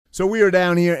So we are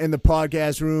down here in the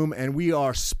podcast room, and we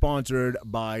are sponsored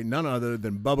by none other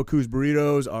than Bubba Coos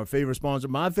Burritos, our favorite sponsor,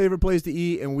 my favorite place to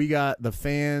eat, and we got the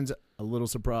fans a little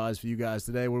surprise for you guys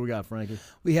today. What do we got, Frankie?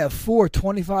 We have 4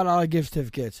 $25 gift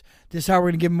certificates. This is how we're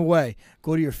going to give them away.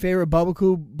 Go to your favorite Bubba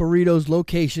Coos Burritos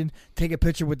location, take a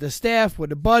picture with the staff,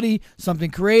 with a buddy, something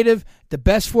creative. The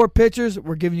best 4 pictures,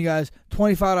 we're giving you guys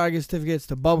 $25 gift certificates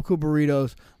to Bubba Coos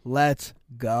Burritos. Let's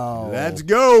go. Let's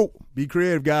go. Be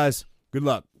creative, guys. Good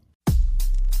luck.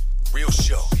 Real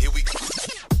show, here we go.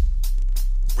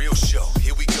 Real show,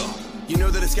 here we go. You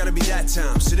know that it's gotta be that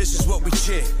time, so this is what we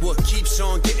chant. What keeps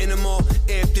on getting them all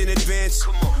amped in advance?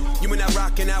 Come on. You and I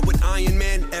rocking out with Iron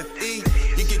Man, FE.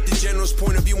 You get the general's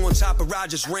point of view on top of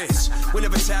Roger's rants. We're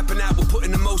never tapping out, we're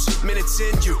putting the most minutes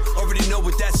in. You already know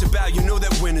what that's about, you know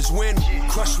that winners win.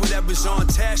 Crush whatever's on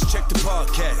task, check the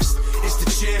podcast. It's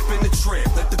the champ and the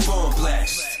tramp, let the bomb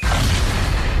blast.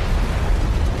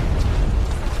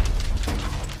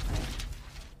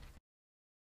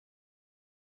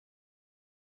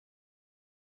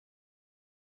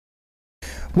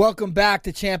 Welcome back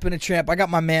to Champ and the Tramp. I got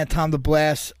my man Tom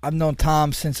DeBlass. I've known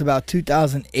Tom since about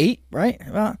 2008,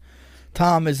 right?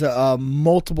 Tom is a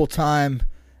multiple-time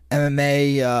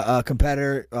MMA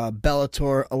competitor,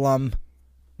 Bellator alum,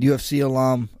 UFC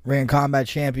alum, ring combat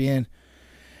champion,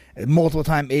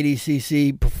 multiple-time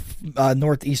ADCC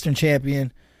Northeastern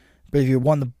champion. But you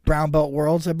won the Brown Belt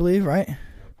Worlds, I believe, right?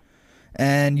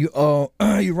 And you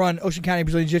run Ocean County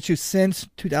Brazilian Jiu-Jitsu since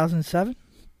 2007?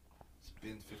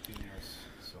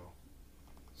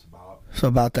 So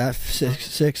about that,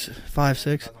 5,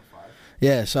 6.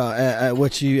 Yeah, so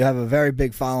which you have a very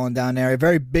big following down there, a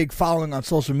very big following on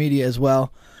social media as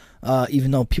well,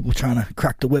 even though people trying to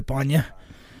crack the whip on you.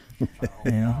 You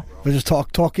know, but just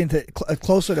talk into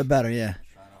closer to better, yeah.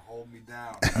 Trying to hold me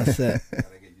down. That's it. Gotta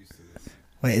get used to this.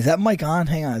 Wait, is that mic on?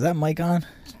 Hang on, is that mic on?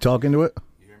 Talk into it?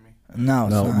 You hear me? No,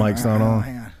 it's not. Mic's not on.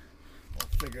 Hang on.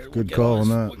 Good call on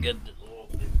that.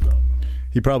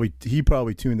 He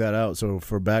probably tuned that out so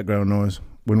for background noise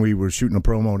when we were shooting a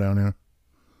promo down there.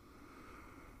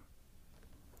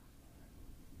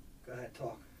 Go ahead,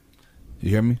 talk. You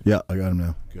hear me? Yeah, I got him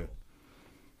now. Good.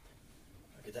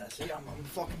 Look at that. See, I'm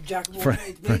fucking jack of all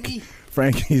trades, baby.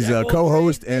 Frankie's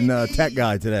co-host and tech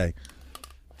guy today.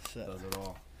 Does it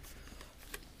all.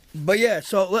 But yeah,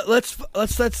 so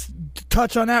let's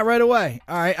touch on that right away.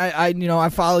 All right, I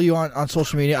follow you on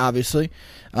social media, obviously.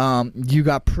 You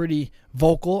got pretty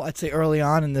vocal, I'd say, early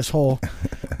on in this whole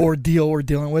ordeal we're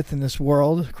dealing with in this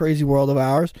world, crazy world of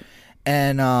ours,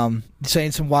 and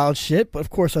saying some wild shit. But of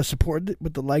course, I supported it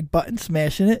with the like button,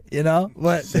 smashing it, you know.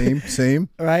 But Same.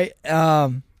 right.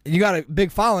 You got a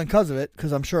big following because of it,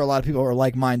 because I'm sure a lot of people are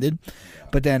like-minded. Yeah.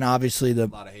 But then obviously a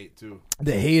lot of hate too.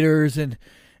 The haters and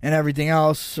everything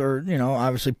else are, you know,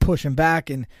 obviously pushing back,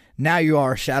 and now you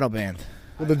are shadow banned.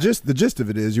 Well, the gist of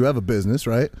it is you have a business,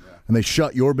 right? Yeah. And they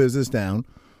shut your business down,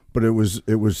 but it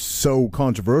was so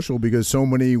controversial because so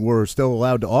many were still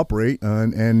allowed to operate,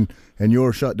 and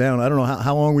you're shut down. I don't know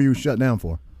how long were you shut down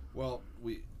for? Well,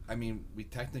 we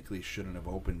technically shouldn't have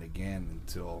opened again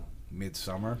until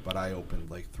midsummer, but I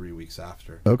opened like 3 weeks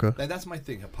after. Okay. That's my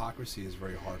thing. Hypocrisy is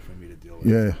very hard for me to deal with.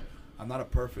 Yeah. I'm not a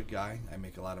perfect guy. I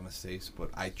make a lot of mistakes, but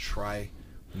I try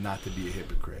not to be a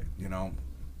hypocrite, you know?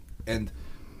 And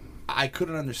I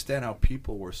couldn't understand how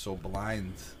people were so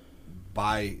blind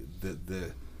by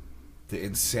the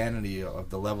insanity of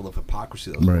the level of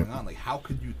hypocrisy that was going on. Like, how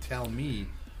could you tell me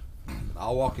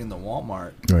I'll walk into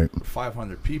Walmart with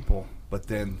 500 people, but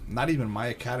then not even my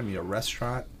academy, a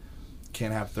restaurant,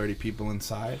 can't have 30 people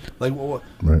inside? Like, well,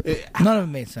 none of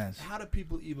it made sense. How do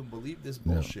people even believe this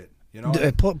bullshit? You know,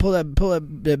 pull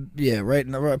that, yeah, right.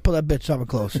 Pull that bitch up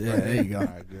close. Yeah, there you go. All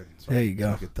right, good. So there you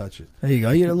go. I could touch it. There you go.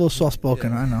 You're a little soft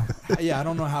spoken. Yeah. I know. Yeah, I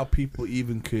don't know how people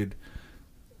even could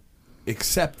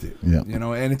accept it. Yeah. You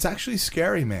know, and it's actually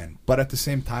scary, man. But at the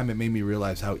same time, it made me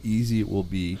realize how easy it will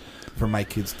be for my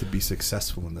kids to be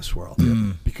successful in this world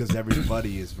because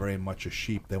everybody is very much a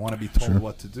sheep. They want to be told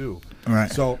what to do. Right.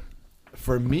 So,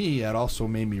 for me, it also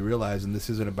made me realize, and this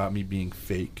isn't about me being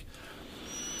fake.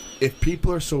 If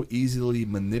people are so easily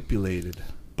manipulated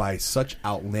by such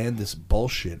outlandish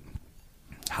bullshit,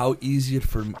 how easy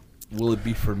will it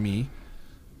be for me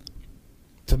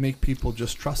to make people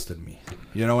just trust in me?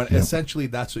 You know, and essentially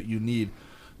that's what you need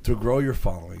to grow your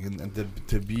following and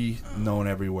to be known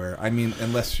everywhere. I mean,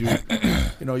 unless you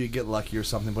get lucky or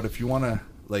something, but if you want to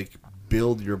like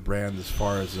build your brand as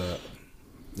far as a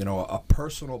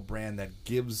personal brand that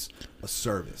gives a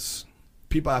service,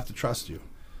 people have to trust you.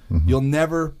 Mm-hmm. You'll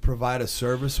never provide a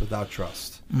service without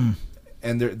trust.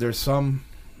 And there's some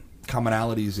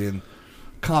commonalities in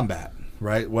combat.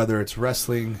 right? Whether it's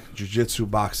wrestling, jiu-jitsu,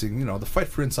 boxing, you know, the fight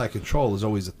for inside control is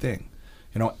always a thing.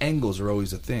 You know, angles are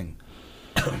always a thing.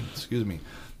 Excuse me.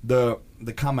 The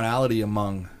commonality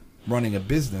among running a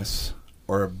business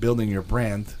or building your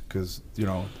brand, because, you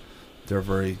know, they're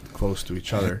very close to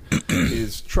each other,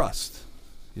 is trust.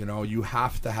 You know, you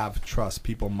have to have trust.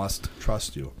 People must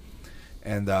trust you.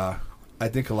 And I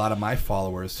think a lot of my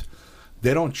followers,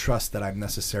 they don't trust that I'm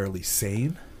necessarily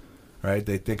sane, right?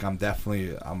 They think I'm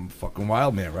a fucking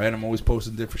wild man, right? I'm always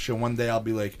posting different shit. One day I'll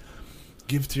be like,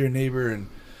 give to your neighbor and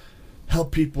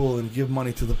help people and give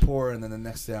money to the poor. And then the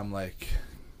next day I'm like,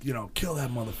 you know, kill that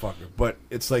motherfucker. But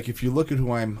it's like, if you look at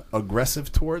who I'm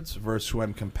aggressive towards versus who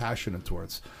I'm compassionate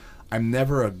towards, I'm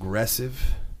never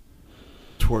aggressive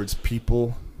towards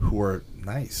people who are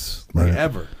nice, like, Right.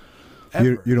 ever.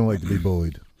 You don't like to be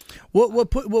bullied.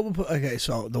 Okay,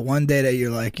 so the one day that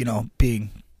you're like, you know,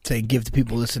 saying give to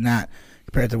people this and that,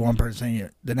 compared to one person saying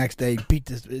the next day beat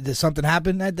this. Did something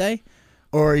happen that day,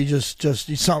 or you just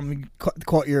something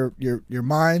caught your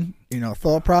mind, you know,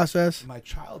 thought process? My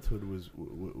childhood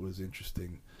was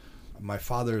interesting. My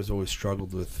father has always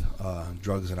struggled with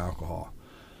drugs and alcohol,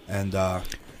 and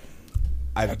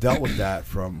I've dealt with that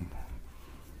from.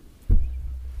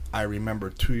 I remember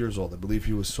 2 years old. I believe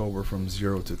he was sober from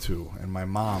 0 to 2, and my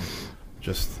mom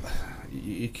just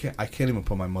I can't even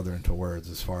put my mother into words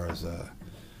as far as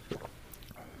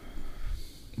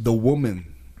the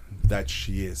woman that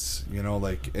she is, you know,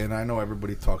 like, and I know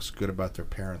everybody talks good about their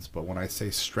parents, but when I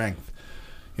say strength,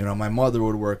 you know, my mother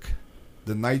would work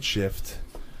the night shift,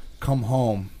 come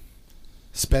home,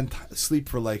 sleep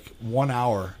for like 1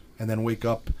 hour, and then wake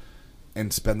up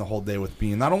and spend the whole day with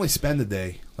me. And not only spend the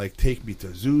day, like take me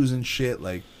to zoos and shit,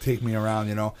 like take me around,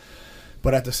 you know.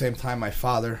 But at the same time, my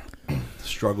father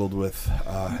struggled with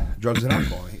drugs and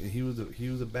alcohol. He was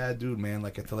a bad dude, man.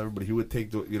 Like I tell everybody, he would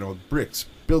take the, you know, bricks,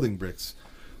 building bricks,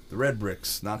 the red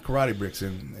bricks, not karate bricks,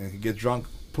 and he'd get drunk,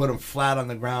 put them flat on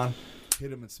the ground,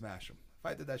 hit him and smash them. If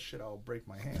I did that shit, I would break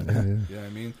my hand. Yeah. You know what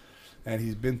I mean? And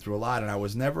he's been through a lot, and I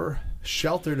was never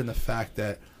sheltered in the fact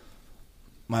that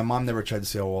my mom never tried to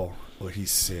say, oh, well,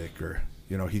 he's sick, or,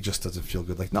 you know, he just doesn't feel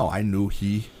good. Like, no, I knew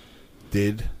he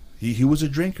did. He was a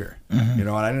drinker, you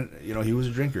know, and I didn't, you know, he was a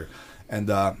drinker. And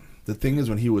the thing is,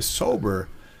 when he was sober,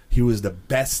 he was the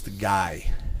best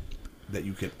guy that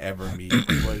you could ever meet.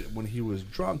 But when he was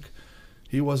drunk,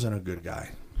 he wasn't a good guy.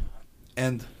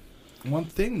 And one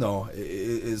thing, though,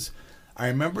 is I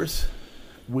remember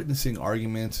witnessing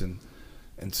arguments and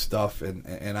stuff,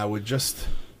 and I would just,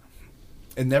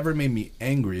 it never made me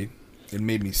angry. It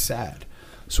made me sad.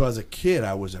 So as a kid,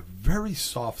 I was a very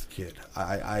soft kid.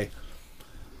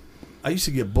 I used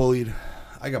to get bullied.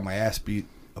 I got my ass beat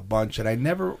a bunch, and I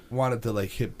never wanted to,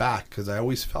 like, hit back because I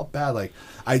always felt bad. Like,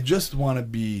 I just want to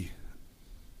be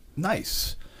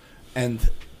nice. And,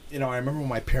 you know, I remember when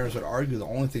my parents would argue, the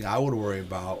only thing I would worry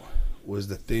about was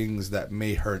the things that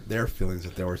may hurt their feelings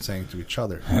that they were saying to each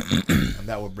other. And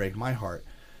that would break my heart.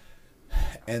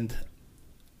 And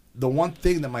the one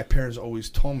thing that my parents always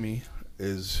told me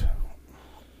is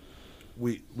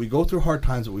we go through hard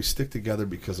times, but we stick together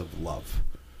because of love.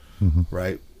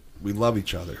 Right? We love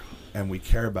each other and we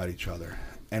care about each other.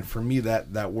 And for me,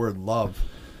 that word love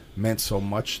meant so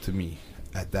much to me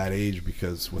at that age,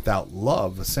 because without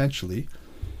love, essentially,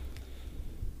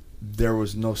 there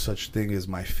was no such thing as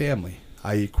my family.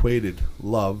 I equated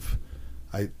love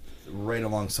right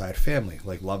alongside family.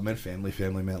 Like, love meant family,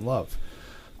 family meant love.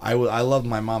 I loved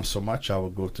my mom so much, I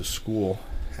would go to school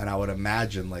and I would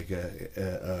imagine like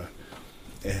an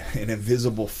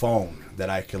invisible phone that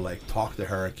I could, like, talk to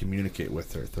her and communicate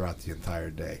with her throughout the entire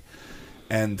day.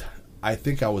 And I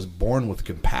think I was born with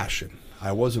compassion.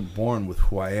 I wasn't born with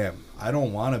who I am. I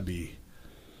don't want to be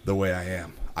the way I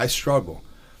am. I struggle.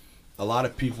 A lot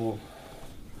of people,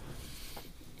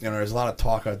 you know, there's a lot of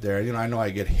talk out there. You know, I know I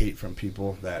get hate from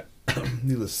people that,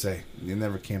 needless to say, you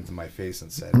never came to my face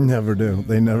and said. Never do.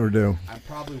 They never do. I'm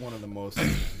probably one of the most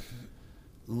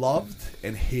loved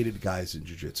and hated guys in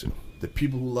jiu-jitsu. The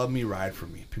people who love me ride for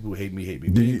me. People who hate me hate me.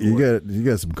 You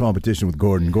got some competition with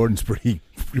Gordon. Gordon's pretty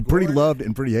loved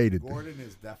and pretty hated. Gordon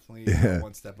is definitely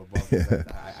one step above.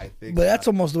 I think. But that's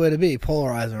almost the way to be,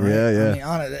 polarizing, right? Yeah.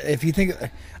 I mean, if you think,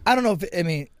 I don't know if, I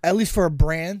mean, at least for a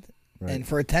brand and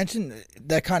for attention,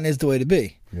 that kind of is the way to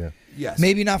be. Yeah. Yes.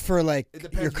 Maybe not for, like,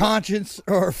 your conscience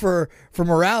or for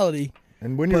morality.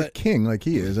 And when you're king like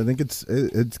he is, I think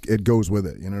it goes with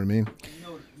it. You know what I mean?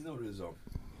 You know what it is, though,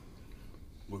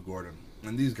 with Gordon.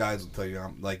 And these guys will tell you,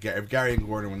 like, if Gary and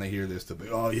Gordon, when they hear this, they'll be,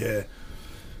 oh, yeah,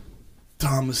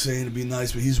 Tom was saying to be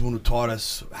nice, but he's the one who taught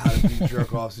us how to be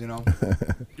jerk-offs, you know?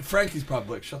 Frankie's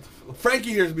probably like, shut the fuck up. Frankie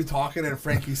hears me talking, and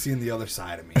Frankie's seeing the other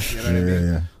side of me. You know what I mean?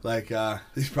 Yeah. Like,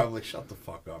 he's probably like, shut the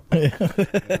fuck up. Bro. You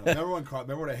know,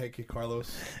 remember when I head kicked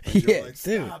Carlos? Like, Yeah, like,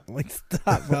 dude. stop. Like,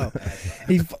 stop, bro.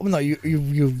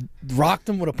 You rocked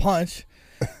him with a punch.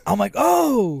 I'm like,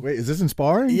 oh. Wait, is this in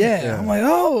sparring? Yeah. I'm like,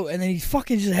 oh. And then he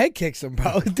fucking just head kicks him,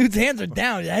 bro. Dude's hands are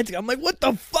down. I'm like, what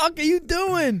the fuck are you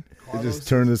doing? They just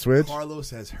turn the switch.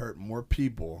 Carlos has hurt more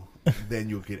people than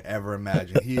you could ever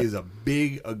imagine. He is a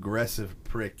big, aggressive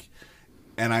prick.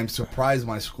 And I'm surprised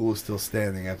my school is still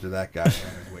standing after that guy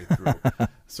ran his way through.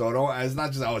 So it's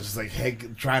not just I was just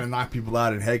like trying to knock people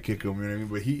out and head kick them, you know what I mean?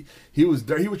 But he was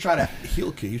there. He would try to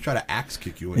heel kick. He would try to axe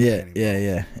kick you.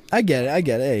 Yeah. I get it.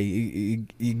 Hey,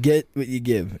 you get what you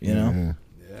give, you know?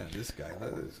 Yeah, this guy.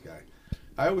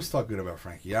 I always talk good about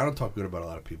Frankie. I don't talk good about a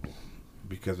lot of people.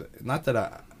 Because, not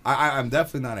that I'm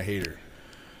definitely not a hater.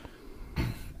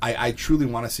 I truly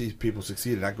want to see people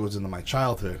succeed, and that goes into my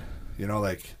childhood. You know,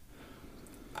 like,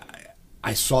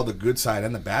 I saw the good side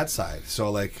and the bad side.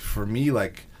 So, like, for me,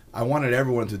 like, I wanted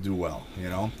everyone to do well, you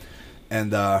know?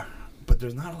 And, but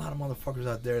there's not a lot of motherfuckers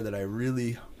out there that I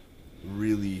really,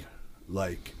 really,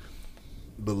 like,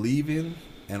 believe in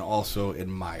and also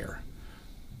admire.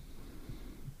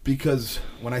 Because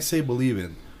when I say believe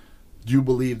in, do you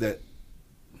believe that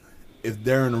if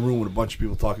they're in a room with a bunch of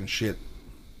people talking shit,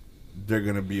 they're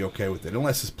going to be okay with it,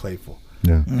 unless it's playful.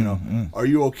 Yeah. You know, are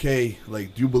you okay?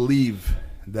 Like, do you believe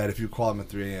that if you call them at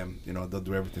 3 a.m., you know, they'll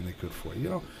do everything they could for you? You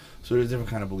know, so there's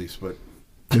different kind of beliefs, but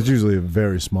there's usually a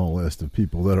very small list of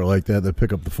people that are like that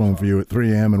pick up the phone for you at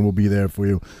 3 a.m. and will be there for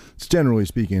you. It's generally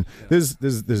speaking. Yeah.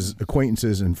 There's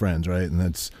acquaintances and friends, right?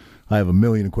 And I have a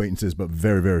million acquaintances, but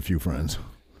very, very few friends.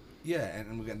 Yeah,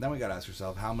 and then we got to ask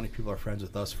ourselves, how many people are friends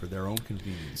with us for their own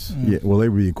convenience? Yeah, well, they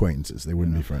would be acquaintances. They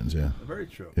wouldn't be friends, yeah. Very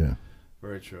true. Yeah.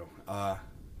 Very true. But,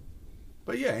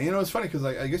 yeah, you know, it's funny because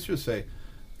I guess you would say,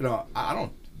 you know,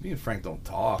 me and Frank don't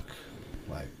talk,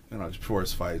 like, you know, just before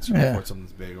his fights or before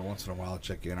something's big, or once in a while I'll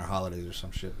check in, or holidays or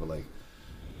some shit, but, like,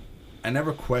 I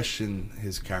never question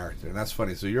his character, and that's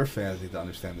funny. So your fans need to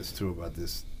understand this, too, about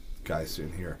this guy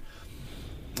sitting here.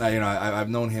 You know, I've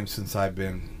known him since I've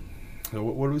been...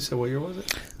 What did we say? What year was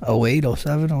it? 08,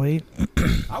 07, 08.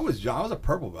 I was a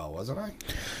purple belt, wasn't I?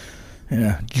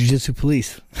 Yeah, Jiu-Jitsu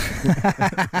police.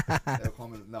 They'll call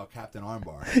me, no, Captain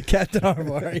Armbar. Captain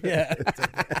Armbar, yeah.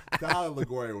 That's how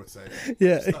LaGuardia would say it.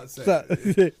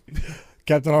 Yeah.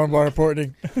 Captain Armbar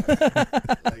reporting.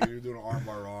 Like, you're doing an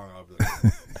armbar wrong.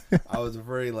 I was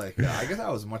very, like, I guess I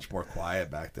was much more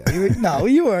quiet back then. No,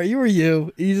 you were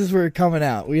you. You just were coming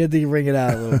out. We had to ring it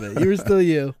out a little bit. You were still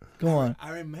you. Go on.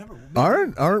 I remember.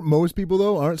 Aren't most people,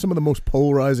 though, aren't some of the most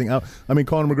polarizing out? I mean,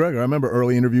 Conor McGregor, I remember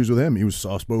early interviews with him. He was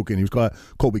soft-spoken. He was quiet.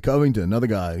 Colby Covington, another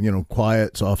guy, you know,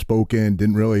 quiet, soft-spoken,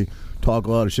 didn't really talk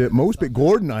a lot of shit.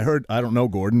 Gordon, I don't know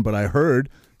Gordon, but I heard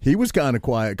he was kind of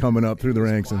quiet coming up through the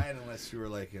ranks. Quiet unless you were,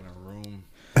 like, in a room.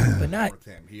 But not with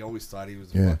him. He always thought he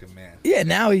was a fucking man. Yeah,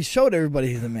 now he showed everybody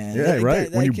he's a man. Yeah,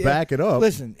 right. When you back it up.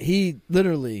 Listen, he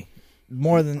literally,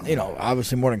 more than, you know,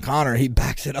 obviously more than Conor, he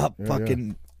backs it up.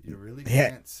 You really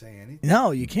can't say anything. No,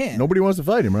 you can't. Nobody wants to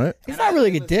fight him, right? He's not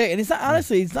really a dick, and he's not.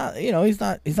 Honestly, he's not. You know, he's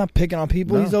not picking on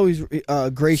people. No. He's always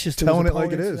gracious to telling his it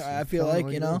like it opponents. is. I feel like,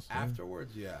 you know.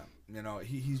 Afterwards, yeah, you know,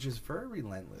 he's just very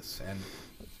relentless, and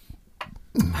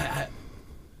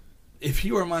if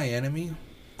he were my enemy,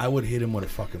 I would hit him with a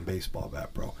fucking baseball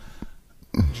bat, bro.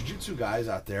 Jiu-jitsu guys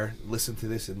out there, listen to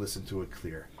this and listen to it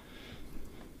clear.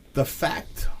 The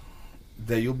fact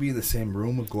that you'll be in the same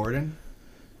room with Gordon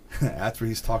after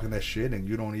he's talking that shit and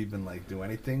you don't even, like, do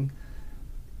anything,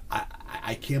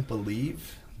 I can't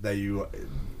believe that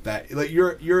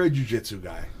you're a jiu-jitsu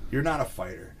guy. You're not a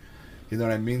fighter. You know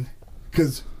what I mean?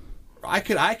 Because I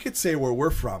could say where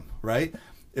we're from, right?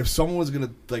 If someone was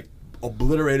gonna, like,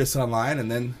 obliterate us online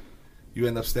and then you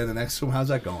end up standing next to him, how's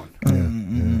that going? Come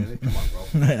on, bro.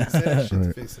 Say that shit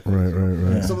to face it.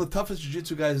 Right. Some of the toughest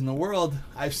jiu-jitsu guys in the world,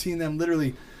 I've seen them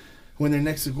literally, when they're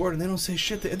next to Gordon, they don't say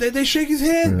shit. They shake his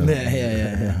hand.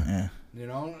 Yeah. You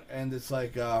know, and it's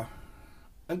like,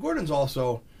 and Gordon's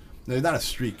also, he's not a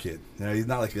street kid. You know, he's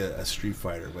not like a street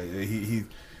fighter, but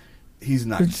he's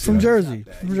not. From Jersey.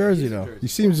 From Jersey, though. He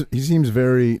seems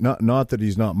very, not that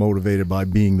he's not motivated by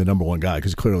being the number one guy,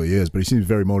 because clearly he is, but he seems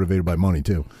very motivated by money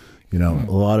too. You know,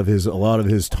 a lot of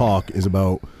his talk is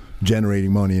about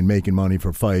generating money and making money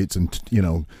for fights, and you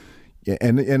know,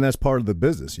 and that's part of the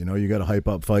business. You know, you got to hype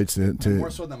up fights to more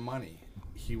so than money.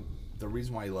 The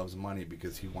reason why he loves money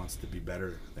because he wants to be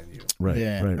better than you.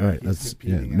 Right. That's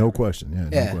no question.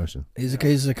 No question. He's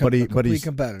a complete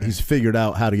competitor. He's figured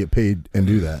out how to get paid and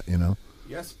do that. You know.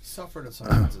 Yes, he suffered in some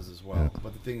senses as well.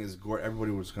 But the thing is,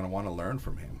 everybody was going to want to learn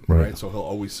from him, right? So he'll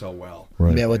always sell well.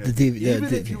 Right. Yeah, with the Even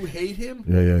if you hate him,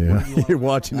 You're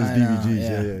watching his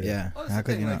DVDs. Yeah. Well, How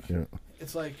could you not?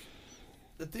 it's like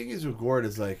the thing is with Gord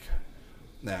is like,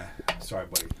 nah, sorry,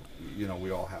 buddy. You know,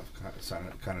 we all have kind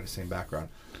of the same background.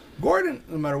 Gordon,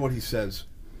 no matter what he says,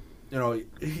 you know,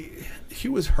 he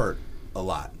was hurt a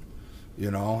lot. You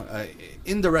know,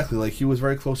 indirectly, like he was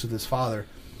very close with his father,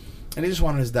 and he just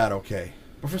wanted his dad okay.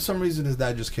 But for some reason, his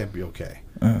dad just can't be okay.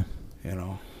 You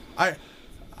know, I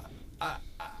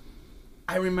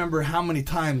remember how many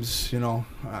times, you know,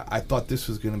 I thought this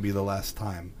was going to be the last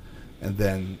time, and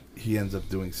then he ends up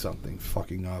doing something,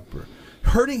 fucking up or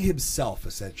hurting himself.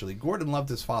 Essentially, Gordon loved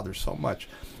his father so much,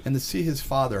 and to see his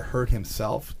father hurt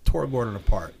himself tore Gordon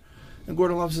apart. And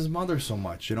Gordon loves his mother so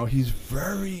much. You know, he's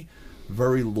very,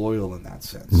 very loyal in that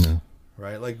sense,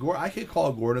 right? Like I could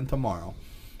call Gordon tomorrow.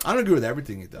 I don't agree with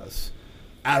everything he does,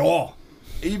 at all.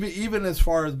 Even as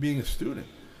far as being a student,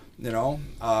 you know.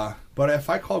 But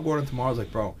if I call Gordon tomorrow, I was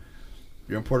like, bro,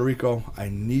 you're in Puerto Rico. I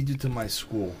need you to my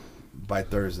school by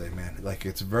Thursday, man. Like,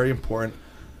 it's very important.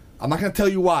 I'm not gonna tell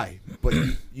you why, but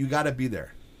you got to be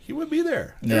there. He would be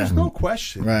there. There's no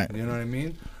question. Right. You know what I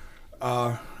mean?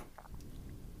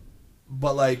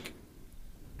 But like,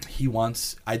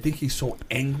 I think he's so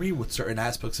angry with certain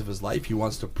aspects of his life. He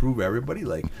wants to prove everybody,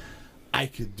 like, I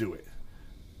could do it.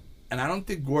 And I don't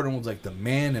think Gordon was like the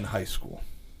man in high school.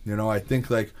 You know, I think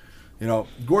like, you know,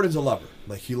 Gordon's a lover.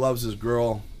 Like, he loves his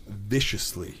girl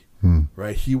viciously,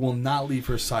 right? He will not leave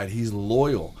her side. He's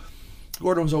loyal.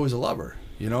 Gordon was always a lover,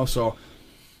 you know? So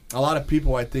a lot of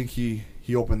people I think he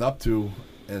opened up to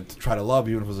and to try to love,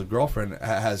 even if it was a girlfriend,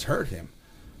 has hurt him.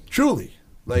 Truly.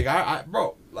 Like,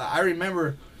 bro, I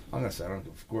remember, I'm going to say, I don't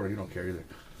know, Gordon, you don't care either.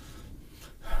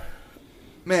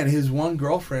 Man, his one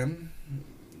girlfriend,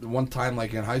 one time,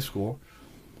 like, in high school,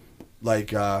 like,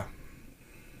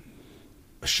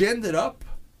 she ended up,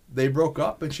 they broke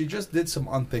up, and she just did some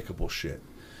unthinkable shit,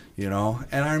 you know?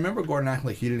 And I remember Gordon acting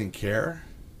like he didn't care,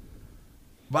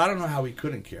 but I don't know how he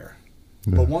couldn't care.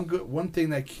 But one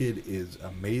thing that kid is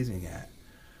amazing at,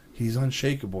 he's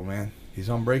unshakable, man. He's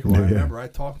unbreakable. I remember I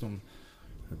talked to him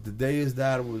the day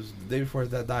the day before his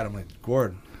dad died. I'm like,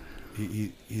 Gordon,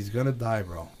 he's gonna die,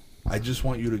 bro. I just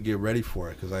want you to get ready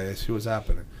for it because I see what's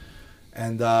happening.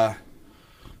 And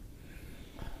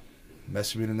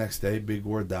messaged me the next day. Big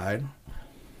Gord died.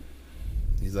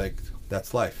 He's like,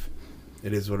 that's life.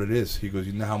 It is what it is. He goes,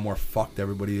 you know how more fucked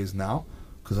everybody is now?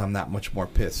 Because I'm that much more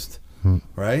pissed.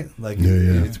 Right? Like,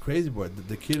 it's crazy, boy.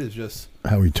 The kid is just...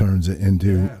 How he turns it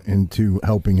into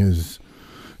helping his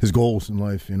goals in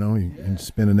life, you know? And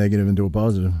spin a negative into a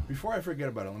positive. Before I forget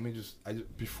about it, let me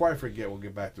before I forget, we'll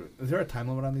get back to it. Is there a time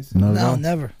limit on these things? No,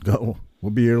 never. Go.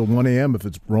 We'll be here till 1 a.m. if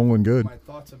it's rolling good. My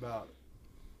thoughts about...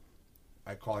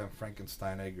 I call him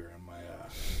Frankenstein Egger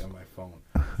on my phone.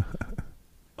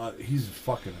 He's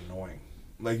fucking annoying.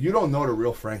 Like, you don't know the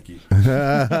real Frankie.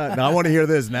 No, I want to hear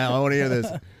this now. I want to hear this.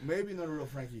 Maybe not the real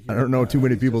Frankie. I don't know too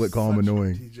many people that call him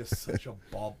annoying. He's just such a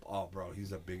ball... Oh, bro, he's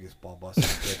the biggest ball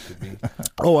buster to me.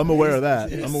 Oh, I'm aware of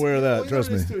that. I'm aware of that. Trust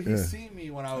me. He's seen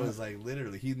me when I was, like,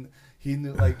 literally... He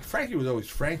knew... Like, Frankie was always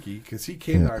Frankie because he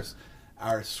came to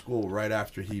our school right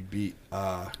after he beat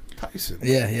Tyson.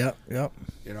 Yeah, yep.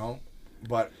 You know?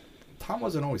 But Tom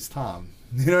wasn't always Tom.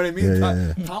 You know what I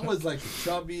mean? Tom was like a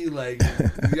chubby, like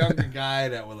younger guy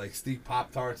that would like sneak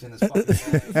Pop-Tarts in his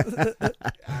fucking bag.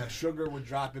 Sugar would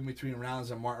drop in between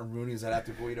rounds of Martin Rooney's. I'd have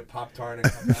to go eat a Pop-Tart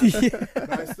and come back.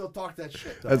 But I still talk that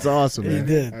shit, though. That's awesome, man. He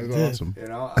did. That's awesome. You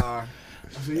know?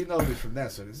 So he knows me from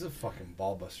that. So this is a fucking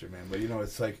ball buster, man. But, you know,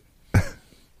 it's like...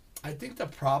 I think the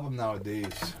problem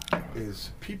nowadays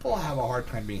is people have a hard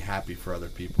time being happy for other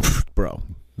people. Bro.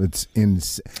 It's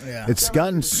insane. Yeah. It's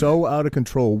gotten so out of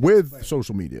control with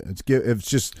social media. It's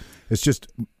just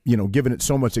you know, giving it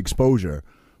so much exposure.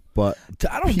 But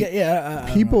I don't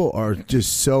get. People are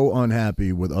just so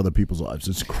unhappy with other people's lives.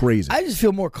 It's crazy. I just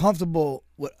feel more comfortable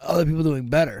with other people doing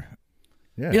better.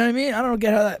 Yeah. You know what I mean? I don't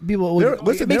get how that people.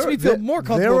 It makes me feel more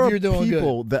comfortable if you're doing good. There are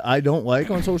people that I don't like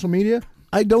on social media.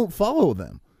 I don't follow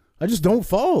them. I just don't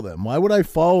follow them. Why would I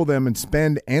follow them and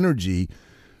spend energy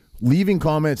leaving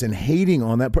comments and hating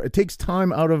on that? It takes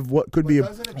time out of what could be a...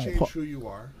 Doesn't it change who you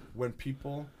are when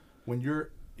you're,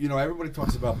 you know, everybody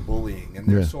talks about bullying and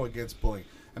they're so against bullying.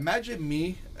 Imagine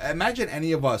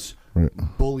any of us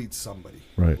bullied somebody.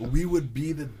 Right. We would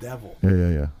be the devil.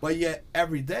 Yeah. But yet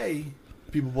every day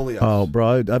people bully us. Oh,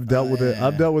 bro, I've dealt with it.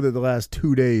 I've dealt with it the last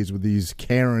 2 days with these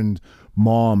Karen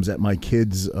moms at my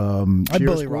kids' I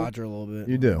bully school. Roger a little bit.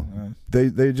 You do.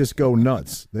 They just go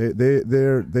nuts.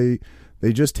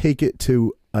 They just take it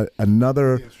to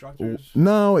another. The instructors?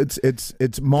 No,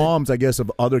 it's moms, I guess,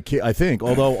 of other kids. I think,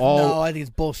 although No, I think it's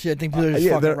bullshit. I think people are just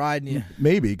fucking riding you.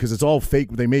 Maybe because it's all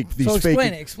fake. They make these fake.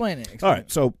 Explain it. All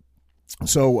right, so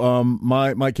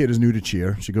my kid is new to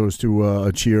cheer. She goes to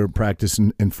a cheer practice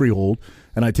in Freehold,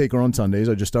 and I take her on Sundays.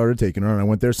 I just started taking her, and I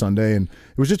went there Sunday, and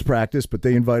it was just practice, but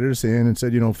they invited us in and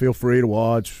said, feel free to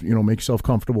watch, make yourself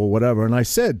comfortable, whatever. And I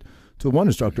said to the one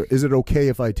instructor, is it okay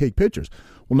if I take pictures?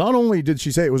 Well, not only did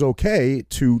she say it was okay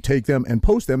to take them and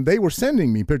post them, they were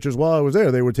sending me pictures while I was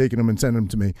there. They were taking them and sending them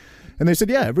to me. And they said,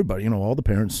 yeah, everybody, all the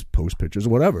parents post pictures or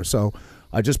whatever. So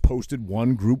I just posted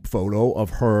one group photo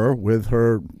of her with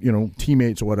her,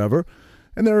 teammates or whatever.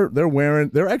 And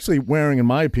they're actually wearing, in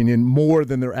my opinion, more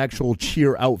than their actual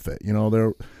cheer outfit.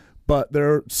 But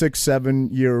they're 6-7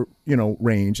 year,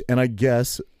 range. And I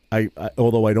guess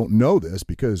although I don't know this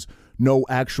because no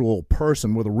actual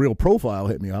person with a real profile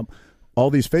hit me up, all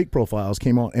these fake profiles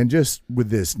came on and just with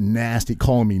this nasty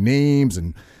calling me names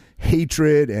and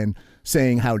hatred and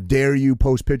saying, how dare you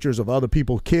post pictures of other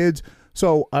people's kids.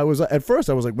 So at first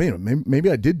I was like, wait a minute,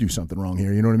 maybe I did do something wrong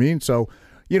here. You know what I mean? So,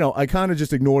 I kind of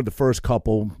just ignored the first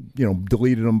couple,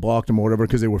 deleted them, blocked them or whatever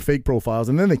because they were fake profiles.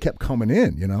 And then they kept coming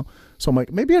in, So I'm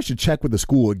like, maybe I should check with the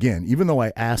school again, even though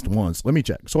I asked once. Let me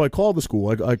check. So I called the school.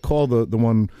 I called the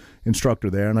one instructor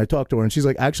there, and I talked to her, and she's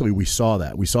like, actually, we saw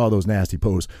that. We saw those nasty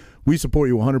posts. We support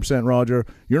you 100%, Roger.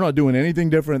 You're not doing anything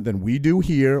different than we do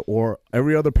here or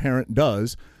every other parent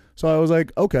does. So I was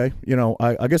like, okay,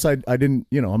 I guess I didn't,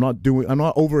 I'm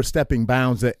not overstepping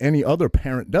bounds that any other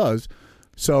parent does.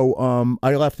 So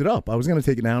I left it up. I was going to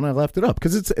take it down. I left it up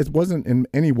because it wasn't in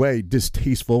any way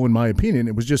distasteful, in my opinion.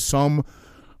 It was just some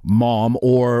mom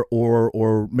or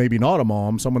maybe not a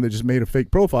mom, someone that just made a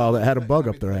fake profile that had a bug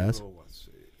up their ass.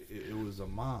 It was a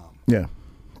mom. Yeah.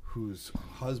 Whose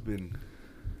husband,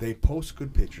 they post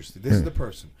good pictures. This is the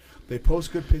person. They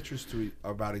post good pictures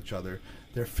about each other,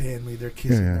 their family, their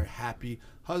kids, and they're happy.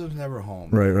 Husband's never home.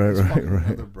 Right.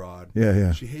 Another broad.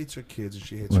 Yeah. She hates her kids and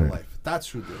she hates her life. That's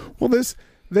who did it. Well,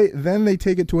 they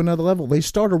take it to another level. They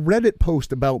start a Reddit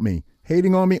post about me,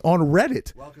 hating on me on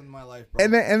Reddit. Welcome to my life, bro.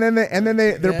 And then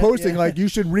they're posting like, you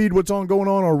should read what's going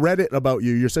on Reddit about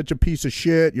you. You're such a piece of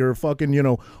shit. You're a fucking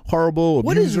horrible abuser.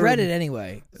 What is Reddit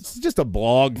anyway? It's just a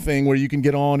blog thing where you can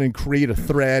get on and create a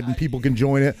thread and people can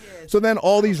join it. So then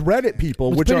all these Reddit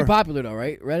people, which are popular though,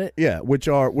 right? Reddit. Yeah, which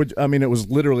I mean, it was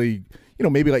literally.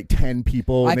 Maybe like 10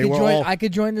 people. I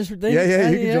could join this thing?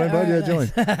 Yeah, you can join, bud. Yeah,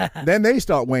 join. Then they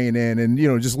start weighing in and,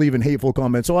 just leaving hateful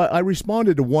comments. So I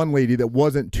responded to one lady that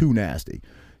wasn't too nasty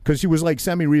because she was like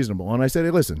semi-reasonable. And I said, hey,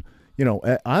 listen,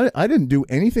 I didn't do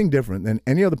anything different than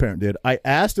any other parent did. I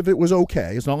asked if it was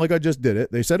okay. It's not like I just did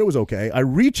it. They said it was okay. I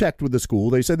rechecked with the school.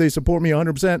 They said they support me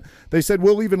 100%. They said,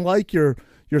 we'll even like your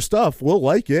stuff. We'll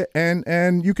like it.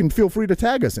 And you can feel free to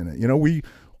tag us in it.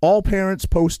 All parents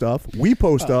post stuff. We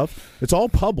post stuff. It's all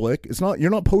public. You're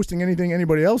not posting anything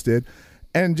anybody else did.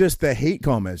 And just the hate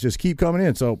comments just keep coming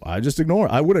in. So I just ignore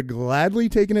it. I would have gladly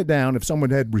taken it down if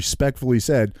someone had respectfully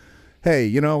said, hey,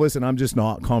 listen, I'm just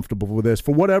not comfortable with this.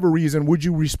 For whatever reason, would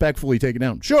you respectfully take it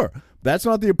down? Sure. That's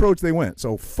not the approach they went.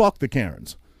 So fuck the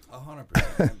Karens.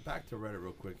 100%. And back to Reddit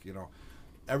real quick.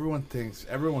 Everyone thinks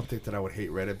that I would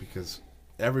hate Reddit because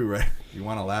every Reddit, you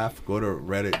want to laugh, go to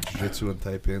Reddit Jiu-Jitsu and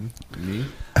type in me.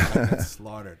 I get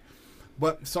slaughtered.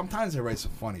 But sometimes they write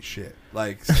some funny shit.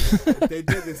 Like they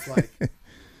did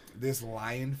this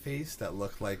lion face that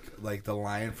looked like the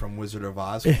lion from Wizard of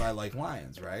Oz because I like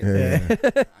lions, right? Yeah.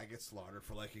 I get slaughtered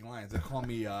for liking lions. They call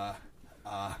me the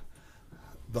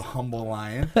humble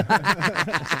lion.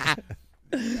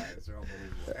 Guys are unbelievable.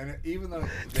 And even though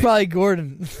it's probably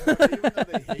Gordon. Even though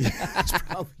they hate me, it's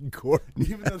probably Gordon.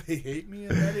 Even though they hate me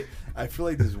in Reddit, I feel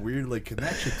like there's weird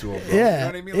connection to them. Bro. Yeah, you know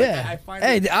what I mean? I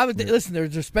find listen,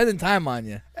 they're spending time on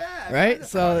you, right?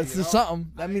 So it's just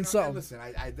something. That means something. Listen,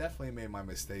 I definitely made my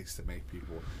mistakes to make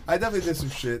people. I definitely did some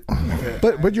shit.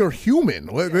 But you're human.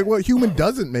 What human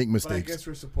doesn't make mistakes? But I guess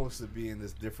we're supposed to be in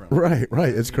this different. Right.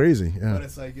 It's crazy. Yeah. But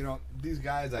it's like these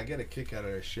guys, I get a kick out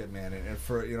of their shit, man. And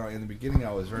for in the beginning,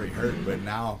 I was very hurt, but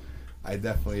now I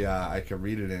definitely I can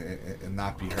read it and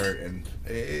not be hurt. And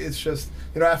it's just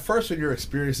at first when you're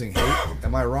experiencing hate,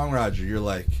 am I wrong, Roger? You're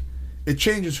like, it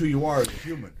changes who you are as a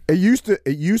human. It used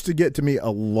to get to me a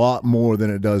lot more than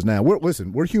it does now.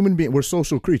 We're human beings. We're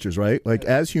social creatures, right? Like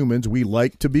as humans, we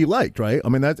like to be liked, right? I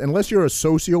mean, that's unless you're a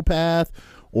sociopath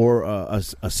or a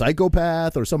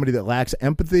psychopath or somebody that lacks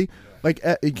empathy. Like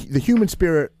the human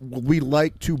spirit, we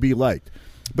like to be liked.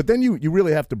 But then you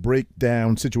really have to break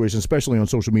down situations, especially on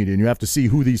social media, and you have to see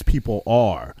who these people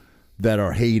are that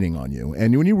are hating on you.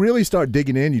 And when you really start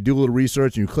digging in, you do a little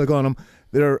research and you click on them,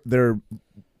 they're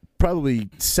probably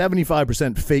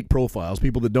 75% fake profiles,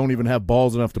 people that don't even have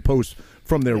balls enough to post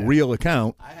from their real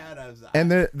account.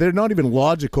 And they're not even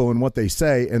logical in what they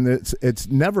say, and it's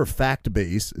never fact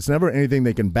based. It's never anything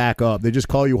they can back up. They just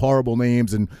call you horrible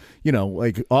names, and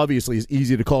like obviously it's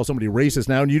easy to call somebody racist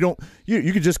now, and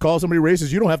you could just call somebody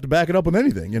racist. You don't have to back it up with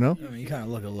anything, I mean, you kind of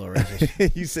look a little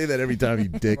racist. You say that every time, you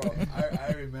dick. Bro,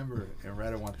 I remember in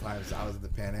Reddit one time, so I was at the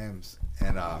Pan Ams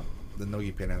and the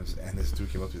Nogi Pan Ams, and this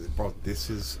dude came up to me, bro, this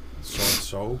is so and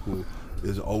so who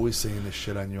is always saying this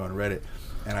shit on you on Reddit,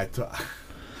 and I took.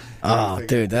 Oh,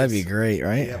 dude, that'd be great,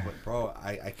 right? Yeah, but bro,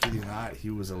 I kid you not,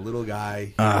 he was a little guy.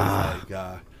 He was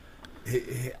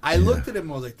like, I looked at him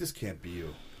and was like, this can't be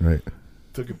you. Right.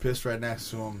 Took a piss right next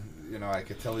to him. I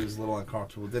could tell he was a little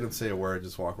uncomfortable. Didn't say a word,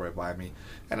 just walked right by me.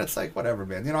 And it's like, whatever,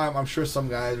 man. I'm sure some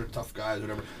guys are tough guys,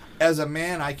 whatever. As a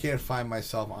man, I can't find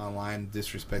myself online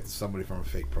disrespecting somebody from a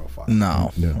fake profile.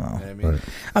 No. Yeah. You know what I mean? Right.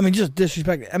 I mean, just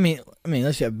disrespect. I mean,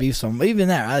 unless you have beef somewhere. Even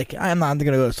that, I'm not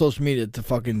going to go to social media to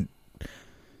fucking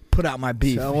put out my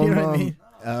beef. Tell you know him, what I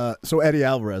mean? So Eddie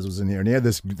Alvarez was in here, and he had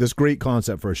this great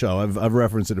concept for a show. I've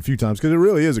referenced it a few times because it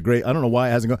really is a great. I don't know why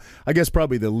it hasn't gone. I guess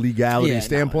probably the legality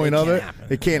standpoint of it. Happen.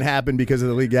 It can't happen because of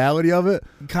the legality of it.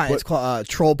 It's called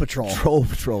Troll Patrol. Troll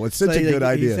Patrol. It's such a good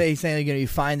idea. He's saying you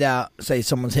find out, say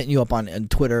someone's hitting you up on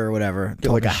Twitter or whatever,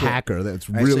 Get like a shit. hacker that's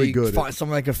Right, really so good.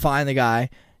 Someone that could find the guy,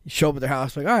 show up at their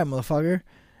house, like, all right, motherfucker.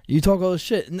 You talk all this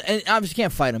shit, and obviously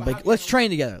can't fight him. But let's train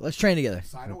together.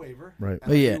 Sign a waiver. Right.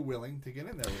 And you're willing to get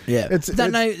in there. Yeah. It'd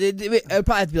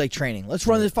probably have to be like training. Let's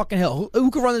run this fucking hill.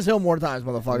 Who can run this hill more times,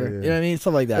 motherfucker? Yeah. You know what I mean?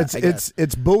 Stuff like that.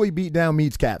 It's bully beat down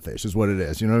meets catfish is what it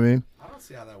is. You know what I mean? I don't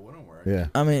see how that wouldn't work. Yeah.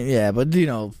 I mean, yeah, but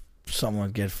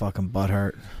someone get fucking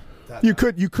butthurt. You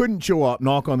couldn't show up,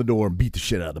 knock on the door, and beat the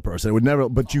shit out of the person. It would never.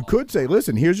 But you could say,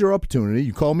 "Listen, here's your opportunity.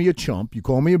 You call me a chump. You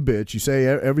call me a bitch. You say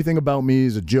everything about me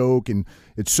is a joke, and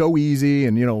it's so easy."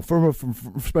 And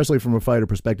especially from a fighter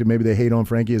perspective, maybe they hate on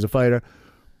Frankie as a fighter.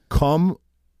 Come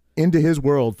into his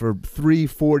world for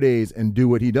 3-4 days and do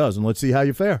what he does, and let's see how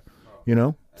you fare.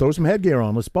 Throw some headgear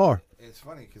on. Let's spar. It's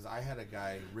funny because I had a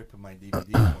guy ripping my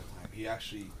DVD one time. He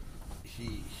actually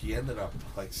he ended up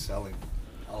like selling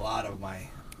a lot of my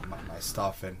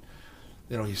stuff, and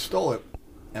he stole it,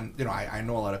 and I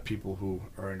know a lot of people who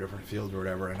are in different fields or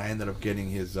whatever, and I ended up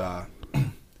getting his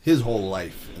his whole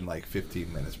life in like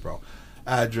 15 minutes, bro.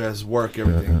 Address, work,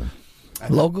 everything.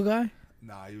 Local guy?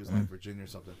 Nah, he was like Virginia or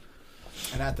something.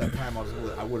 And at that time,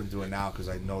 I wouldn't do it now because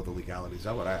I know the legalities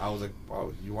of it. I was like,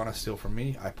 bro, you want to steal from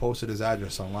me? I posted his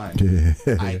address online.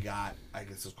 I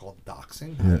guess it's called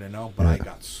doxing. I didn't know, but I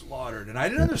got slaughtered. And I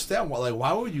didn't understand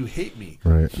why would you hate me?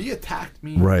 Right. He attacked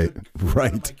me. Right. Out of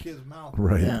my kid's mouth.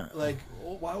 Right. Yeah. Like,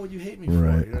 why would you hate me for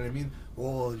it? You know what I mean?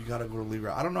 Well, you got to go the legal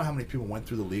route. I don't know how many people went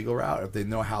through the legal route, if they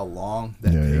know how long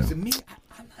that takes. Yeah. And me,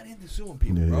 I'm not into suing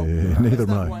people, bro. Neither That's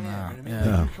not am who I. I am. You know what I mean?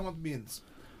 Yeah. Like, you come up to me and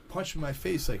punch me in my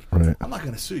face, like, Right. I'm not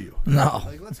going to sue you. No.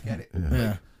 Like, let's get it. Yeah.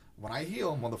 Like, when I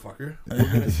heal, motherfucker, we're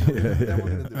going to sue you. Then we're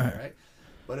going to do it, right?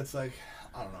 But it's like,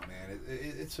 I don't know, man.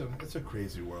 It's a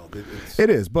crazy world. It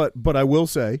is, but I will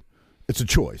say, it's a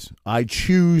choice. I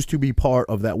choose to be part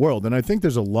of that world, and I think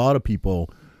there's a lot of people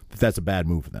that's a bad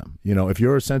move for them. If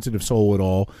you're a sensitive soul at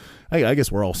all, I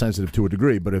guess we're all sensitive to a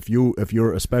degree, but if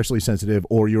you're especially sensitive,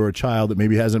 or you're a child that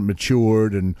maybe hasn't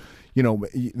matured, and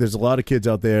there's a lot of kids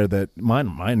out there that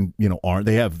mine aren't.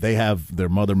 They have their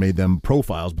mother made them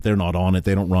profiles, but they're not on it.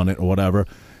 They don't run it or whatever.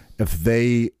 If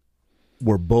they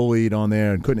were bullied on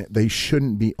there and they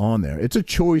shouldn't be on there. It's a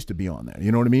choice to be on there.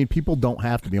 You know what I mean? People don't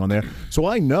have to be on there. So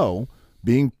I know,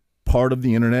 being part of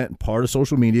the internet and part of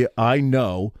social media, I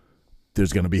know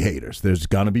there's going to be haters. There's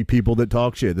going to be people that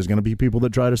talk shit. There's going to be people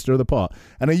that try to stir the pot.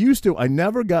 And I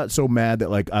never got so mad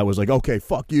that I was like, okay,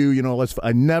 fuck you.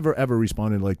 I never ever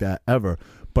responded like that ever.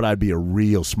 But I'd be a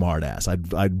real smart ass.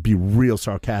 I'd be real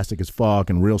sarcastic as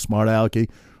fuck and real smart alecky.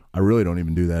 I really don't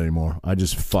even do that anymore. I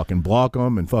just fucking block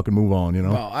them and fucking move on,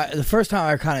 Well, the first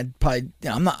time I kind of probably,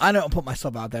 I don't put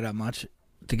myself out there that much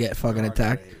to get fucking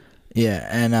attacked. Yeah,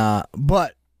 and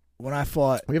but when I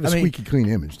fought, we have a squeaky clean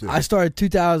image too. I started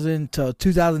 2000 to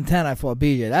 2010. I fought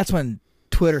BJ. That's when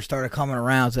Twitter started coming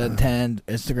around. 2010,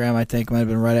 Instagram, I think might have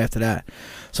been right after that.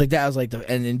 So that was like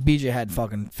and then BJ had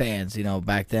fucking fans,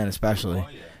 back then especially. Oh,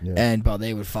 yeah. And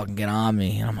they would fucking get on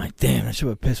me, and I'm like, damn, that shit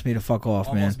would piss me the fuck off,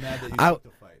 Almost man. Mad that you took the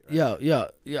fight, right?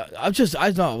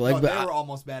 I know, like, No, they were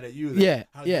almost mad at you.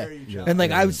 How dare you, John? And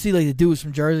like, I would see like the dude was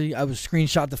from Jersey. I would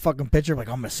screenshot the fucking picture. Like,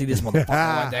 I'm gonna see this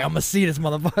motherfucker one day. I'm gonna see this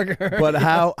motherfucker. But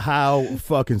how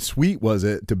fucking sweet was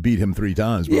it to beat him 3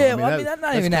 times, bro? Yeah,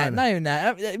 not even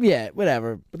that. Yeah,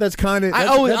 whatever. But that's kind of. I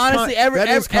always, honestly,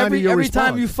 every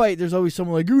time you fight, there's always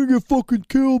someone like, you're gonna get fucking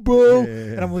killed, bro. Yeah.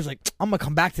 And I'm always like, I'm gonna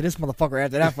come back to this motherfucker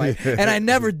after that fight. And I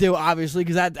never do, obviously,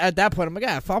 because at that point I'm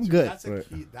like, I'm good.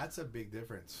 That's a big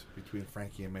difference between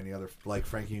Frankie and many other, like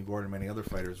Frankie and Gordon and many other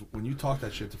fighters. When you talk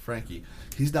that shit to Frankie,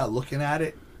 he's not looking at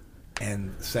it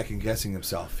and second guessing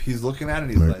himself. He's looking at it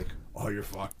and he's like, oh, you're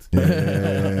fucked.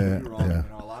 Yeah. You're wrong. You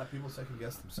know, a lot of people second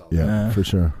guess themselves. Yeah, for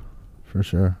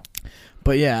sure.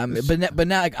 But yeah, but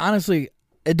now, like, honestly,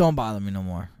 it don't bother me no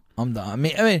more. I'm done. I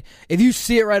mean, if you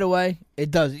see it right away, it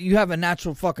does. You have a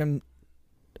natural fucking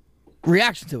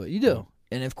reaction to it. You do.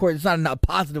 And of course, it's not a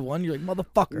positive one. You're like,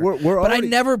 motherfucker. But I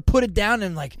never put it down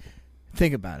and like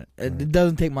think about it. It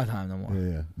doesn't take my time no more.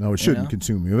 Yeah. No, it shouldn't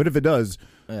consume you. But if it does,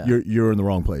 you're in the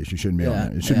wrong place. You shouldn't be on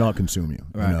it. It should not consume you.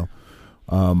 Right. You know.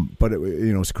 But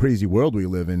it's a crazy world we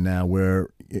live in now, where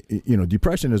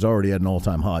depression is already at an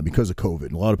all-time high because of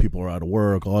COVID. A lot of people are out of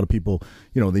work. A lot of people,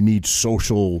 they need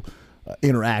social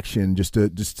interaction just to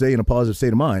stay in a positive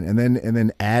state of mind, and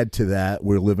then add to that,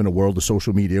 we live in a world of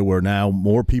social media where now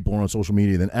more people are on social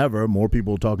media than ever, more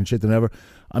people are talking shit than ever.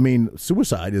 I mean,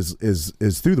 suicide is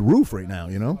through the roof right now.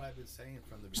 That's what I've been saying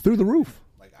from the it's through the roof.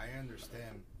 Like, I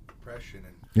understand depression,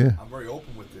 and I'm very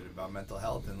open with it about mental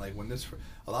health, and like when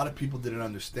a lot of people didn't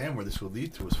understand where this would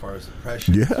lead to as far as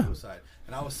depression and suicide,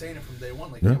 and I was saying it from day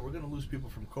one, like, we're going to lose people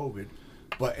from COVID,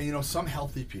 but some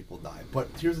healthy people die. But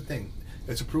here's the thing.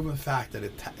 It's a proven fact that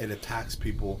it attacks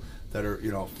people that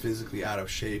are physically out of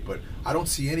shape. But I don't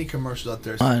see any commercials out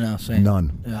there. I know, same.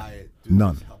 None. Diet,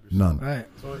 None. Right.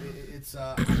 So it's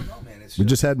I don't know, man. We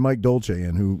just had Mike Dolce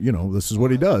in, who this is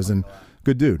what he does, and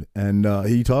good dude, and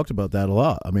he talked about that a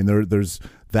lot. I mean, there's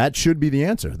that should be the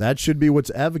answer. That should be what's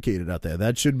advocated out there.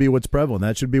 That should be what's prevalent.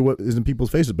 That should be what is in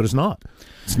people's faces. But it's not.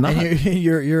 It's not. And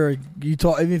you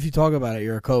talk, even if you talk about it,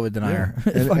 you're a COVID denier.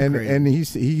 Yeah. and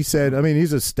he said, I mean,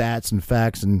 he's a stats and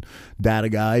facts and data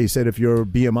guy. He said if your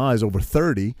BMI is over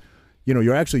 30,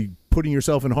 you're actually putting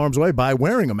yourself in harm's way by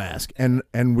wearing a mask. And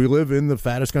we live in the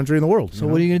fattest country in the world. So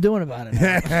what are you doing about it? The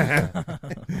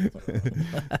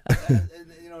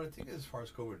thing is, as far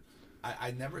as COVID,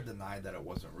 I never denied that it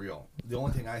wasn't real. The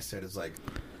only thing I said is like,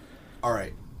 all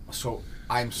right, so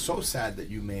I'm so sad that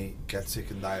you may get sick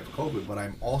and die of COVID, but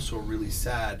I'm also really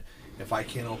sad if I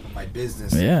can't open my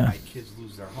business and my kids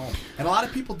lose their home. And a lot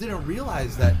of people didn't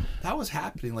realize that was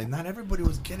happening. Like, not everybody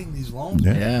was getting these loans.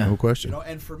 Yeah, no question.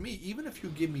 And for me, even if you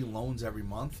give me loans every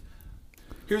month,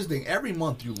 here's the thing. Every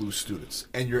month you lose students,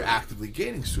 and you're actively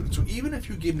gaining students. So even if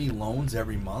you give me loans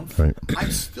every month,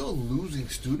 I'm still losing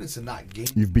students and not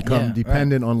gaining. You've become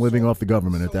dependent on living off the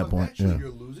government at that point. Eventually you're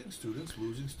losing students.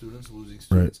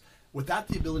 Right. Without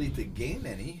the ability to gain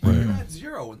any, you're at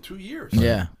zero in 2 years.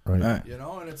 Yeah, right. And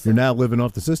it's you're now living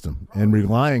off the system and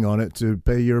relying on it to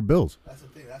pay your bills. That's the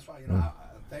thing. That's why I'm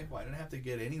thankful I didn't have to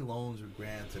get any loans or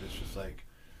grants, and it's just like,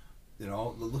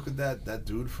 look at that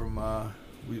dude from.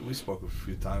 We spoke a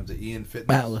few times. The Ian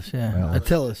Fitness. Atlas,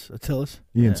 Attilas.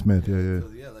 Ian Smith, yeah.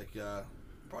 Yeah, like,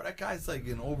 bro, that guy's like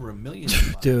in over $1 million.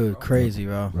 Dude, crazy,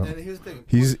 bro. And here's the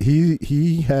thing.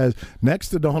 He has, next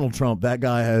to Donald Trump, that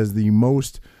guy has the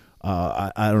most,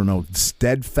 I don't know,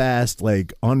 steadfast,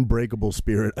 like unbreakable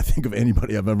spirit I think of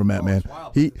anybody I've ever met, man.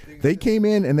 They came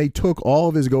in and they took all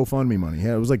of his GoFundMe money.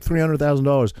 Yeah, it was like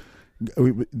 $300,000. I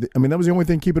mean, that was the only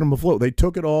thing keeping him afloat. They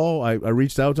took it all. I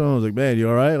reached out to him. I was like, man, you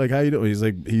all right? Like, how you doing? He's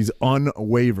like, he's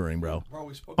unwavering, bro.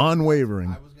 We spoke unwavering.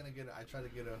 I tried to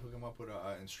hook him up with an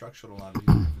instructional on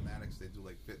fanatics. They do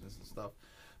like fitness and stuff.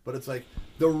 But it's like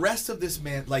the rest of this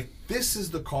man, like, this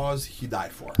is the cause he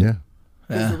died for. Yeah.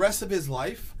 Because the rest of his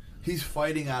life, he's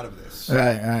fighting out of this.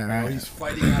 Right. He's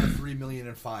fighting out of $3 million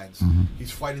in fines. Mm-hmm.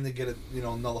 He's fighting to get it,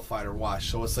 nullified or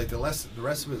washed. So it's like the rest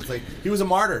of it. It's like he was a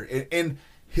martyr in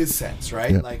his sense,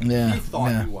 right? He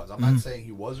thought he was. I'm not saying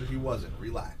he was or he wasn't.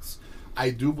 Relax. I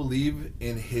do believe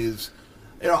in his.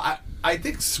 I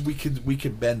think we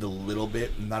could bend a little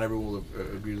bit. Not everyone will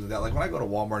agree with that. Like when I go to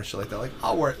Walmart and shit like that, like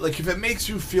I'll wear. Like if it makes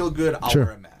you feel good, I'll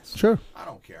wear a mask. Sure. I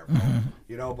don't care,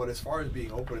 bro. But as far as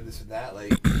being open and this and that,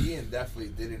 like Ian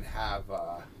definitely didn't have.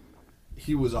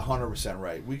 He was 100%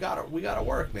 right. We gotta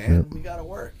work, man. Yep. We gotta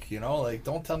work. Like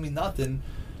don't tell me nothing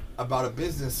about a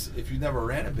business if you never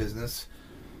ran a business.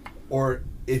 Or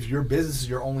if your business is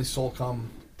your only sole come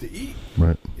to eat,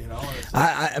 right?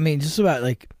 I mean, just about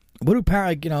like what do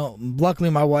parents? Luckily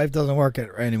my wife doesn't work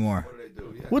anymore. What do they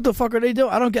do? Yeah. What the fuck are they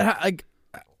doing? I don't get how. Like,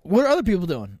 What are other people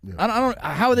doing? Yeah. I don't.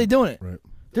 How are they doing it? Right.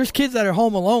 There's kids that are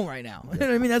home alone right now. You know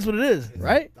what I mean? That's what it is, It's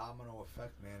right? a domino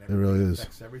effect, man. It really is.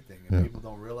 Affects everything, and Yeah. people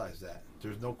don't realize that.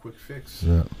 There's no quick fix.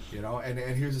 Yeah. You know, and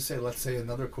here's to say, let's say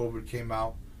another COVID came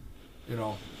out,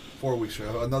 4 weeks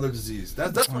ago, another disease.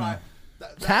 That's what I.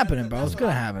 It's happening, bro. It's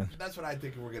gonna happen. That's what I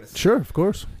think we're gonna see. Sure, of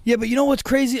course. Yeah, but you know what's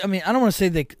crazy? I mean, I don't want to say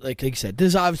that, like you said, this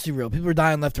is obviously real. People are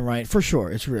dying left and right. For sure,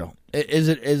 it's real. Is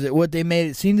it what they made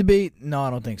it seem to be? No,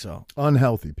 I don't think so.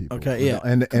 Unhealthy people. Okay, yeah.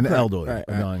 And Correct. elderly. Right.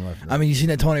 Dying left. I mean, you seen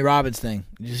that Tony Robbins thing?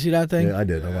 Did you see that thing? Yeah, I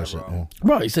did. I Yeah, watched it. bro. Yeah.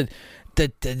 Bro, he said the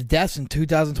deaths in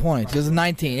 2020,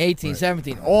 2019, 18,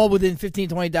 17, all within 15,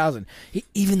 20,000.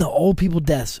 Even the old people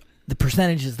deaths, the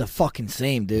percentage is the fucking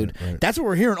same, dude. Right. That's what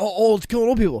we're hearing. Oh, it's killing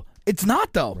old people. It's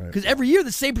not, though, Right. because every year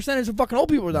the same percentage of fucking old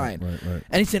people are dying. Right.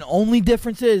 And he said only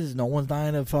difference is no one's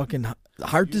dying of fucking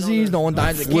heart disease, no one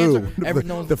dies of Flu. cancer.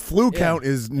 No one's- The flu yeah. count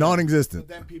is non-existent.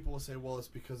 But then people will say, well, it's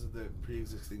because of the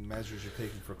pre-existing measures you're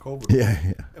taking for COVID.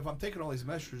 Yeah. If I'm taking all these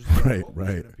measures, Right, COVID right.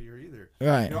 shouldn't be here either.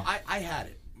 Right. I had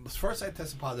it. First, I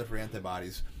tested positive for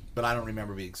antibodies, but I don't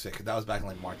remember being sick. That was back in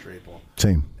like March or April.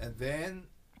 Same. And then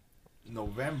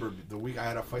November, the week I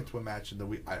had a fight to a match, and the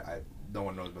week I no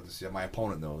one knows about this yet. My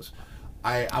opponent knows.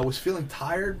 I was feeling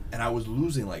tired, and I was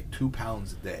losing like 2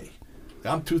 pounds a day.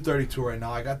 I'm 232 right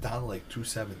now. I got down to like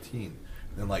 217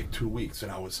 in like 2 weeks,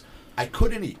 and I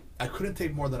couldn't eat. I couldn't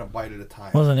take more than a bite at a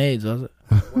time. Wasn't AIDS, was it?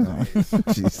 It wasn't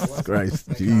AIDS. Jesus Christ.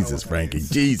 Thank God it Jesus, wasn't Frankie. AIDS.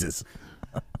 Jesus.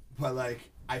 But like,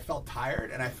 I felt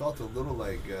tired, and I felt a little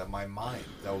like my mind.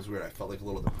 That was weird. I felt like a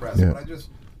little depressed. Yeah. But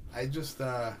I just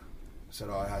said,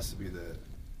 oh, it has to be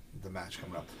the match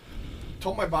coming up.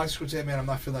 Told my box coach, hey man, I'm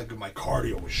not feeling that good. My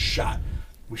cardio was shot.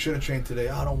 We should have trained today.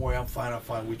 Oh, don't worry, I'm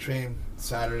fine. We trained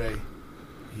Saturday.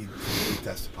 He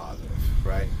tested positive,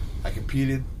 right? I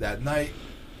competed that night.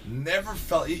 Never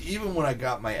felt, even when I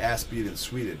got my ass beat in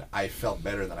Sweden, I felt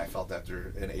better than I felt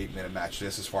after an 8-minute match.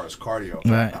 This as far as cardio.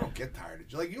 Right. I don't get tired.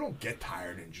 You don't get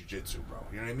tired in jiu-jitsu, bro.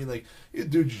 You know what I mean? Like, you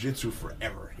do jiu-jitsu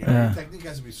forever. You know, Yeah. your technique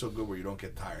has to be so good where you don't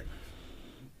get tired.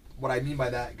 What I mean by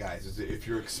that, guys, is that if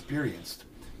you're experienced,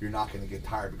 you're not going to get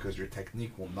tired because your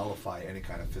technique will nullify any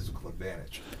kind of physical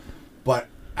advantage. But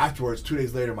afterwards, 2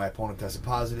 days later, my opponent tested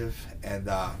positive, and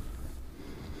I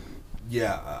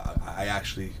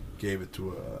actually gave it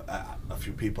to a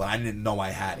few people, and I didn't know I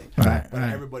had it. Right, But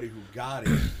right. everybody who got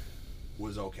it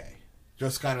was okay.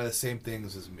 Just kind of the same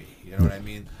things as me. You know what I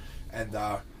mean? And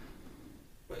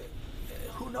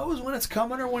who knows when it's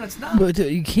coming or when it's not? But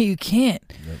dude, you can't.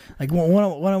 Like one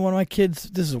of my kids.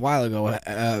 This is a while ago.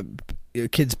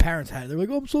 Kids' parents had it. They're like,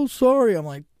 "Oh, I'm so sorry." I'm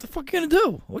like, "The fuck are you gonna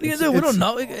do? What are you gonna do? We don't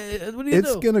know. What are you It's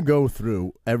gonna do?" going to go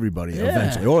through everybody Yeah.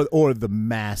 eventually, or the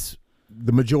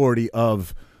majority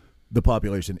of the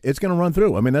population. It's going to run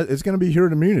through. I mean, it's going to be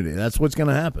herd immunity. That's what's going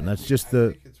to happen. That's just I the.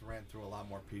 think it's ran through a lot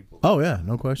more people. Oh yeah,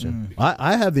 no question.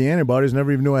 I have the antibodies.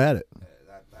 Never even knew I had it.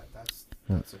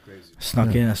 That's a crazy. I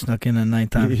snuck in at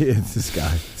nighttime. Yeah, it's this guy.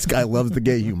 This guy loves the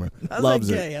gay humor. How's Loves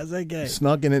that it. gay? How's that gay?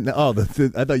 Snuck in it. Oh,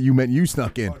 I thought you meant you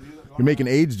snuck in. You're making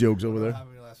AIDS jokes over there.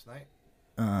 Happened last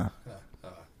night.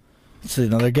 It's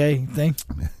another gay thing.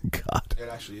 God. It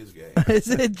actually is gay. Is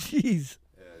it? Jeez.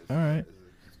 Yeah, All right.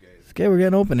 It's gay. It's gay. We're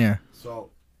getting open here. So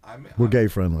We're gay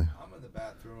friendly. I'm in the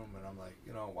bathroom and I'm like,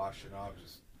 washing off,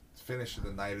 just finishing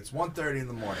the night. It's 1:30 in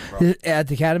the morning, bro. At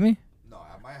the academy? No,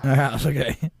 at my Our house. house.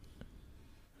 Okay.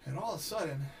 And all of a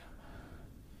sudden,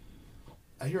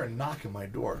 I hear a knock at my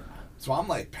door. So I'm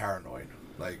like paranoid.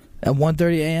 Like At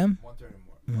 1:30 a.m. 1:30 in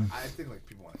the morning. I think like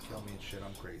people want to kill me and shit.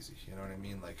 I'm crazy. You know what I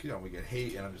mean? Like, we get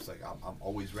hate and I'm just like, I'm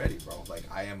always ready, bro. Like,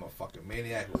 I am a fucking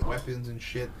maniac with weapons and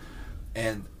shit.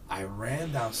 And I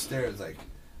ran downstairs like,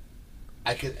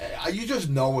 you just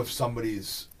know if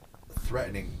somebody's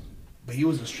threatening. But he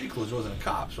was in street clothes, he wasn't a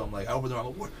cop. So I'm like, I opened the door, I'm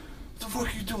like, what the fuck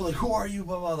are you doing? Like, who are you?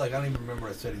 Blah, blah. Like, I don't even remember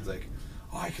what I said. He's like,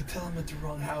 oh, I could tell I'm at the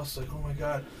wrong house. Like, oh my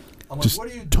God. I'm like, Just what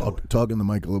are you doing? talk in the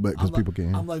mic a little bit because I'm people like, can't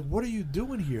hear. I'm like, what are you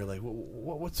doing here? Like,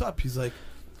 what's up? He's like,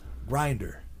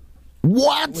 grinder.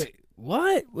 What? Wait,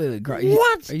 what? Wait,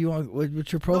 What? Are you on?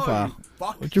 What's your profile? No, you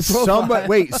fuck. What's your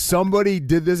profile? Somebody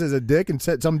did this as a dick and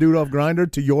set some dude off Grinder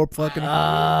to your fucking. No,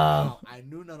 I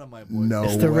knew none of my boys. No.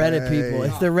 It's the Reddit way. people.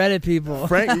 It's the Reddit people.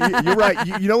 Frank, you're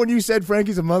right. You know when you said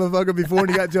Frankie's a motherfucker before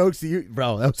and he got jokes to you,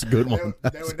 bro. That was a good one.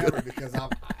 They would never because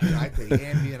I take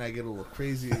Ambien, I get a little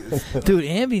crazy. Dude,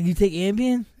 Ambien. You take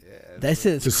Ambien? Yeah, That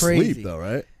shit's To crazy. sleep though,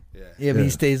 right? Yeah, Yeah, but Yeah. he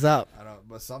stays up. I don't.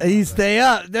 But sometimes You stay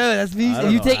up, dude. That's me. I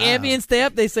don't You know take how. Ambien, stay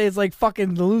up. They say it's like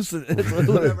fucking hallucin.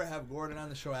 You ever have Gordon on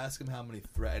the show? Ask him how many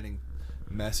threatening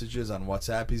messages on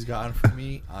WhatsApp he's gotten from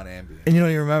me on Ambien. And you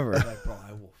don't even remember. Like, bro,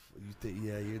 I will.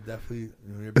 You're definitely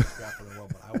you're a big crap in the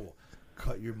world, but I will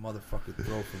cut your motherfucking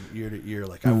throat from ear to ear.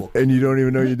 Like I will, and you don't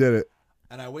even know you did it.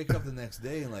 and I wake up the next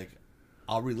day and like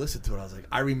I'll re-listen to it. I was like,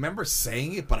 I remember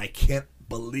saying it, but I can't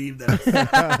believe that. It's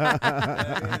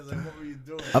like, what were you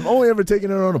doing? I've only ever taken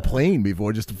it on a plane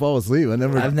before just to fall asleep. I've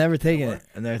never taken it.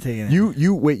 I've never taken it.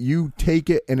 You take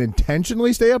it and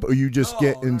intentionally stay up, or you just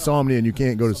get insomnia and you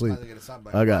can't go to sleep? Sometimes I get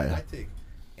insomnia, I got you. I take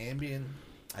Ambien.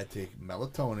 I take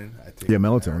melatonin. I take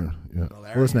melatonin. Yeah,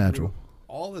 well, it's natural.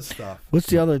 All this stuff. What's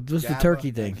the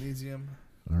turkey thing? Magnesium.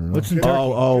 I don't know. What's in turkey?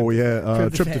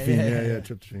 Tryptophan.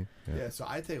 Tryptophan. Yeah, so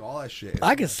I take all that shit.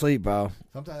 I can sleep, bro.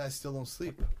 Sometimes I still don't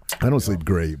sleep. I don't sleep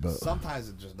great, but sometimes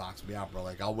it just knocks me out, bro.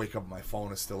 Like I'll wake up, my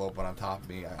phone is still open on top of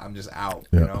me. I'm just out.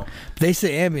 Yeah. You know. They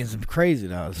say Ambien's crazy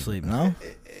now to sleep. No,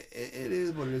 it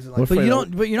is what it is. Well, but you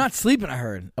don't. But you're not sleeping. I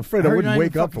heard. I'm afraid I wouldn't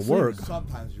wake up for work.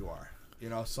 Sometimes you are. You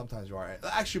know, sometimes you are.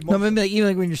 Actually, No, maybe like, even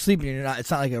like when you're sleeping, you're not.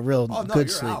 It's not like a real good you're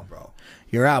sleep. out, bro.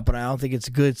 You're out, but I don't think it's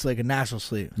good. It's like a natural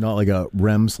sleep. Not like a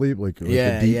REM sleep, like a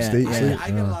deep state sleep. I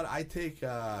get a lot. I take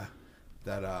that.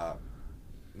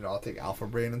 I'll take Alpha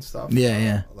Brain and stuff.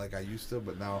 Yeah. Like I used to,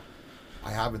 but now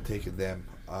I haven't taken them.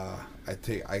 I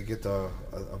get a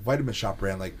vitamin shop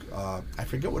brand. Like I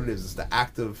forget what it is. It's the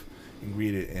active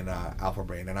ingredient in Alpha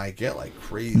Brain, and I get like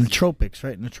crazy. Nootropics,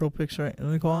 right? What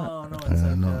do they call it? Oh no, it's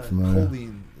like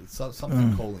choline. It's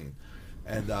something choline.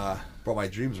 And bro, my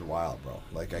dreams are wild, bro.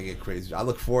 Like I get crazy. I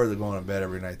look forward to going to bed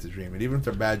every night to dream, and even if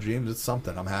they're bad dreams, it's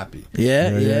something. I'm happy.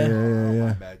 Yeah.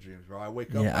 Bad dreams, bro. I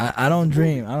wake up. Yeah, I don't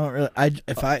dream. I don't really.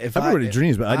 Everybody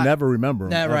dreams, but I never remember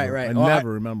them. Right. I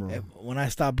never remember them. When I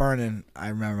stopped burning, I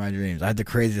remember my dreams. I had the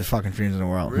craziest fucking dreams in the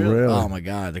world. Really? Oh my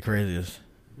god, the craziest.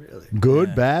 Really?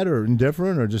 Good, bad, or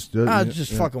indifferent, or just? It's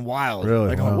just fucking wild. Really?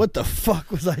 Like, Wow. what the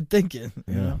fuck was I thinking?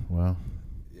 You know? Wow.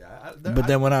 Yeah. But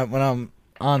then when I'm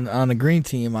on the green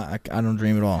team, I don't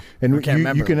dream at all. And I can't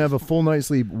remember you can have a full night's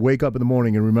sleep, wake up in the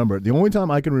morning, and remember it. The only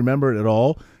time I can remember it at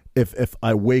all, if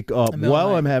I wake up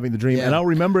while I'm having the dream, and I'll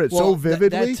remember it so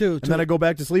vividly, and then I go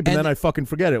back to sleep, and then I fucking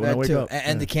forget it when I wake up.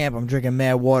 And the camp, I'm drinking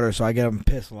mad water, so I get up and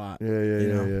piss a lot. Yeah.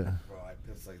 Bro, I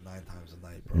piss like 9 times a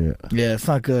night, bro. Yeah, it's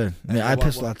not good. I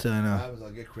piss a lot too. I know.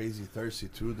 I'll get crazy thirsty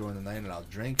too during the night, and I'll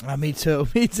drink. Me too.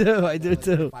 I do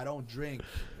too. If I don't drink,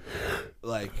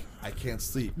 like I can't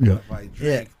sleep. Yeah. If I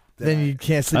drink, then you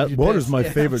can't sleep. Water's my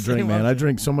favorite drink, man. I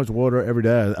drink so much water every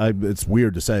day. It's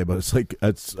weird to say, but it's like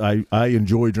I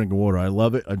enjoy drinking water. I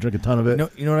love it. I drink a ton of it.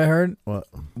 You know what I heard? What?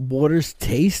 Water's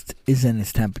taste is in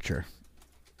its temperature.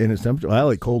 In its temperature? I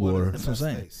like cold water. That's what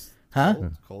I'm saying. Huh?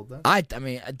 Cold then? I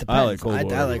mean, it depends. I like cold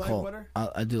water. I like You cold. water?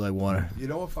 I do like water. You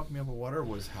know what fucked me up with water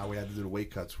was how we had to do the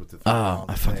weight cuts with the. Oh,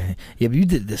 I fucking but you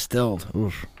did distilled.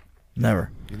 Oof.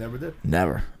 Never. You never did.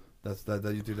 Never. That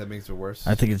you think that makes it worse?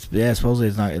 I think it's supposedly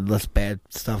it's not less bad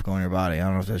stuff going in your body. I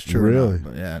don't know if that's true. Really? Or not,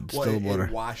 but yeah, distilled water.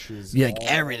 It washes. Like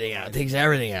everything out. It takes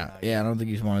everything out. Yeah, I don't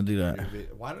think you want to do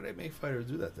that. Why do they make fighters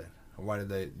do that then? Or why did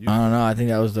they? I don't know. I think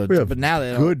that was the. But now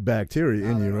they don't. Good bacteria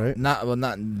in you, right? Not.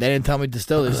 They didn't tell me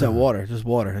distill. They said water. Just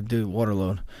water. I do water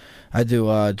load. I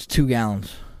do 2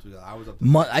 gallons.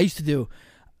 I used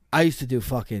to do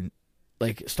fucking.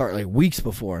 Like start like weeks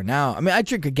before. Now, I mean, I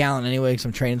drink a gallon anyway because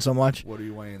I'm training so much. What are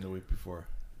you weighing the week before?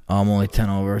 I'm only 10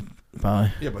 over,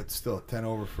 probably. Yeah, but still 10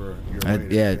 over for your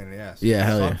weight. Yeah, in the ass. yeah,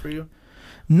 hell yeah. For you?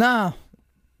 Nah,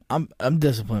 I'm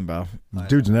disciplined, bro.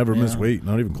 Dude's never missed weight,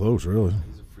 not even close, really.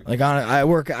 Like I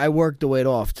work the weight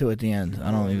off too at the end.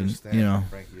 I don't even,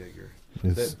 Frankie Edgar.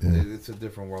 It's a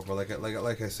different world, but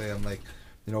like I say, I'm like,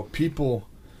 people,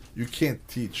 you can't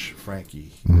teach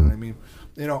Frankie. You know what I mean?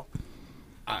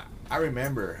 I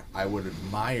remember I would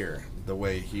admire the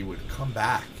way he would come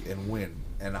back and win,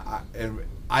 and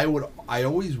I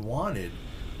always wanted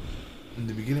in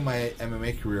the beginning of my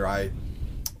MMA career, I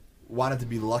wanted to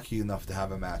be lucky enough to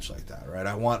have a match like that, right?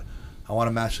 I want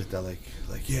a match like that, like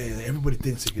everybody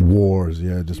thinks it could wars,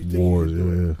 just wars,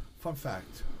 yeah. Fun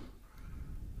fact: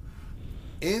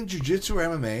 in jiu-jitsu or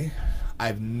MMA,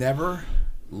 I've never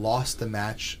lost a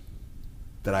match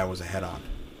that I was ahead on.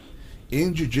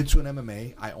 In jiu-jitsu and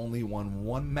MMA, I only won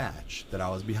 1 match that I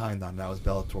was behind on. That was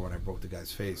Bellator when I broke the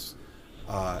guy's face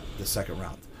the second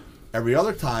round. Every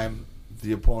other time,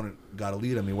 the opponent got a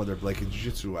lead on me, whether like in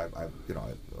jiu-jitsu, I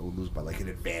would lose by like an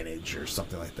advantage or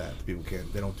something like that. People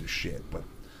they don't do shit, but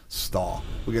stall.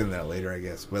 We'll get into that later, I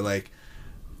guess. But like,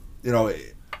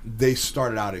 they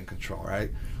started out in control, right?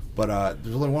 But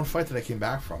there's only 1 fight that I came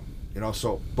back from,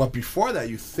 So, but before that,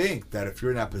 you think that if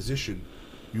you're in that position,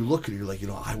 you look at it, you're like,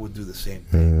 I would do the same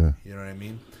thing. Yeah. You know what I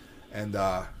mean? And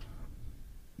I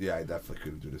definitely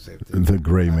couldn't do the same thing. The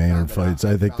Gray Maynard fights,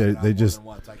 I think they just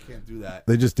I can't do that.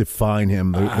 They just define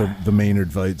him. The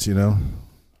Maynard fights, He'll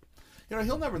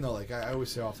never know. Like I always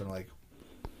say often, like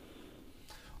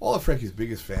all of Frankie's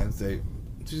biggest fans, they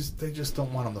just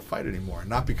don't want him to fight anymore.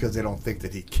 Not because they don't think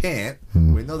that he can't.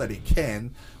 We know that he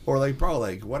can. Or like, bro,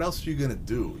 like, what else are you gonna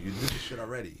do? You did this shit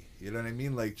already. You know what I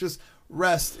mean? Like, just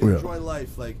rest, enjoy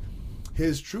life. Like,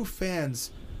 his true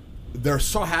fans, they're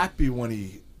so happy when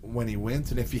he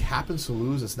wins, and if he happens to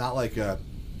lose, it's not like you're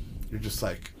just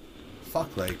like,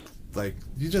 fuck, like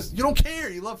you don't care.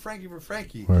 You love Frankie for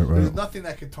Frankie. Right. There's nothing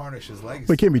that could tarnish his legacy.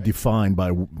 But it can't be defined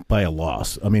by a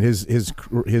loss. I mean, his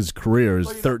career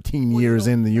is 13 years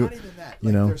in the not even that.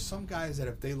 You know, there's some guys that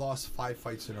if they lost 5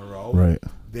 fights in a row, right,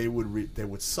 they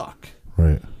would suck.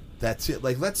 Right. That's it.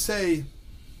 Like, let's say,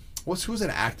 who's an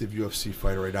active UFC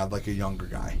fighter right now? Like a younger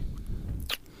guy.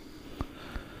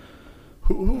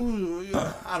 Who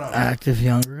I don't know. Active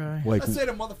younger guy. Like, Let's say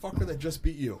the motherfucker that just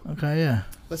beat you. Okay, yeah.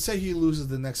 Let's say he loses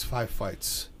the next 5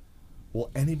 fights. Will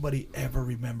anybody ever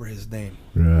remember his name?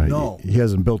 right, No. he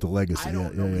hasn't built a legacy I yet.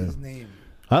 don't know his name.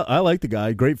 I like the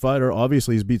guy. Great fighter.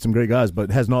 Obviously, he's beat some great guys,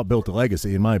 but has not built a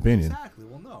legacy, in my opinion. Exactly.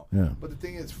 Well, no. Yeah. But the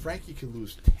thing is, Frankie could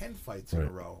lose 10 fights in a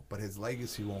Right. row, but his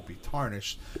legacy won't be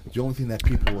tarnished. The only thing that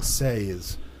people will say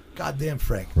is, "God damn,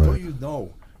 Frank, Right. don't you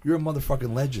know you're a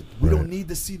motherfucking legend? We Right. don't need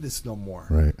to see this no more.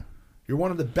 Right. You're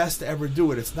one of the best to ever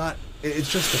do it. It's not. It's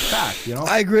just a fact, you know."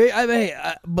 I agree. I mean,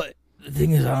 but the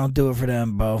thing is, I don't do it for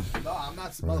them, bro. No, I'm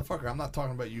not, motherfucker. I'm not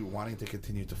talking about you wanting to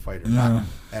continue to fight or No. not.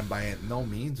 And by no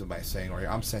means am I saying, or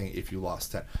I'm saying if you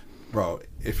lost 10, bro.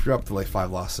 If you're up to like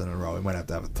 5 losses in a row, we might have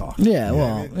to have a talk. Yeah, You know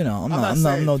well, what I mean? you know, I'm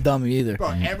saying- no dummy either. Bro,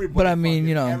 everybody. But I mean, fucking-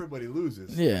 you know, everybody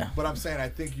loses. Yeah. But I'm saying I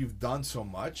think you've done so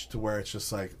much to where it's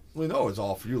just like, we know it's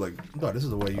all for you. Like, no, this is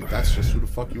the way you. That's just who the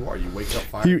fuck you are. You wake up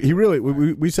fire. He really.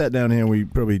 We sat down here and we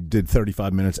probably did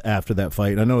 35 minutes after that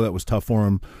fight. I know that was tough for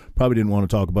him. Probably didn't want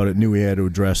to talk about it. Knew he had to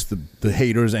address the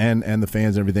haters and the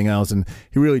fans and everything else. And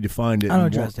he really defined it. I don't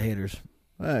address the haters.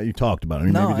 You talked about it. I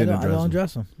mean, No, maybe I didn't don't address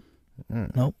address them.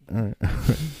 them. Nope. All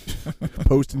right.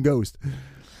 Post and ghost.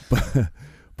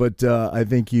 But I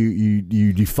think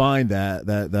you defined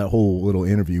that whole little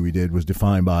interview we did was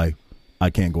defined by, I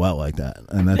can't go out like that,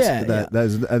 and that's Yeah, that yeah.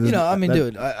 is You know, I mean,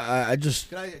 dude, I just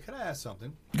Can I ask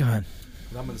something? go ahead.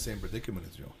 'Cause I'm in the same predicament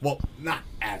as you. Well, not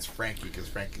as Frankie, because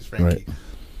Frankie's Frankie. Right.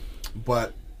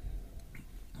 But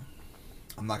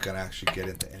I'm not going to actually get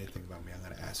into anything about me. I'm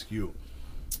going to ask you.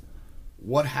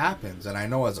 What happens, and I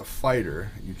know as a fighter,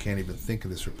 you can't even think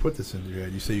of this or put this into your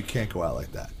head. You say you can't go out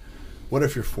like that. What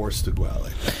if you're forced to go out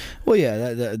like that? Well, yeah,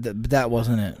 that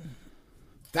wasn't it.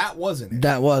 That wasn't it.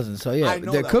 That wasn't. So yeah, I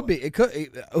know there that could be. It could.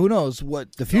 Who knows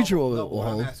what the future will what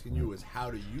hold? I'm asking you is, how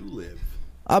do you live?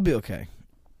 I'll be okay.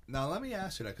 Now, let me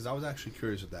ask you that, because I was actually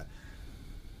curious with that.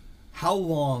 How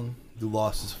long do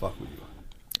losses fuck with you?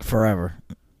 Forever.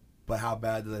 But how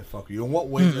bad do they fuck with you? In what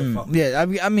way do they fuck with you? Yeah,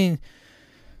 I mean,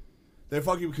 They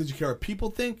fuck you because you care what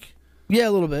people think? yeah,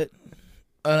 a little bit.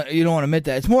 You don't want to admit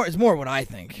that. It's more what I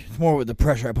think. It's more with the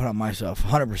pressure I put on myself.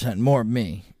 100% more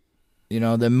me. You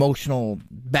know, the emotional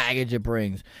baggage it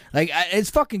brings. Like, it's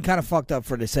fucking kind of fucked up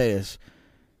for to say this.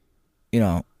 You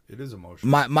know, It is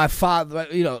emotional. my father,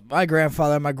 you know, my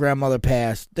grandfather and my grandmother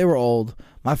passed. They were old.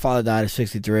 My father died at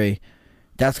 63.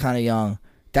 That's kind of young.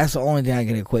 That's the only thing I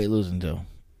can equate losing to.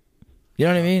 You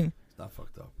know what I mean? It's not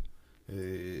fucked up. I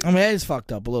mean, it is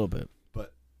fucked up a little bit.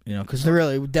 But You know, because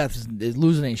really, death is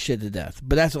losing ain't shit to death.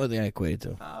 But that's the only thing I equate it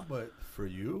to. but for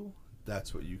you,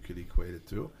 that's what you could equate it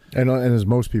to. And as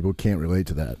most people can't relate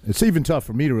to that. It's even tough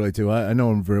for me to relate to. I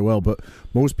know him very well, but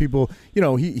most people, you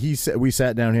know, he said, we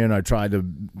sat down here and I tried to,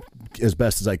 as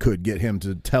best as I could, get him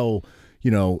to tell,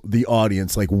 you know, the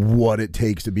audience like what it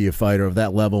takes to be a fighter of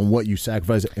that level and what you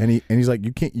sacrifice. And he's like,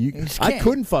 you can't. I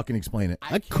couldn't fucking explain it.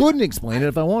 I couldn't explain it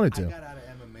if I wanted to. I got out of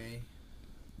MMA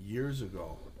years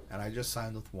ago, and I just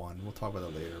signed with one. We'll talk about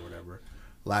that later or whatever.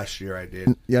 Last year I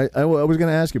did. Yeah, I was going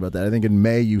to ask you about that. I think in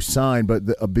May you signed, but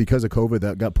because of COVID,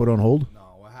 that got put on hold. No,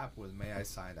 what happened was May I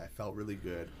signed. I felt really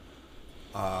good.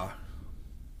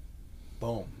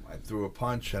 Boom! I threw a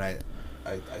punch and I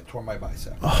tore my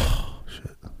bicep. Oh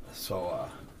shit! So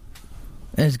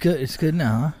And it's good. It's good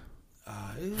now, huh?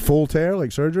 Full tear,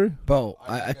 like surgery. Bro,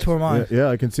 I tore mine. Yeah,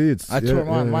 I can see it's. I tore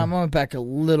mine. Mine went back a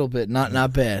little bit. Not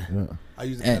bad. Yeah. I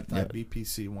used And- an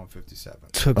BPC 157.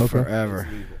 Took Okay. forever.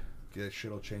 It's legal. That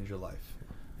shit'll change your life.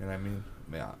 You know what I mean?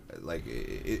 Yeah, like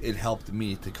it helped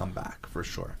me to come back for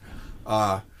sure.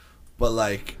 But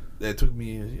like it took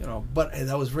me, you know. But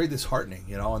that was very disheartening,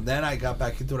 you know. And then I got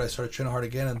back into it. I started training hard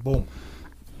again, and boom,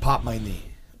 popped my knee.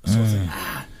 So I was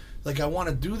like, I want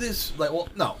to do this. Like, well,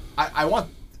 no, I want.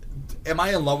 Am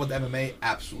I in love with MMA?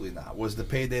 Absolutely not. Was the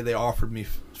payday they offered me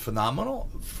phenomenal?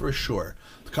 For sure.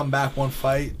 To come back 1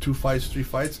 fight, 2 fights, 3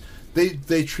 fights,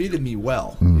 they treated me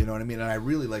well. You know what I mean? And I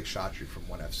really like Shatri from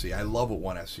 1FC. I love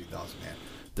what 1FC does, man.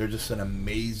 They're just an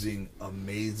amazing,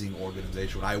 amazing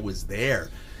organization. When I was there,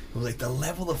 it was like the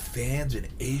level of fans in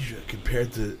Asia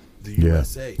compared to the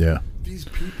USA. Yeah. These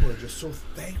people are just so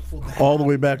thankful. All the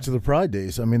way back to the Pride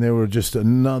days. I mean, they were just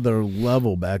another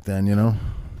level back then, you know?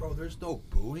 Bro, there's no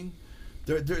booing.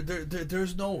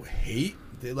 There's no hate.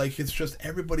 It's just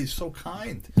everybody's so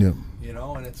kind. Yeah. You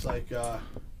know, and it's like, I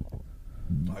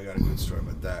got a good story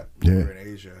about that. Yeah. We're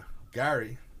in Asia.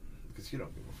 Gary, because he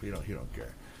don't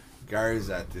care. Gary's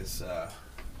at this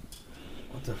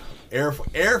what the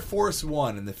Air Force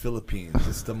One in the Philippines.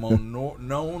 It's the most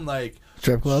known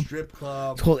strip club.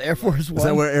 It's called Air Force One. Is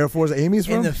that where Air Force Amy's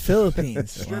from? In the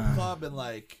Philippines. Strip club and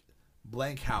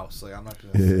blank house. I'm not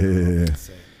gonna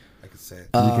say. I could say it.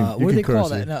 What do they call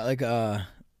that? No,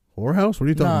 whorehouse? What are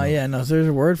you talking about? Yeah, no. So there's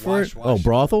a word for it. Oh,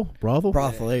 brothel. Brothel.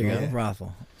 There you go.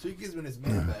 Brothel. So he gives me this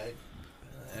mailbag,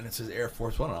 and it says Air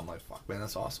Force One, and I'm like, "Fuck, man,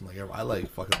 that's awesome!" I like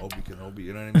fucking Obi Kenobi,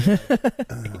 you know what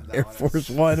I mean? Air Force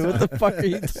One. What the fuck are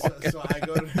you talking? So I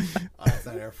go to. It's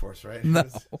not Air Force, right? No,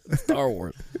 Star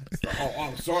Wars.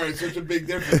 I'm sorry, it's such a big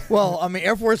difference. Well, I mean,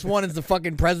 Air Force One is the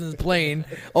fucking president's plane.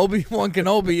 Obi-Wan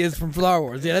Kenobi is from Star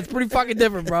Wars. Yeah, that's pretty fucking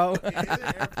different, bro.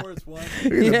 Air Force One.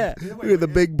 Yeah. Look at the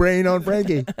big brain on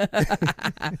Frankie.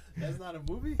 That's not a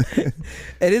movie?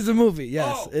 It is a movie,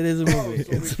 yes. It is a movie.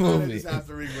 So it's a movie.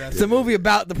 It's a movie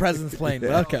about the president's plane,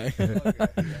 but okay. Okay.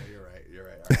 Yeah, you're right.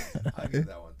 All right. I'll give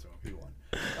that one to him. He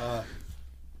won.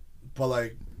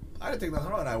 But I didn't think nothing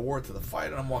wrong. And I wore it to the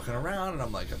fight, and I'm walking around, and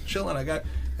I'm chilling.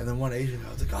 And then one Asian guy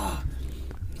was like, "Oh,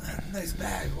 nice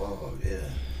bag. Whoa, yeah."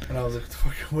 And I was like,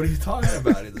 "What are you talking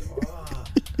about?" He's like, "Oh,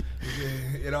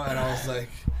 you know." And I was like,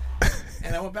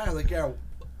 and I went back. I was like, "Yeah,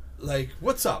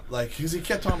 what's up?" Because he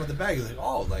kept talking about the bag. He's like,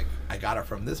 "Oh, I got it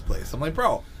from this place." I'm like,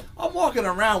 "Bro, I'm walking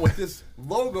around with this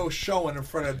logo showing in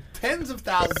front of tens of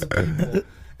thousands of people."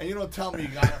 And you don't tell me you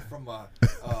got it from a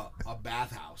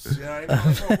bathhouse. You know what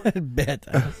I mean?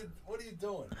 Bathhouse. What are you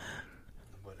doing?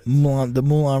 The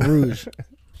Moulin Rouge.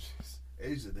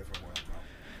 Asia's a different world, bro.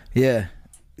 Yeah.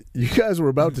 You guys were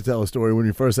about to tell a story when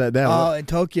you first sat down. Oh, in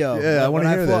Tokyo. Yeah, I want to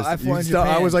hear this. I flew in Japan.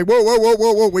 I was like,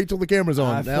 whoa, wait till the camera's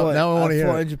on. Now I want to hear I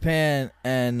flew it. in Japan,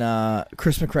 and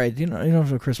Chris McRae. You know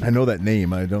who Chris McRae? I know that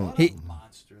name. I don't.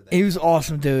 He was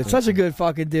awesome, dude. Such a good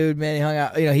fucking dude, man. He hung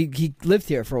out. You know, he lived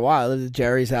here for a while. Lived at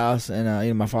Jerry's house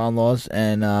and my father-in-law's,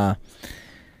 and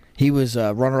he was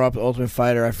runner-up Ultimate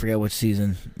Fighter. I forget which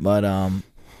season, but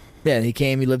yeah, he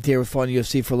came. He lived here with Fun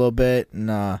UFC for a little bit,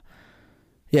 and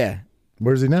yeah.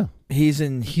 Where's he now? He's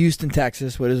in Houston,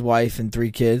 Texas, with his wife and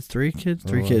three kids. Three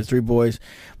boys.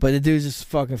 But the dude's just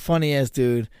fucking funny ass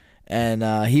dude,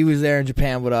 and he was there in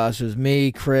Japan with us. It was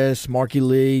me, Chris, Marky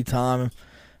Lee, Tom.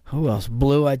 Who else?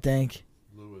 Blue, I think.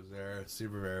 Blue was there.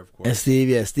 Steve Rivera, of course. And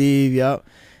Steve, yep.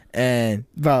 And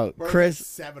about Chris.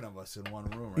 7 of us in one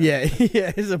room, right?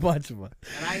 Yeah, there's a bunch of us.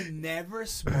 And I never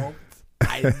smoked.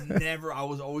 I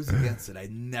was always against it. I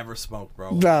never smoked,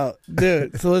 bro. No,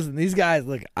 dude. So listen, these guys,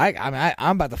 look, I'm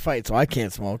about to fight, so I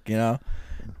can't smoke, you know?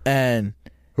 And.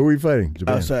 Who are you fighting?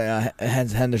 Japan? Oh, sorry,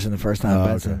 Henderson the first time,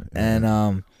 Benson. Okay.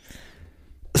 And,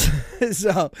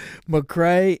 so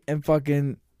McRae and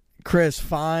fucking Chris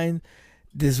find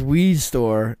this weed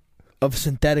store of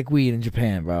synthetic weed in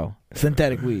Japan, bro.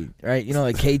 Synthetic weed, right? You know,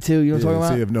 like K2. You know what I'm talking about?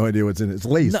 So you have no idea what's in it. It's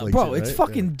lace, no, bro. shit, It's right?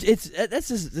 fucking. Yeah.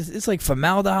 It's like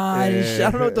formaldehyde. And shit. I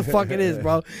don't know what the fuck it is,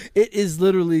 bro. It is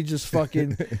literally just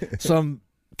fucking some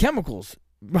chemicals.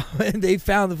 Bro, and they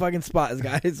found the fucking spot,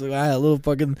 guys. So I had a little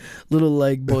bodega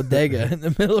in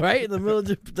the middle, right in the middle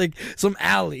of like some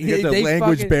alley. You got the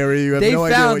language barrier. You have no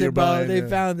idea what you're buying. They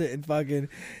found it and fucking.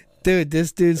 Dude,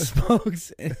 this dude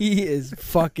smokes and he is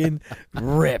fucking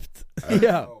ripped.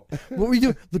 Yeah. What were you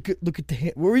doing? Look at the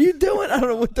hand. What were you doing? I don't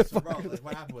know what the fuck. Bro,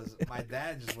 what happened was my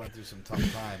dad just went through some tough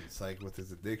times, with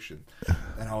his addiction,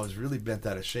 and I was really bent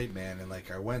out of shape, man. And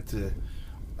I went to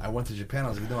Japan. I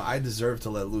was like, I deserve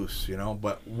to let loose, you know.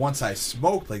 But once I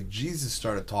smoked, Jesus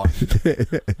started talking.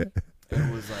 And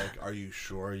it was like, are you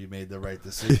sure you made the right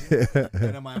decision?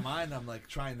 And in my mind, I'm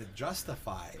trying to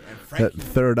justify. And Frankie, that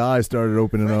third eye started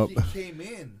opening Frankie up. came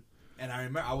in, and I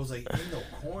remember I was in the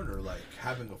corner,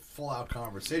 having a full-out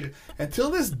conversation.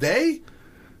 Until this day,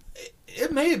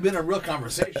 it may have been a real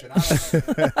conversation. I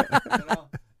don't know. You know?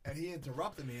 And he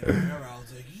interrupted me, and I remember I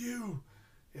was like,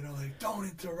 don't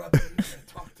interrupt me. You gotta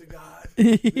talk to God.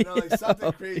 You know,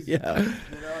 something crazy. Yeah. You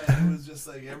know, and it was just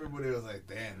everybody was like,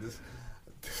 damn, this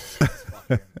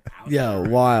yeah,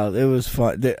 wild. It was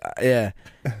fun. Yeah.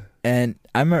 And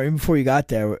I remember even before you got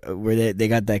there, where they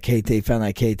got that K2, they found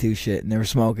that K2 shit, and they were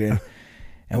smoking.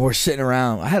 and we're sitting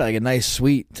around. I had like a nice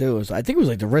suite too. I think it was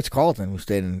like the Ritz-Carlton we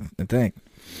stayed in. I think.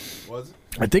 Was it?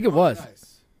 I think it was.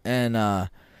 Nice. And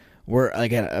we're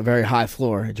like at a very high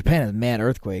floor. Japan has mad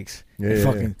earthquakes.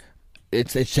 Yeah.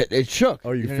 It shook.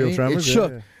 Oh, you know feel what I mean? tremors? It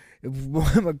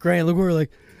shook. My grand look, we were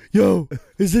like, "Yo,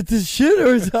 is it this shit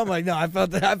or is?" I'm like, "No, I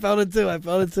felt it. I felt it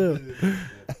too.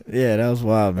 Yeah, that was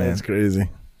wild, man. That's crazy.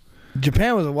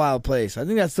 Japan was a wild place. I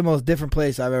think that's the most different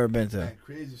place I've ever been to. Man,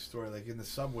 crazy story. Like in the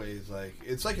subways, like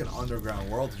it's like an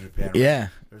underground world in Japan. Right? Yeah.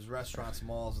 There's restaurants,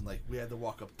 malls, and like we had to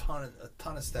walk up a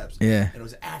ton of steps. Yeah. And it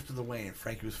was after the weigh-in.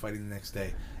 Frankie was fighting the next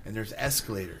day, and there's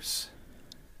escalators.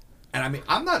 And I mean,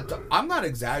 I'm not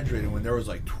exaggerating when there was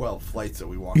like 12 flights that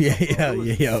we walked. Yeah, up,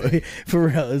 yeah. For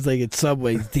real, it's like it's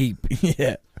subways deep.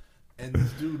 Yeah. And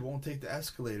this dude won't take the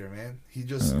escalator, man. He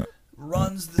just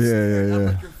runs the Yeah, stairs. yeah, I'm yeah.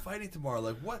 like, you're fighting tomorrow.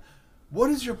 Like, what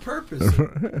is your purpose?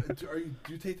 Do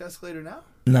you take the escalator now?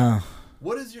 No.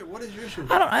 What is your issue?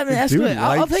 I mean, Dude escalator.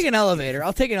 I'll likes- take an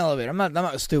elevator. I'm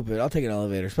not stupid. I'll take an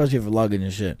elevator, especially for luggage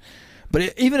and shit.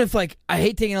 But even if like I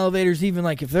hate taking elevators, even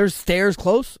like if there's stairs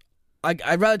close,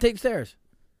 I'd rather take stairs.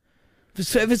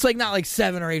 If it's like not like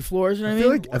 7 or 8 floors, you know what I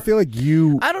mean? I feel like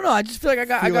you. I don't know. I just feel like I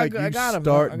got him.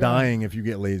 Start dying if you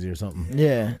get lazy or something.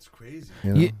 Yeah. That's crazy.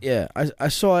 You know? Yeah, I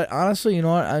saw it. Honestly, you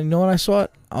know what? I saw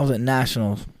it. I was at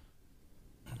Nationals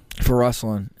for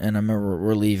wrestling, and I remember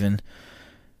we're leaving.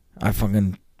 I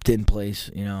fucking didn't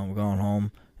place. We're going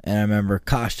home, and I remember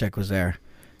Koscheck was there,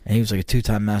 and he was like a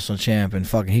 2-time national champ, and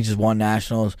fucking he just won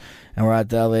nationals. And we're at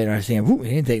the elevator, and I see him. Whoop,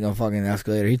 he didn't take no fucking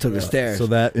escalator. He took the stairs. So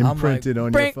that imprinted I'm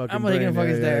on like, your fucking I'm brain. taking the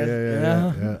fucking stairs.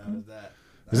 Yeah. That was that.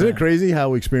 Isn't it crazy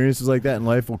how experiences like that in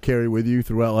life will carry with you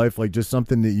throughout life? Like just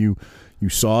something that you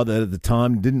saw that at the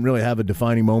time didn't really have a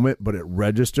defining moment, but it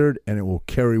registered and it will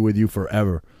carry with you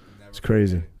forever. It's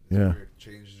crazy. Yeah. It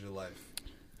changes your life.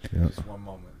 Yeah. Just one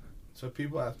moment. So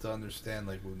people have to understand,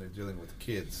 like when they're dealing with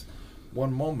kids,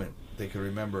 one moment they can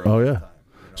remember. Oh, all the yeah. time,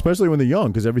 Especially when they're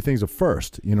young, because everything's a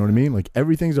first. You know what I mean? Like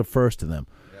everything's a first to them.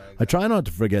 Yeah, exactly. I try not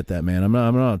to forget that, man. I'm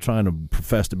not trying to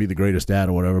profess to be the greatest dad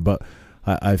or whatever, but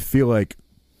I feel like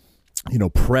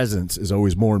presence is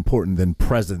always more important than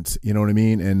presence. You know what I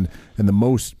mean? And the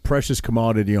most precious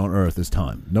commodity on earth is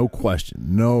time. No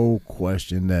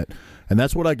question that. And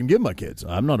that's what I can give my kids.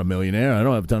 I'm not a millionaire. I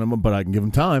don't have a ton of them, but I can give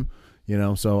them time.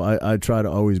 So I try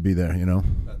to always be there.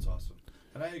 That's awesome,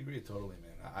 and I agree totally,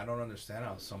 man. I don't understand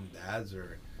how some dads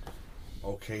are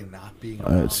okay not being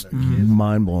around It's their kids.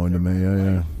 mind blowing to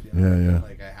me. Yeah.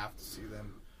 Like I have to see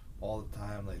them all the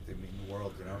time. Like they mean the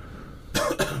world,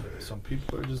 Some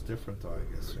people are just different, though.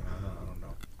 I guess I don't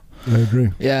know. I agree.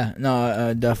 Yeah,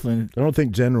 no, definitely. I don't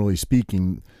think, generally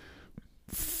speaking,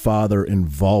 father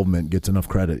involvement gets enough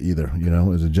credit either.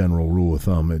 As a general rule of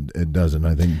thumb, it doesn't.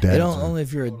 I think dads. Only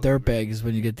if you're a dirtbag is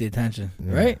when you get the attention,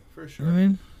 right? For You sure. know what I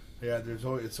mean? Yeah,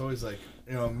 it's always like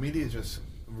media just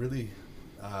really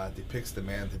depicts the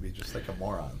man to be just like a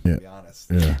moron. Yeah. To be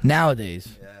honest. Yeah.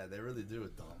 Nowadays. Yeah, they really do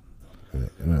it, dumb.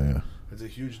 Yeah. It's a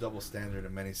huge double standard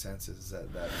in many senses. That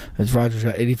It's Roger's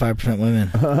got 85%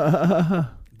 women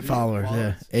followers.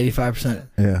 Yeah, 85%.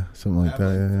 Yeah, something like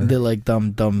that. Yeah. They're like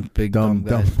dumb, big Dumb,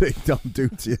 guys. big, dumb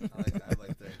dudes. Yeah. I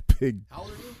like that. Big, How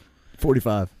old are you?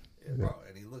 45. Yeah, bro,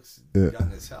 and he looks Yeah.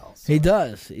 young as hell. So He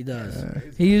does.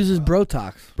 He uses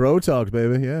Brotox. Bro talk,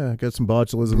 baby. Yeah, got some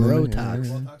botulism. in Bro me. talks.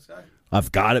 Yeah. Botox guy?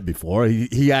 I've got it before.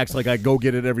 He acts like I go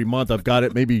get it every month. I've got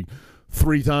it maybe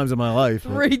 3 times in my life.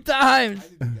 3 times. I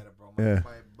need to get it, bro. Yeah.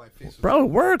 My face was Bro, it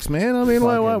works, man. I mean, Fuck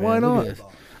why it, why man. Look not? at this.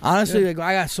 Honestly, like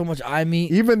I got so much eye meat.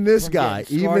 Even this From guy,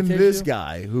 getting scar even this tissue.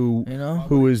 guy who You know?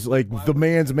 who is like the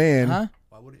man's man. Huh?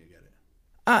 Why wouldn't you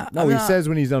get it? No, he says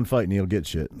when he's done fighting, he'll get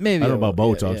shit. Maybe I don't know I about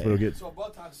will. Botox, Yeah, but he'll get. So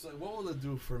Botox, like, what will it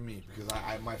do for me? Because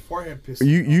my forehead pisses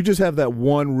You just have that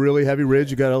one really heavy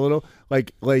ridge. You got a little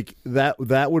like that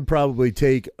would probably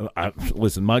take.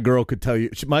 Listen, my girl could tell you.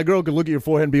 My girl could look at your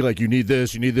forehead and be like, "You need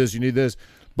this. You need this. You need this."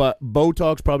 But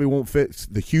Botox probably won't fix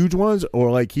the huge ones or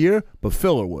like here, but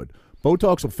filler would.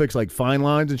 Botox will fix like fine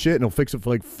lines and shit, and it'll fix it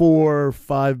for like 4,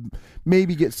 5,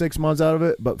 maybe get 6 months out of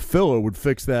it. But filler would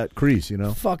fix that crease,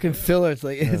 Fucking filler. It's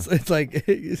like it's like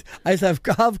I just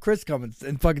have Chris come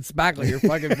and fucking spackle your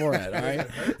fucking forehead. All right.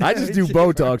 I just do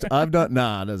Botox. I've done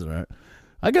it doesn't hurt.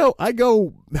 I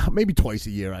go maybe twice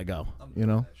a year. I go,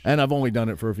 and I've only done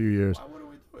it for a few years. Why wouldn't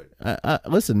we do it?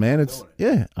 Listen, man, it's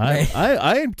yeah.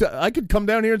 I could come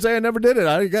down here and say I never did it.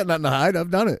 I ain't got nothing to hide. I've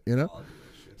done it,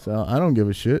 So I don't give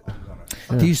a shit.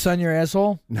 Do you sun your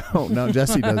asshole? No,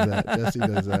 Jesse does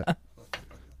that.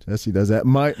 Jesse does that.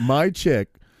 My chick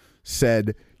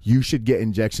said you should get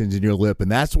injections in your lip,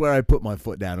 and that's where I put my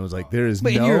foot down. It was like there is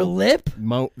Wait, no in your lip?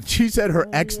 She said her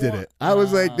ex did it. I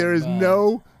was like, there is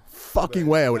no fucking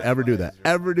way I would ever do that.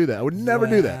 Ever do that. I would never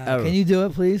do that. Ever. Can you do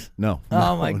it, please? No.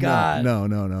 Oh, my God. No.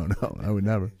 I would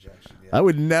never. I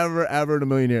would never, ever in a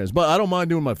million years. But I don't mind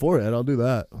doing my forehead. I'll do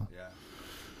that. Yeah.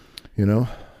 You know?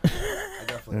 I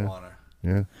definitely want to.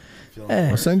 Yeah. Eh.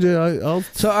 I'll send you. I'll.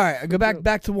 So all right, go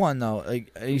back to one though.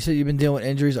 Like you said, you've been dealing with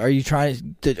injuries. Are you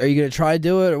gonna try to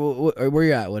do it, or where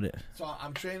you at with it? So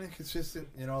I'm training consistent.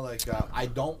 You know, like I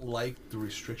don't like the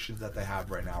restrictions that they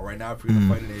have right now. Right now, if you're gonna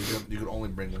fight in Asia, you can only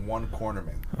bring one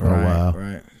cornerman. Oh wow.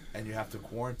 Right. And you have to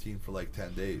quarantine for like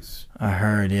 10 days. I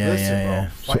heard. Yeah. Listen, yeah.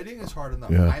 bro, fighting is hard enough.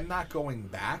 Yeah. I'm not going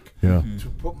back Yeah. to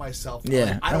put myself.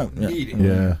 Yeah. I don't need it.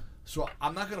 Yeah. So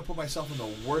I'm not going to put myself in the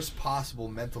worst possible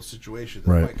mental situation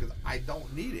Right. because I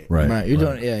don't need it. Right. Right. You're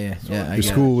doing. Yeah. So Yeah. I Your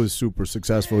get school is super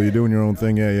successful. You're doing your own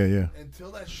thing. Yeah.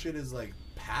 Until that shit is like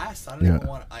past, I don't even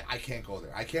want. I can't go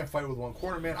there. I can't fight with one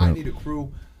corner, man. I need a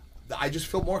crew. I just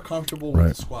feel more comfortable with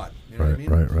the squad. You know what I mean?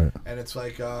 Right. And it's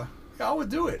like, yeah, I would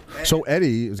do it. And So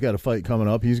Eddie has got a fight coming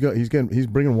up. He's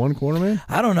bringing one corner man.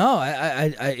 I don't know.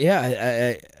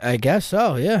 I guess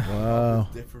so. Yeah. Wow.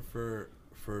 it's different for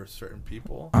certain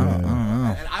people. I don't know.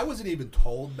 And I wasn't even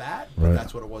told that, but Right.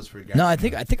 that's what it was for Gary. No, I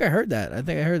think I heard that.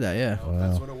 Yeah.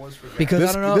 That's what it was for Gary. Because This-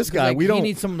 I don't know. this guy, like, we he don't-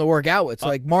 needs someone to work out with. So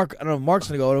like Mark, I don't know if Mark's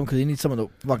gonna go with him because he needs someone to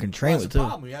fucking train That's with the too.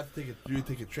 problem. You have to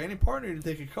take a training partner or you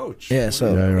take a coach. Yeah, What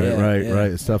so- do you do?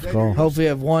 Right. It's tough to call. Hopefully, you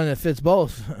have one that fits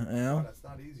both. You know. That's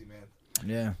not easy, man.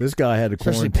 Yeah. This guy had to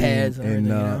Especially quarantine pads and everything,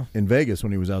 you know? in Vegas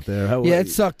when he was out there. How, Yeah, it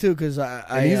sucked too because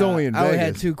And he's only in I only had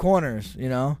Vegas. 2 corners. You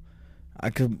know,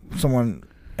 someone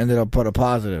ended up put a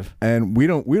positive, And we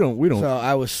don't so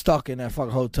I was stuck in that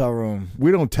fucking hotel room.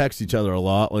 we don't text each other a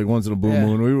lot. Like once in a blue Yeah.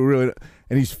 moon, we were really.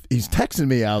 And he's texting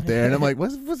me out there, and I'm like,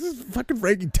 what's this fucking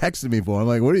Frankie texting me for? I'm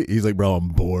like, what? He's like, bro, I'm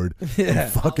bored. Yeah. I'm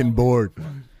fucking bored.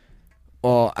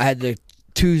 Well, I had the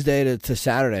Tuesday to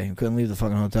Saturday. I couldn't leave the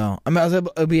fucking hotel. I mean, I was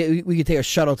able, we could take a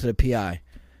shuttle to the PI.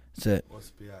 That's it.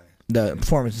 What's PI? The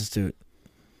Performance Institute.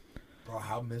 Bro,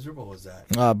 how miserable was that?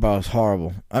 Oh, bro, it was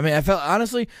horrible. I mean, I felt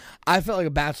like a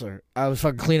bachelor. I was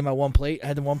fucking cleaning my one plate. I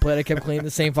had the one plate. I kept cleaning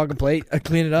the same fucking plate. I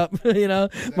cleaned it up, you know,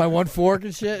 my one fork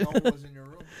and shit. No one was in your room.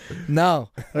 No,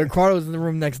 Ricardo was in the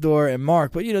room next door and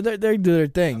Mark, but you know they do their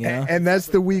thing, you know. And that's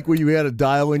the week where you had to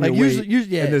dial in Like, your usually- weight,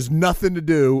 yeah. and there's nothing to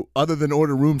do other than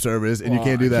order room service, and you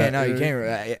can't do that. No, you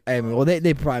can't. I mean, well, they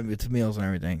provide me with meals and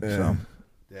everything. So,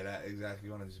 Yeah, that exactly.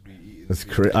 You want to just be eating. That's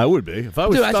crazy. I would be if I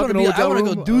was dude, I stuck in a want hotel to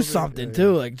room. go do something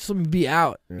too. Like, just let me be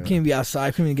out. Yeah. You can't be outside.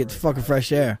 I couldn't even get the fucking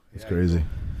fresh air. It's crazy. This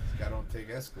guy don't take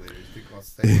escalators. You think I'll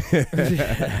stay?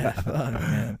 Fuck,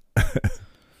 man.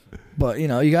 But you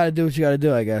know, you got to do what you got to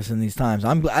do, I guess, in these times.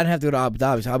 I didn't have to go to Abu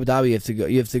Dhabi. So Abu Dhabi,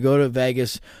 you have to go to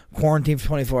Vegas, quarantine for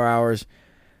 24 hours,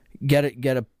 get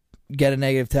a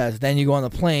negative test. Then you go on the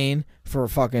plane for a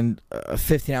fucking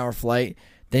 15-hour flight.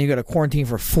 Then you got to quarantine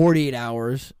for 48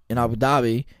 hours in Abu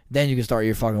Dhabi. Then you can start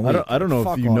your fucking week. I don't know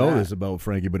Fuck if you all know that. this about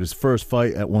Frankie, but his first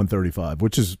fight at 135,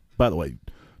 which is, by the way,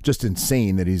 just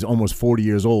insane that he's almost 40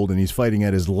 years old and he's fighting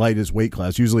at his lightest weight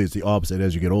class. Usually it's the opposite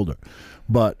as you get older.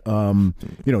 But,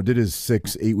 did his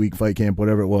 6-8 week fight camp,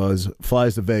 whatever it was,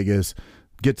 flies to Vegas,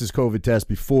 gets his COVID test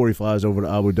before he flies over to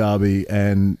Abu Dhabi.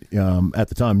 And at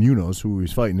the time, Munoz, who he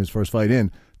was fighting his first fight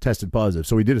in, tested positive.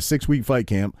 So he did a 6-week fight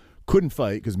camp, couldn't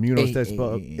fight because Munoz tested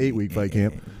 8-week fight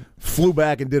camp, flew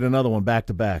back and did another one back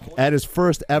to back at his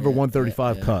first ever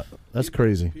 135 cut. That's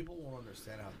crazy. People won't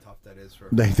understand how tough that is for.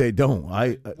 They don't.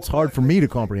 It's hard for me to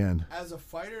comprehend. As a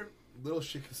fighter, little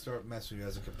shit can start messing with you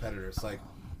as a competitor. It's like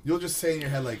you'll just say in your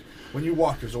head, like when you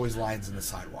walk, there's always lines in the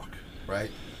sidewalk, right?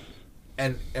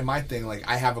 And my thing, like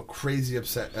I have a crazy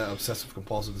obsessive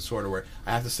compulsive disorder where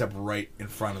I have to step right in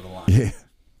front of the line. Yeah.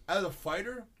 As a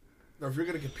fighter, or if you're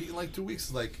gonna compete in like 2 weeks,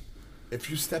 it's like if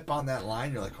you step on that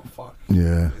line, you're like, oh fuck.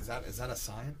 Yeah. Is that a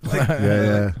sign? Like,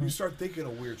 Yeah. you start thinking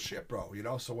of weird shit, bro. You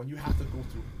know, so when you have to go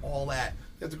through all that,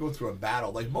 you have to go through a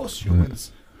battle. Like most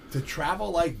humans, to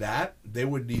travel like that, they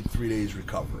would need 3 days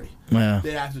recovery. Yeah.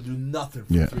 They'd have to do nothing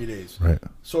for 3 days. Right.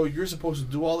 So you're supposed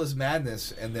to do all this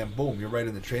madness, and then boom, you're right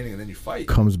in the training, and then you fight.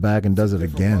 Comes back and does it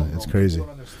Different again. world, bro. It's crazy. People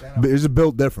don't understand how- But it's just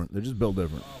built different. They're just built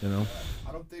different, you know?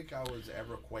 I don't think I was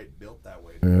ever quite built that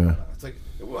way. Yeah. It's like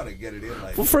we want to get it in.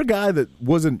 Like Well, for a guy that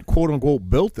wasn't quote unquote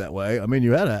built that way, I mean,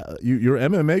 you had your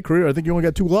MMA career. I think you only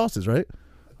got 2 losses, right?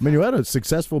 I mean, you had a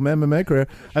successful MMA career.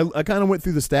 I kind of went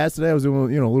through the stats today. I was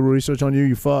doing a little research on you.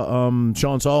 You fought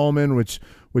Sean Solomon, which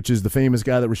is the famous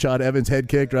guy that Rashad Evans head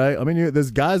kicked, right? I mean,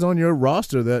 there's guys on your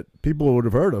roster that people would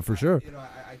have heard of for sure. you know,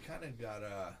 I kind of got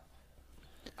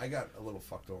I got a little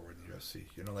fucked over in the UFC.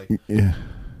 You know, like Yeah,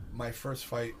 my first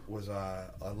fight was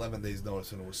 11 days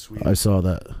notice, and it was Sweden. I saw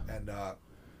that. And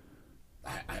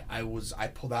I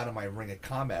pulled out of my Ring of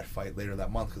Combat fight later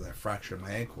that month because I fractured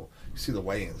my ankle. You see the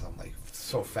weigh-ins, I'm like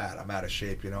so fat, I'm out of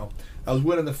shape, you know. I was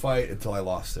winning the fight until I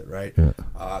lost it, right?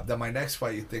 Yeah. Then my next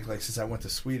fight, you think like since I went to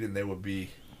Sweden, they would be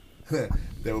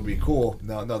cool.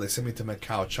 No, they sent me to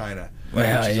Macau, China, which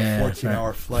is a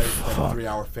 14-hour flight, like a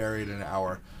 3-hour ferry, and an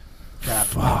hour cab.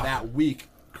 And that week,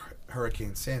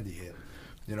 Hurricane Sandy hit,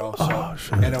 you know.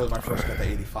 So and that was my first cut at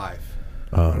 85.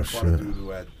 Oh, shit. A dude who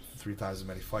had 3 times as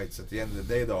many fights. At the end of the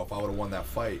day, though, if I would have won that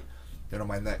fight, you know,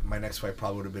 my next fight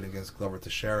probably would have been against Glover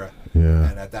Teixeira. Yeah.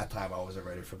 And at that time, I wasn't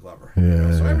ready for Glover. Yeah. You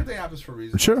know? So everything happens for a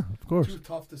reason. Sure, of course. 2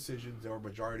 tough decisions. They were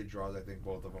majority draws, I think,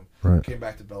 both of them. Right. Came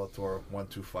back to Bellator, won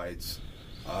 2 fights.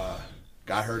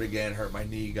 Got hurt again, hurt my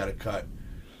knee, got a cut.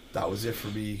 That was it for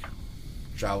me.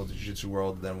 Traveled the jiu-jitsu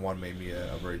world. Then one made me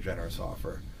a very generous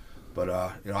offer. But,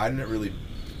 you know, I didn't really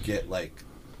get, like,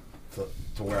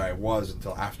 to where I was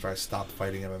until after I stopped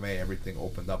fighting MMA. Everything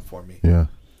opened up for me. Yeah.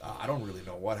 I don't really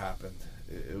know what happened.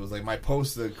 It was like my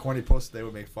posts, the corny posts they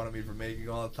would make fun of me for making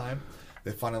all the time.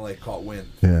 They finally like caught wind.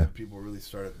 Yeah. And people really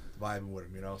started vibing with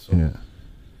them, you know. So Yeah.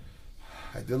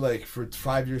 I did like for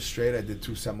 5 years straight. I did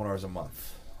 2 seminars a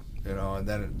month, you know. And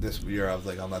then this year I was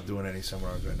like, I'm not doing any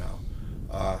seminars right now.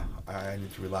 I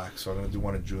need to relax. So I'm gonna do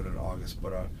one in June and August.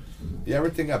 But yeah,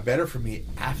 everything got better for me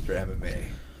after MMA,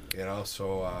 you know.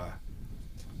 So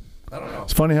I don't know.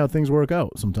 It's funny how things work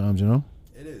out sometimes, you know.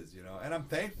 It is, you know, and I'm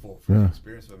thankful for the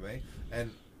experience of MMA. And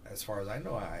as far as I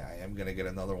know, I am going to get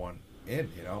another one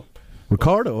in, you know.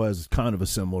 Ricardo has kind of a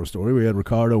similar story. We had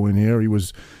Ricardo in here. He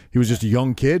was just a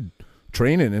young kid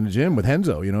training in the gym with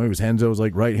Henzo. You know, he was Henzo's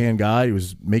like right-hand guy. He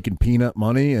was making peanut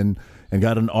money and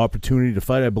got an opportunity to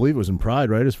fight. I believe it was in Pride,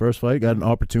 right? His first fight. Got an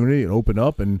opportunity. It opened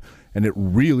up, and it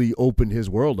really opened his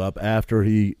world up after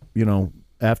he, you know,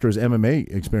 after his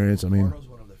MMA experience. I mean, Ricardo's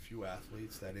one of the few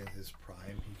athletes that in his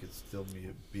prime he could still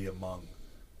be among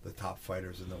the top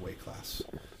fighters in the weight class.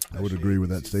 I would agree with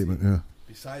that statement, yeah.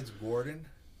 Besides Gordon,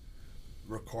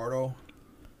 Ricardo,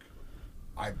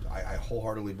 I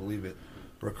wholeheartedly believe it.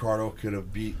 Ricardo could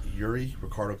have beat Yuri.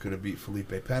 Ricardo could have beat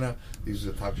Felipe Pena. These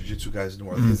are the top jiu-jitsu guys in the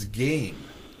world. His game,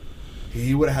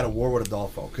 he would have had a war with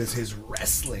Adolfo because his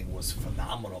wrestling was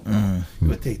phenomenal. He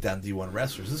would take down D1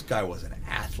 wrestlers. This guy was an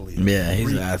athlete. Yeah,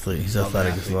 he's an athlete. He's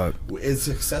athletic as fuck. As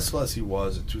successful as he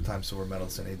was, a 2-time silver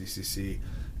medalist in ADCC,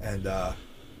 and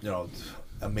you know,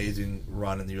 amazing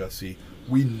run in the UFC.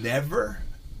 We never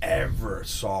ever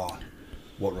saw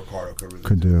what Ricardo could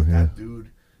really do. That dude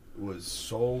was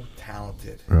so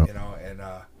talented, you know,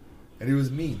 and he was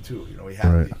mean too. You know, he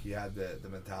had the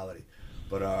mentality,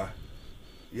 but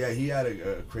yeah, he had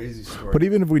a crazy story. But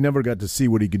even if we never got to see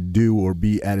what he could do or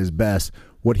be at his best,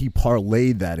 what he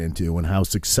parlayed that into and how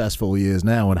successful he is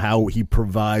now and how he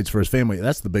provides for his family,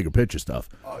 that's the bigger picture stuff.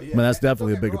 Oh, yeah. I mean, that's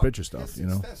definitely a bigger picture stuff, you know.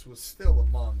 His success was still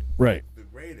among the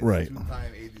greatest. Right.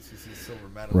 2-time ADCC silver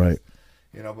medalist. Right.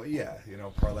 You know, but yeah, you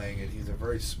know, parlaying it, he's a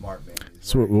very smart man.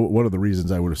 So one of the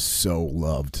reasons I would have so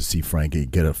loved to see Frankie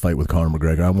get a fight with Conor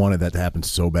McGregor, I wanted that to happen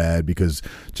so bad because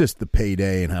just the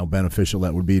payday and how beneficial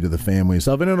that would be to the family and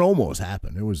stuff, and it almost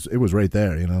happened. It was right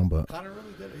there, you know. But Conor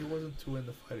really did it. He wasn't too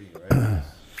into fighting, right?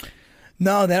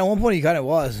 No, then at one point he kind of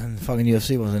was, and the fucking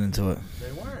UFC wasn't into it.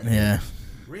 They weren't. Yeah.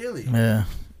 Really? Yeah.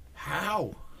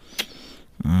 How?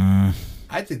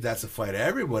 I think that's a fight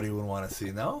everybody would want to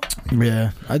see. No.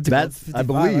 Yeah, I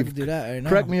believe. I could do that right now.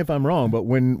 Correct me if I'm wrong, but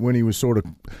when he was sort of,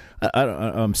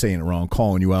 I'm saying it wrong,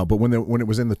 calling you out, but when it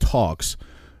was in the talks,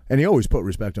 and he always put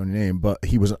respect on your name, but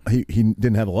he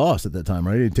didn't have a loss at that time,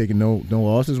 right? He'd taken no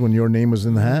losses when your name was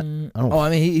in the hat. I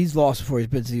mean he's lost before he's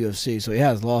been to the UFC, so he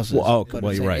has losses. Well,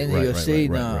 you're right. In the UFC,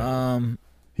 no.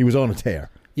 He was on a tear.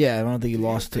 Yeah, I don't think he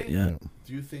lost it yet.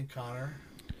 Do you think Conor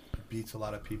beats a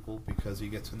lot of people because he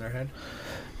gets in their head?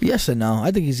 Yes and no.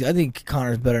 I think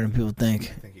Conor's better than people think.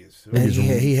 I think he is too.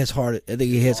 He has hard. I think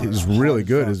he hits. He's really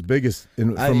good. His biggest.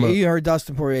 You heard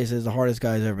Dustin Poirier says the hardest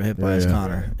guy he's ever hit by is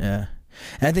Conor. Yeah,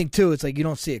 and I think too, it's like you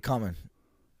don't see it coming.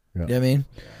 Yeah. You know what I mean?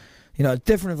 Yeah. You know, it's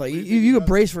different. If like you could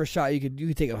brace for a shot, you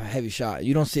could take a heavy shot.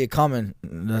 You don't see it coming.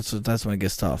 That's when it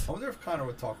gets tough. I wonder if Conor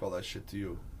would talk all that shit to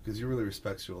you. Because he really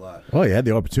respects you a lot. Well, he had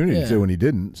the opportunity to when he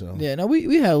didn't. So yeah, no,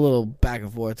 we had a little back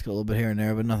and forth, a little bit here and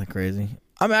there, but nothing crazy.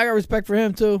 I mean, I got respect for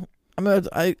him too. I mean,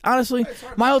 I honestly,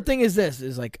 my whole thing is this: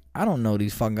 is like I don't know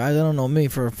these fucking guys. I don't know me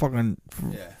for a fucking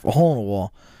a hole in the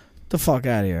wall. The fuck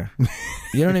out of here.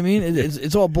 You know what I mean?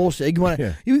 It's all bullshit.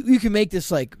 You can make this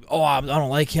like, oh, I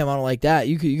don't like him. I don't like that.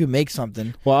 You can make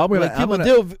something. Well, people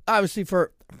do obviously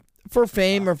for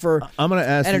fame or for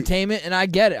entertainment, and I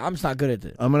get it. I'm just not good at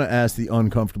it. I'm going to ask the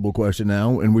uncomfortable question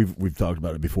now, and we've talked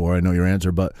about it before. I know your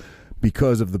answer, but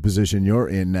because of the position you're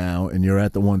in now, and you're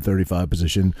at the 135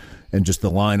 position, and just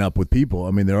the lineup with people.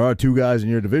 I mean, there are two guys in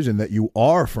your division that you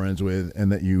are friends with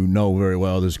and that you know very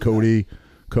well. There's Cody,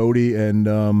 and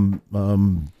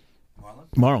Marlon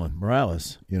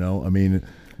Morales. You know, I mean,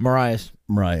 Marias.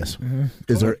 Mm-hmm.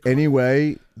 Is there any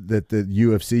way that the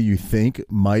UFC you think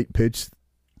might pitch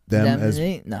them as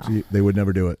no? They would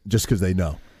never do it just because they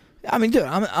know. I mean, dude,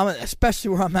 I'm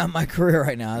especially where I'm at in my career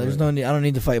right now. There's no need. I don't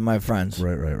need to fight my friends,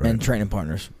 right, and training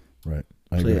partners. Right.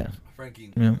 I agree. Yeah.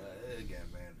 Frankie, Yeah. Again,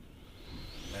 man,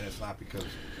 and it's not because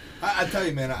I tell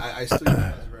you, man, I still use it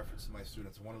as a reference to my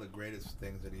students. One of the greatest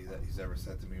things that he's ever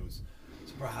said to me was,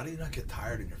 "Bro, how do you not get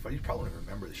tired in your fight? You probably don't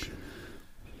remember this shit.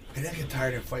 How do you not get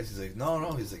tired in fights?" He's like,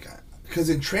 "No." He's like, because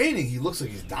in training he looks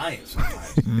like he's dying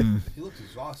sometimes. He looks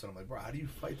exhausted. I'm like, "Bro, how do you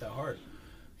fight that hard?"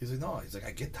 He's like, "No." He's like,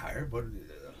 "I get tired, but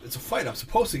it's a fight. I'm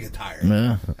supposed to get tired."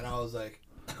 Yeah. And I was like,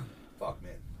 "Fuck,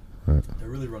 man." That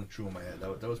really rung true in my head.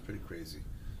 That was pretty crazy.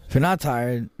 If you're not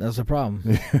tired, that's a problem.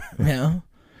 You know?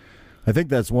 I think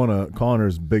that's one of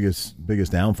Connor's biggest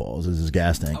downfalls is his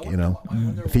gas tank. You know,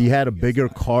 if he had a bigger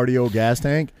cardio gas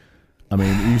tank, I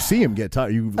mean, you see him get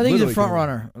tired. I think he's a front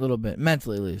runner a little bit,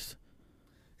 mentally at least.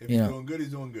 If he's doing good,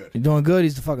 he's doing good. You're doing good,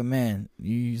 he's the fucking man.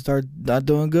 You start not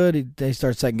doing good, they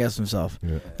start second guessing himself.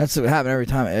 Yeah. That's what happened every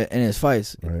time in his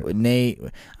fights with Nate.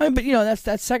 I mean, but you know, that's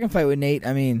that second fight with Nate.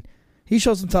 I mean, he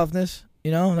showed some toughness.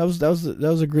 You know, that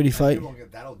was a gritty fight.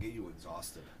 That'll get you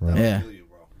exhausted. Right. That'll kill you,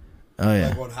 bro. Oh yeah.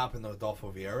 Like what happened to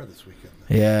Adolfo Vieira this weekend.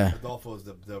 Yeah. Adolfo is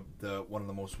the one of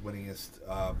the most winningest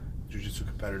jiu-jitsu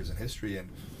competitors in history, and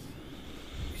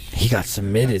he got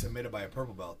submitted. By a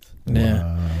purple belt.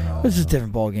 Yeah. Wow. This is a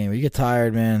different ball game. You get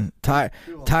tired, man. Tired.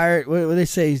 What do they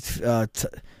say?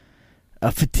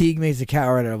 Fatigue makes a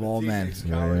coward out of all men.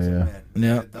 Yeah.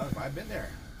 I've been there.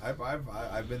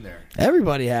 I've been there.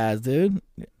 Everybody has, dude.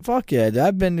 Fuck yeah. Dude.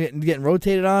 I've been getting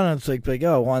rotated on. And it's like,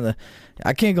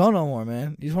 I can't go no more,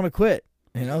 man. You just want to quit.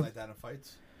 You know? Like that in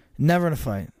fights? Never in a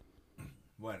fight.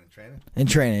 What, in training? In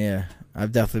training, yeah.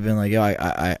 I've definitely been like,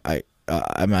 I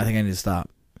mean, I think I need to stop.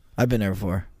 I've been there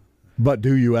before. But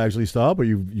do you actually stop, or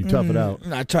you tough it out?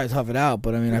 I try to tough it out,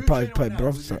 but I mean, I probably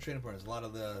broke stuff. Training partners? A lot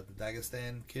of the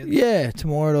Dagestan kids. Yeah,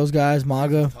 Timur, those guys,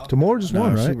 Maga. Timur just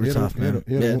won, right? Super tough, man.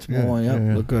 Yeah, Timur won.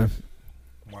 Yeah, look good.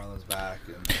 Marlon's back.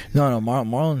 No,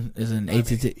 Marlon is an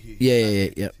ATT.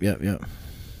 Yeah.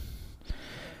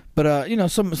 But you know,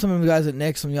 some of the guys at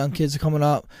Nick, some young kids are coming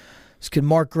up. This kid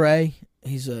Mark Gray.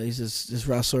 He's this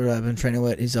wrestler that I've been training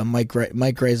with. He's Mike Gray.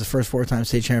 Mike Gray is the first 4-time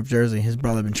state champ of Jersey. His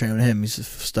brother been training with him. He's a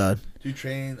stud. Are you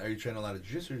training a lot of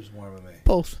jiu-jitsu or just more MMA?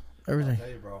 Both. Everything. I'll tell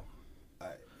you, bro.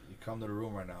 You come to the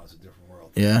room right now, it's a different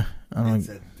world. Yeah. It's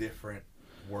a different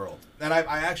world. And I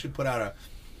actually put out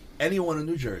anyone in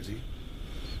New Jersey,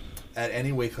 at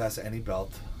any weight class, at any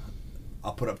belt,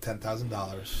 I'll put up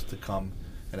 $10,000 to come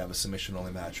and have a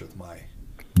submission-only match with my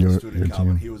student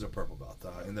Calvin. He was a purple belt.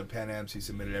 In the Pan Ams, he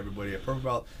submitted everybody a purple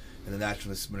belt, and the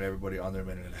Nationalists submitted everybody under a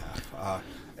minute and a half.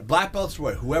 Black belts,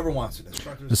 whoever wants it.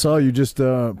 Instructors. I saw you just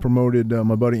promoted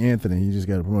my buddy Anthony. He just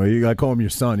got promoted. You got to call him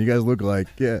your son. You guys look like,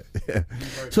 yeah.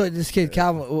 So this kid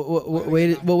Calvin, what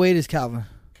weight is Calvin?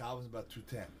 Calvin's about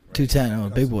 210. Right? 210. Oh,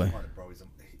 big boy. Bro,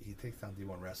 he takes down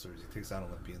D1 wrestlers. He takes down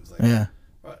Olympians. Yeah.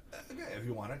 But if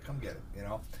you want it, come get it. You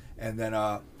know. And then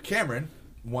Cameron.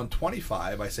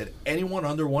 125. I said anyone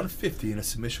under 150 in a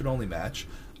submission only match,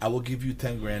 I will give you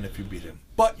 10 grand if you beat him.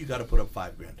 But you got to put up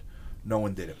 5 grand. No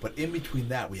one did it. But in between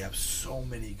that, we have so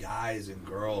many guys and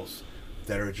girls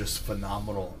that are just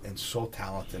phenomenal and so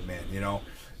talented, man. You know,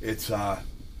 it's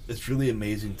really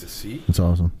amazing to see. It's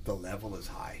awesome. The level is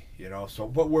high, you know. So,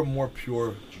 but we're more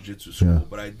pure jiu-jitsu school. Yeah.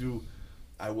 But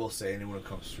I will say, anyone who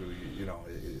comes through, you know,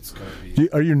 it's going to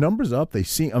be. Are your numbers up? They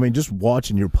seem. I mean, just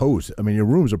watching your posts. I mean, your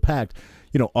rooms are packed.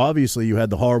 You know, obviously you had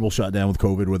the horrible shutdown with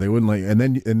COVID where they wouldn't and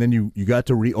then you got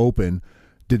to reopen.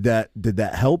 Did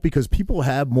that help? Because people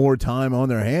have more time on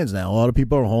their hands now. A lot of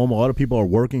people are home. A lot of people are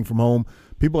working from home.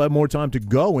 People have more time to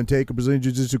go and take a Brazilian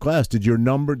Jiu-Jitsu class. Did your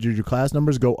class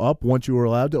numbers go up once you were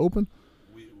allowed to open?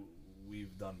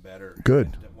 We've done better.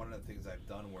 Good. And one of the things I've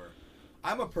done where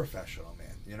I'm a professional, man.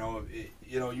 You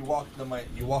know, you walk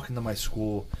into my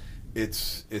school,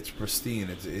 it's pristine.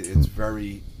 It's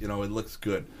very, you know, it looks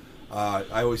good.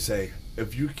 I always say,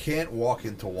 if you can't walk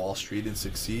into Wall Street and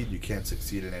succeed, you can't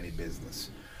succeed in any business.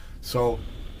 So,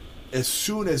 as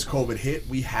soon as COVID hit,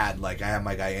 I had my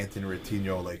guy Anthony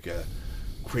Ratinho, like a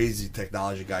crazy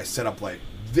technology guy, set up like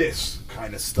this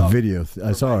kind of stuff. Video,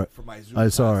 I saw it. For my Zoom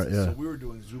classes. Saw it. Yeah. So we were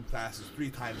doing Zoom classes 3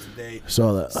 times a day.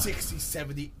 Saw that. 60,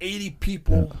 70, 80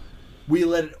 people. Yeah. We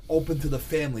let it open to the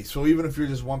family. So even if you're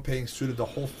just one paying student, the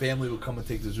whole family would come and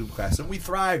take the Zoom class. And we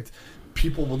thrived.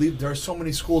 people believe there are so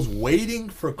many schools waiting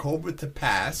for COVID to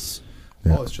pass.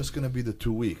 Yeah. Oh, it's just going to be the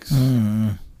 2 weeks.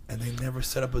 And they never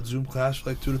set up a Zoom class for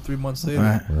like 2 to 3 months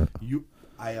later. Right.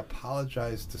 I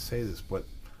apologize to say this, but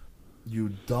you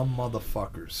dumb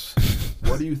motherfuckers.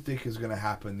 What do you think is going to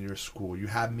happen in your school? You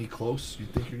have me close? You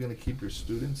think you're going to keep your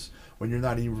students when you're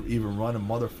not even running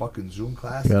motherfucking Zoom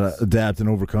classes? You gotta adapt and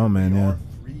overcome, man. Yeah.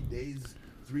 3 days,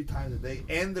 3 times a day,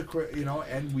 and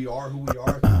and we are who we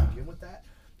are to begin with that.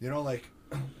 Like,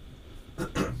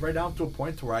 right down to a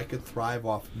point to where I could thrive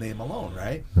off name alone,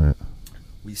 right? Right.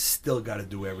 We still got to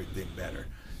do everything better.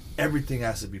 Everything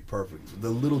has to be perfect. The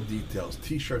little details,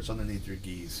 T-shirts underneath your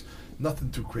gis,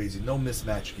 nothing too crazy, no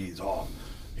mismatched gis. Oh,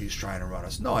 he's trying to run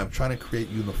us. No, I'm trying to create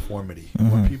uniformity.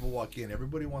 When people walk in,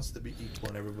 everybody wants to be equal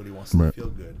and everybody wants to feel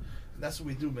good. And that's what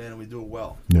we do, man, and we do it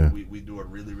well. Yeah. We do it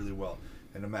really, really well.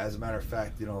 And as a matter of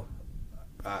fact,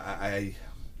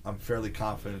 I'm fairly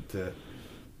confident to...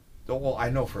 Well, I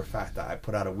know for a fact that I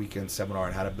put out a weekend seminar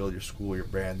on how to build your school, your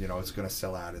brand. It's going to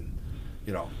sell out in,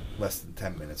 less than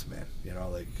 10 minutes, man.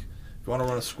 Like, if you want to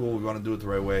run a school, we want to do it the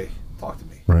right way, talk to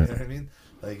me. Right. You know what I mean?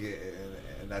 Like,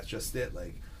 and that's just it.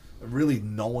 Like, really,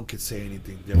 no one could say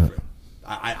anything different.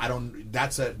 I don't.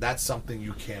 That's something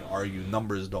you can't argue.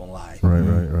 Numbers don't lie.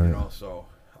 Right. So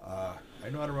I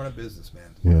know how to run a business,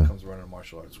 man. Yeah. When it comes to running a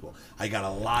martial arts school, I got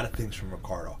a lot of things from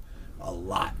Ricardo, a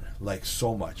lot, like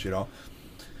so much,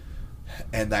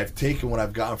 And I've taken what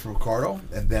I've gotten from Ricardo,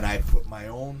 and then I put my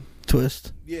own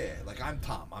twist. Yeah, like I'm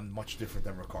Tom. I'm much different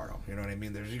than Ricardo. You know what I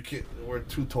mean? We're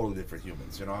two totally different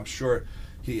humans. I'm sure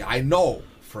I know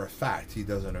for a fact he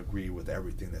doesn't agree with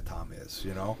everything that Tom is.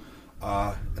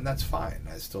 And that's fine.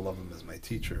 I still love him as my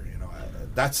teacher.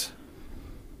 That's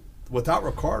without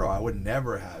Ricardo, I would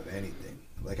never have anything.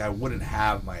 Like, I wouldn't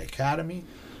have my academy.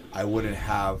 I wouldn't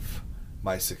have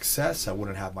my success. I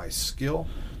wouldn't have my skill.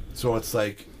 So it's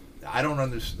like, I don't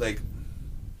understand. Like,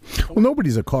 well,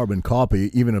 nobody's a carbon copy,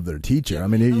 even of their teacher. I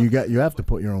mean, you have to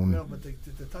put your own. No, but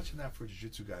the touching that for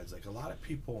jiu-jitsu guys, like a lot of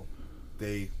people,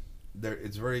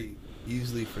 it's very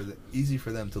easy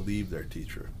for them to leave their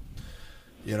teacher.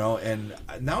 And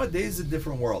nowadays it's a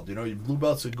different world. Blue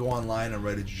belts would go online and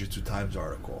write a Jiu-Jitsu Times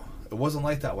article. It wasn't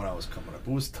like that when I was coming up.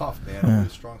 It was tough, man. Only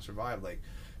strong survived. Like,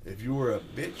 if you were a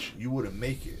bitch, you wouldn't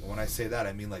make it. When I say that,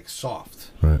 I mean like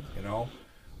soft. Right.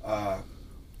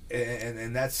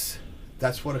 And that's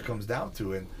what it comes down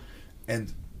to.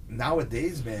 And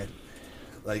nowadays, man,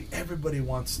 like, everybody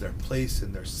wants their place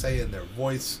and their say and their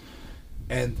voice,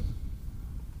 and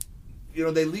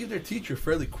they leave their teacher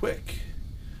fairly quick.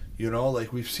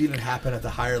 Like, we've seen it happen at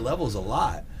the higher levels a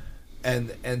lot.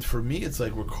 And for me, it's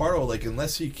like Ricardo, like,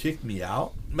 unless he kicked me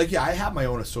out, like, yeah, I have my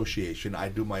own association, I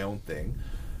do my own thing,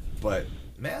 but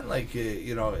man, like,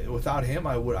 without him,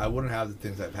 I wouldn't have the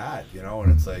things I've had,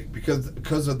 and it's like,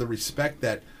 because of the respect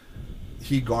that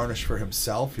he garnished for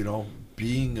himself,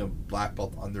 being a black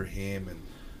belt under him, and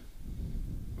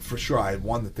for sure I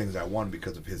won the things I won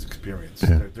because of his experience.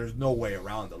 Yeah. There's no way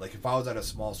around it. Like, if I was at a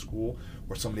small school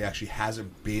where somebody actually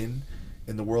hasn't been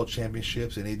in the world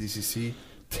championships in ADCC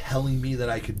telling me that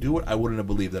I could do it, I wouldn't have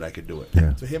believed that I could do it.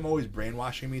 Yeah. So him always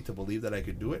brainwashing me to believe that I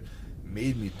could do it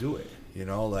made me do it,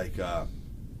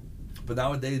 but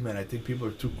nowadays, man, I think people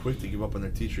are too quick to give up on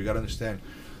their teacher. You got to understand,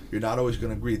 you're not always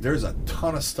going to agree. There's a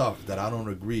ton of stuff that I don't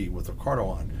agree with Ricardo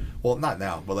on. Well, not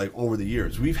now, but like over the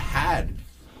years. We've had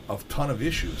a ton of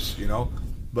issues,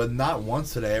 but not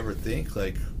once did I ever think,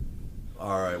 like,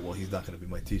 all right, well, he's not going to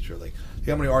be my teacher. Like, think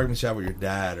how many arguments you have with your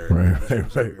dad or your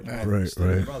brother.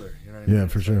 You know what I mean? Yeah,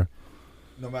 for sure.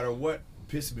 No matter what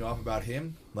pisses me off about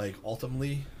him, like,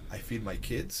 ultimately, I feed my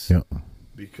kids. Yeah.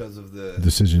 Because of the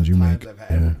decisions you make. I've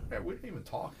had. Yeah. We didn't even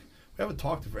talk. We haven't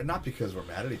talked, not because we're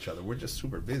mad at each other. We're just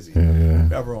super busy. Yeah. We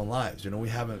have our own lives. We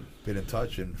haven't been in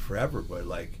touch in forever, but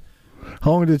like.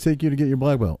 How long did it take you to get your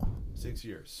black belt? 6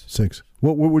 years. 6.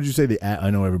 What would you say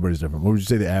I know everybody's different. What would you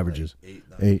say the average is? 8,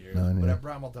 9 8, years. 9, But yeah. at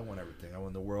brown belt, I won everything. I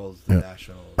won the Worlds, the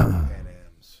Nationals, the Pan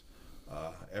Ams.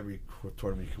 Every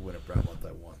tournament you could win at brown belt,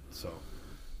 I won. So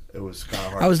it was kind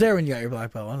of hard. I was there when you got your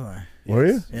black belt, wasn't I? Were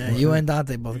you? Yeah, you and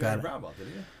Dante both You got got a it. brown belt,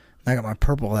 didn't you? I got my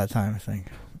purple that time, I think.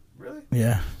 Really?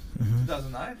 Yeah.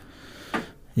 2009?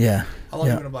 Yeah. How long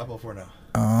have you been a black belt for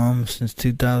now? Since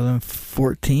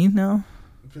 2014 now.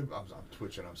 I'm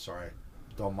twitching. I'm sorry.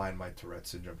 Don't mind my Tourette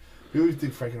syndrome. People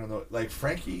think Frankie don't know. Like,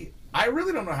 Frankie, I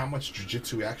really don't know how much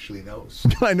jiu-jitsu he actually knows.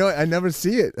 I know. I never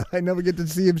see it. I never get to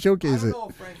see him I showcase don't it. know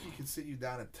if Frankie can sit you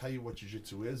down and tell you what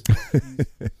jiu-jitsu is, but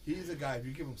he's a guy, if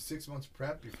you give him 6 months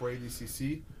prep before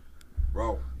ADCC,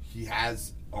 bro, he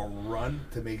has a run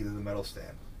to make it to the medal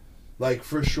stand. Like,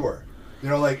 for sure.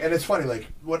 And it's funny, like,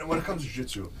 when it comes to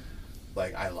jiu-jitsu,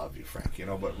 like, I love you, Frank, you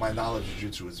know, but my knowledge of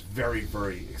jiu-jitsu is very,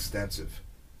 very extensive.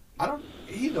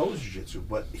 He knows jiu-jitsu,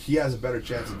 but he has a better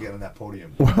chance of getting on that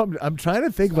podium. Well, I'm trying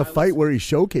to think of a fight where he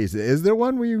showcased it. Is there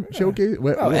one where you showcase?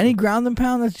 Any ground and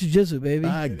pound, that's jiu-jitsu, baby.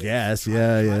 I guess,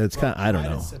 yeah. It's kind of, I don't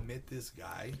know. Submit this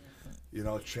guy, you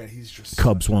know, he's just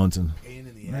Cub Swanson. Pain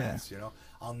in the ass, you know.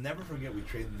 I'll never forget we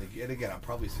trained in the gi. And again, I'm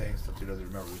probably saying stuff he doesn't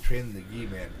remember. We trained in the gi,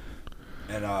 man.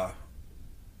 And I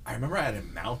remember I had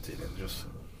him mounted and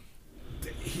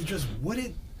he just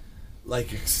wouldn't,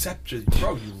 like, accept you.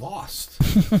 Bro, you lost.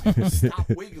 Stop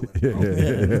wiggling, bro.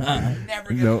 You're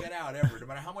never going to get out ever, no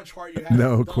matter how much heart you have.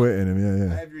 No quitting him,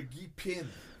 yeah. I have your gi pinned.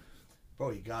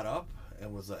 Bro, he got up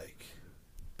and was, like,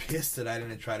 pissed that I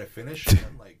didn't try to finish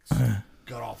and, like,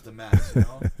 got off the mat, you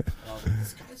know? And I was like,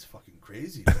 this guy's fucking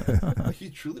crazy, man. Like, he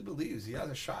truly believes he has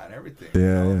a shot and everything.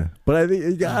 Yeah. But I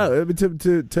think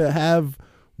to have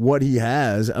what he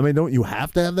has, I mean, don't you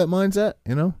have to have that mindset,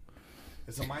 you know?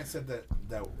 It's a mindset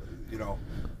that you know,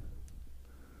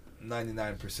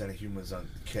 99% of humans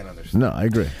can't understand. No, I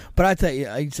agree. But I tell you,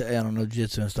 I don't know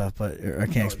jiu-jitsu and stuff, but I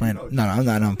can't explain it. No, I'm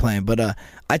not playing. But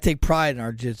I take pride in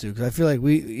our jiu-jitsu because I feel like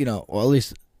we, you know, or at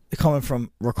least coming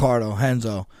from Ricardo,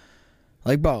 Henzo,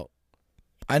 like, bro,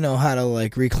 I know how to,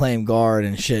 like, reclaim guard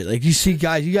and shit. Like, you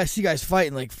guys see guys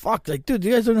fighting, like, fuck, like, dude,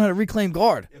 you guys don't know how to reclaim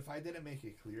guard. If I didn't make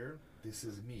it clear, this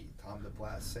is me, Tom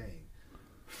DeBlass, saying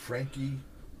Frankie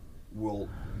will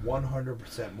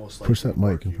 100% most likely push that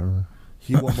mic in front of me.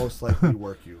 He will most likely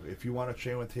work you. If you want to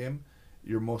train with him,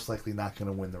 you're most likely not going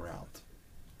to win the round.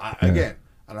 Again,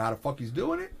 I don't know how the fuck he's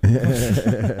doing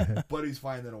it, but he's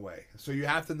finding a way. So you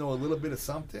have to know a little bit of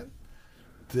something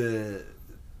to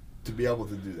be able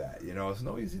to do that. You know, it's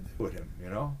no easy thing with him. You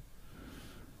know.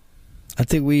 I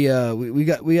think we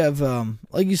have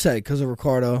like you said, because of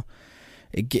Ricardo.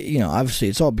 You know, obviously,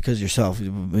 it's all because of yourself.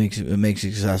 It makes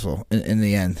you successful in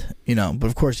the end. You know, but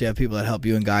of course, you have people that help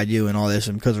you and guide you and all this.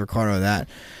 And because of Ricardo, that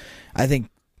I think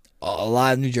a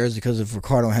lot of New Jersey, because of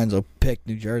Ricardo and Henzo picked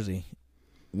New Jersey,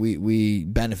 we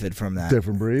benefit from that.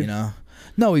 Different breed, you know.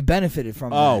 No, we benefited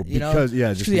from that. You because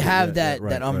know? Just you have that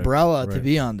umbrella to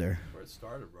be under. Where it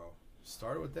started, bro.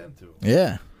 Started with them too.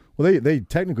 Yeah. Well, they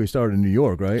technically started in New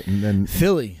York, right? And then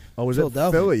Philly. Oh, was it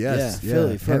Philly? Yes. Yeah,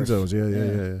 Philly first. Henzo's,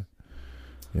 yeah.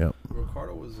 Yep.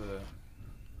 Ricardo was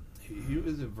he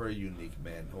was a very unique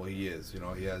man. Well, he is. You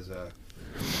know, he has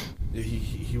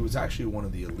he was actually one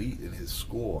of the elite in his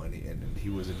school, and he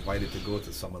was invited to go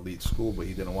to some elite school, but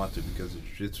he didn't want to because of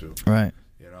jiu-jitsu. Right.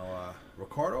 You know,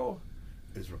 Ricardo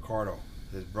is Ricardo.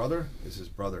 His brother is his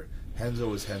brother.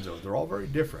 Henzo is Henzo. They're all very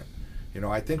different. You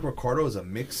know, I think Ricardo is a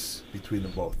mix between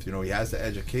them both. You know, he has the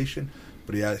education,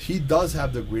 but he does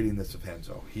have the grittiness of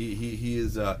Henzo. He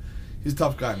is he's a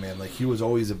tough guy, man. Like, he was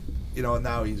always you know,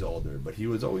 now he's older, but he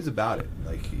was always about it.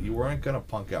 Like, you weren't gonna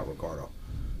punk out Ricardo,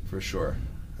 for sure.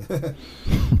 I'm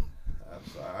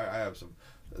sorry, I have some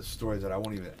stories that I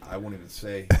won't even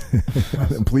say.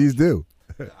 Please do.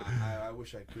 I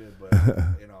wish I could, but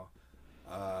you know,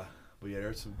 but yeah,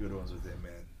 there's some good ones with him,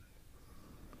 man.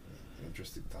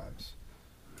 Interesting times.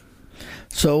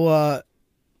 So,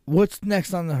 what's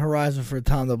next on the horizon for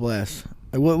Tom DeBlass?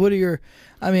 Like, what are your?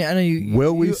 I mean, I know you.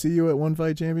 Will we see you at One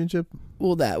Fight Championship?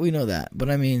 Well, we know that,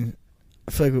 but I mean,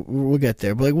 I feel like we'll get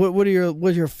there. But like, what's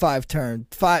your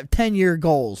 10-year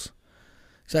goals?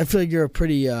 Because I feel like you're a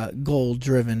pretty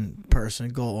goal-driven person,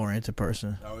 goal-oriented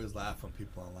person. I always laugh when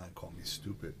people online call me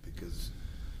stupid because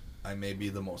I may be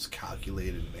the most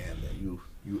calculated man that you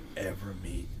ever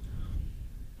meet.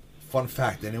 Fun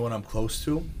fact: anyone I'm close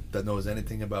to that knows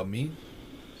anything about me,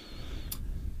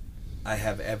 I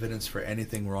have evidence for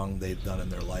anything wrong they've done in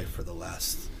their life for the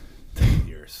last 10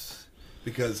 years.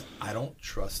 Because I don't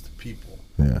trust people.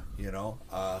 Yeah. You know?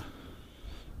 I'm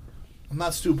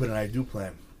not stupid, and I do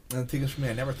plan. And the thing is, for me,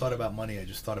 I never thought about money. I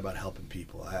just thought about helping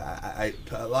people. A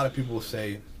lot of people will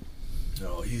say, you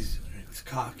know, he's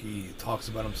cocky, he talks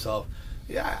about himself.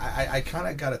 Yeah, I kind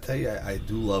of got to tell you, I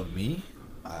do love me.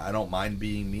 I don't mind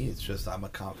being me. It's just I'm a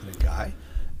confident guy.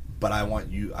 But I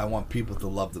want people to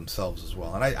love themselves as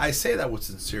well. And I say that with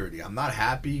sincerity. I'm not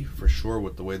happy, for sure,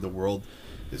 with the way the world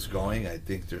is going. I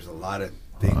think there's a lot of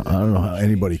things. I don't know how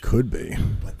anybody could be.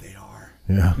 But they are.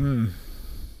 Yeah.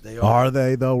 They are. Are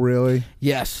they, though, really?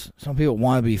 Yes. Some people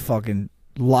want to be fucking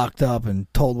locked up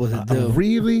and told what to do.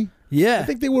 Really? Yeah. I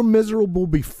think they were miserable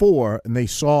before, and they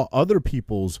saw other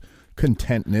people's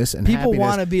contentness and people happiness.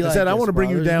 Want to be like said, I this, want to bring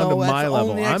you down to my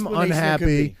level. I'm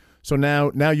unhappy. So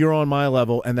now you're on my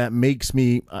level, and that makes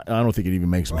me. I don't think it even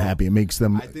makes them happy. It makes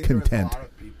them content. There's a lot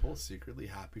of people people secretly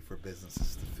happy for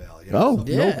businesses to fail. You Oh, know?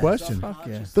 no question. Fuck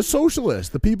yeah. The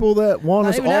socialists, the people that want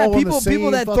us all on the same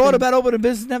people that fucking... thought about opening a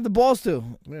business and have the balls to.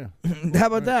 Yeah. How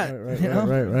about that?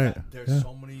 Right. There's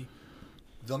so many.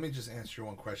 Let me just answer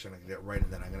one question. I can get right, and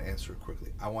then I'm going to answer it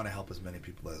quickly. I want to help as many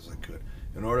people as I could.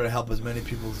 In order to help as many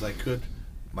people as I could,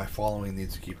 my following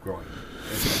needs to keep growing.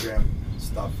 Instagram,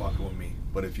 stop fucking with me.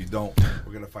 But if you don't,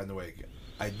 we're going to find a way again.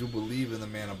 I do believe in the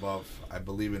man above. I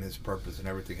believe in his purpose, and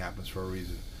everything happens for a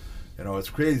reason. You know, it's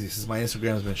crazy. Since my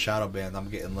Instagram has been shadow banned, I'm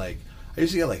getting I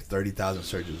used to get 30,000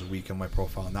 searches a week on my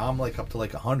profile. Now I'm up to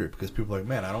 100 because people are like,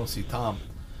 man, I don't see Tom.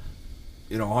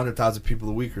 100,000 people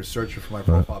a week are searching for my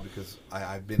profile because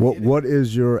I've been. What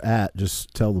is your at?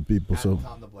 Just tell the people. At so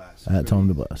Tom DeBlass. At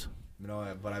Tom DeBlass.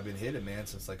 But I've been hitting, man,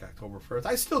 since October 1st.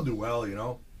 I still do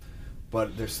well,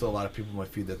 but there's still a lot of people in my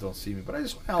feed that don't see me. But I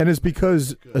just want to help. And it's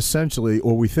because essentially,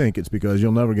 or we think it's because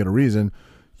you'll never get a reason.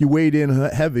 You weighed in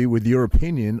heavy with your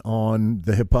opinion on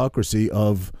the hypocrisy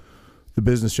of the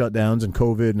business shutdowns and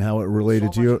COVID and how it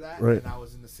related to you. Right. And I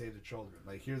was in the Save the Children.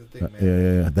 Here's the thing,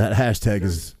 man. Yeah. That hashtag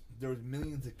is. There's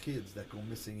millions of kids that go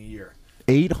missing a year.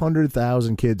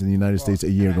 800,000 kids in the United States a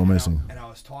year go missing. And I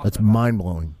was talking. That's mind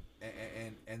blowing.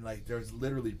 And there's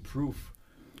literally proof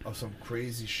of some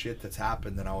crazy shit that's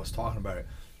happened, and I was talking about it.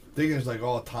 Thinking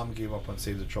it's Tom gave up on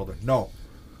Save the Children. No,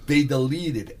 they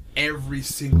deleted every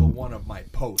single one of my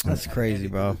posts. That's crazy,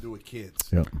 bro. To do with kids.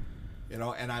 Yep.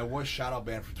 And I was shadow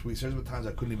banned for tweets. There's been times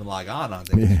I couldn't even log on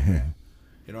Yeah.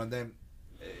 And then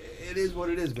it is what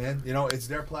it is, man. It's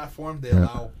their platform. They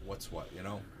allow what's what.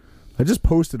 I just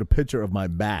posted a picture of my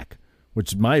back,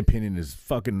 which in my opinion is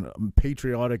fucking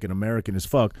patriotic and American as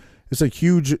fuck. It's a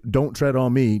huge "Don't Tread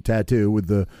on Me" tattoo with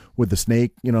the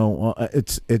snake.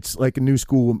 It's like a new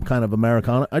school kind of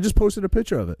Americana. I just posted a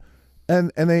picture of it,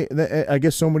 and they I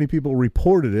guess so many people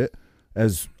reported it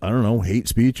as, I don't know, hate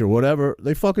speech or whatever.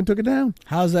 They fucking took it down.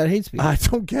 How's that hate speech? I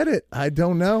don't get it. I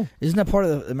don't know. Isn't that part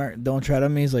of the "Don't Tread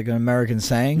on Me" is like an American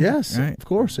saying? Yes, right? of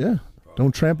course. Yeah,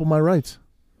 don't trample my rights.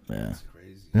 Yeah, It's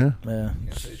crazy. Yeah.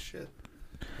 Can't say shit.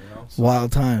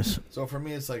 Wild times. So for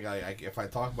me, it's if I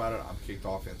talk about it, I'm kicked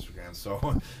off Instagram.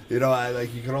 So you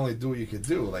can only do what you can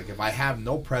do. If I have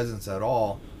no presence at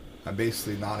all, I'm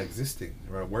basically non-existing.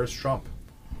 Right? Where's Trump?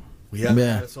 We haven't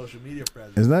had a social media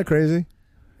presence. Isn't that crazy?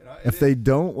 If they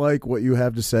don't like what you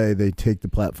have to say, they take the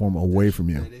platform away from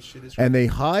you, and they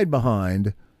hide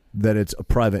behind that it's a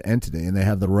private entity, and they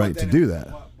have the right to do that.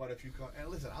 But if you go and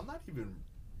listen, I'm not even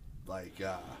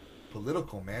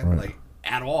political, man, Right.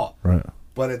 At all. Right.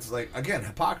 But it's again,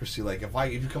 hypocrisy. If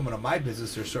you come into my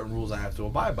business, there's certain rules I have to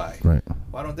abide by. Right.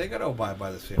 Why don't they got to abide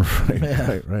by the same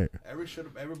rules? Right.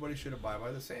 Everybody should abide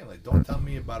by the same. Don't tell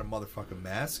me about a motherfucking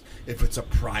mask if it's a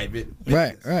private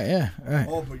business. Right. Yeah. Right.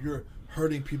 Oh, but you're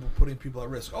hurting people, putting people at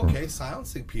risk. Okay,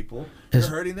 silencing people, you're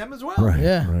hurting them as well. Right.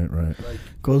 Yeah. Right.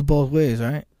 Goes both ways,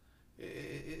 right?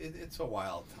 It's a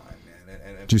wild time, man.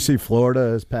 And Do you see Florida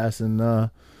is passing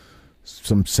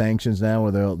some sanctions now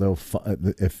where they'll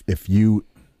if you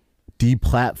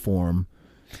deplatform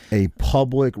a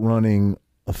public running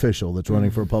official that's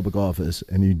running for a public office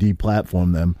and you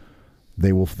deplatform them,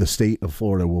 the state of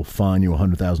Florida will fine you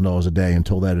 $100,000 a day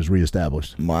until that is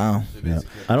reestablished. Wow. Yeah.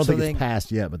 I don't think it's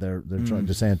passed yet, but they're trying.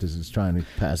 DeSantis is trying to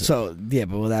pass it. So yeah,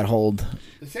 but will that hold?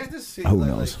 DeSantis seems Who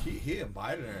knows? He and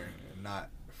Biden are not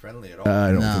friendly at all.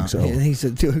 I don't think so. He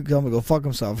said, "Dude, go fuck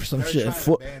himself or some They're shit." trying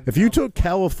to ban If you took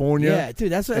California, Yeah,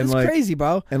 dude, that's and like- crazy,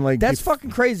 bro. and like That's if- fucking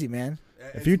crazy, man.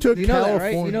 if you took You know that,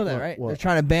 California, right? You know that, right? What? They're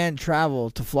trying to ban travel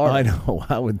to Florida. I know.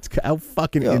 How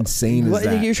fucking Yo, insane is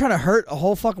that? You're trying to hurt a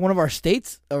whole fucking one of our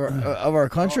states of our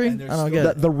country? and I there's don't still-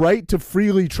 get it. The right to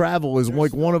freely travel is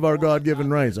like one of our There's God-given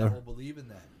people rights. that will believe in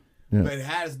that. Yeah. But it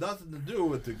has nothing to do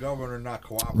with the governor not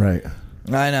cooperating. Right.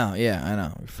 I know. Yeah, I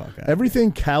know. Fuck that.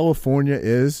 Everything California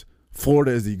is,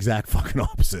 Florida is the exact fucking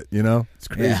opposite. It's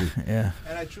crazy. Yeah.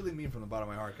 And I truly mean from the bottom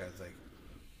of my heart, guys.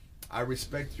 I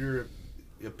respect your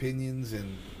opinions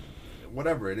and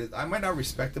whatever it is. I might not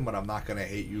respect them, but I'm not gonna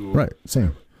hate you. Right.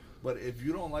 Same. But if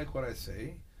you don't like what I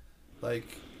say, I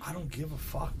don't give a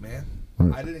fuck, man.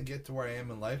 Right. I didn't get to where I am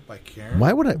in life by caring.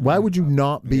 Why would you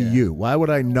not be Yeah. you? Why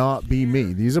would I not be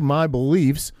me? These are my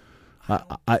beliefs.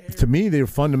 To me, they're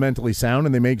fundamentally sound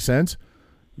and they make sense.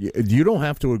 You don't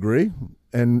have to agree,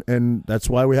 and that's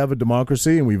why we have a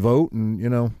democracy and we vote, and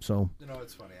so.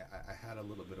 It's funny. I had a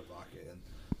little bit of vodka, and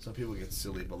some people get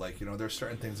silly, but there's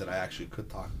certain things that I actually could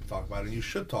talk about, and you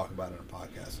should talk about it in a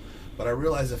podcast. But I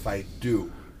realize if I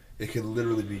do, it could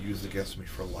literally be used against me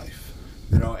for life.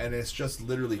 And it's just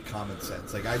literally common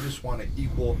sense. I just want an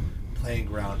equal playing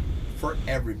ground for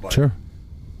everybody. Sure.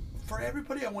 For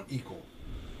everybody, I want equal.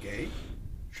 Gay,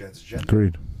 transgender,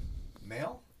 Agreed.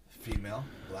 male, female,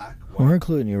 black, white. We're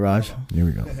including you, Raj. Here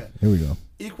we go.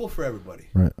 Equal for everybody.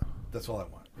 Right. That's all I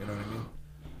want. You know what I mean?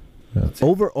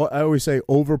 Yeah. I always say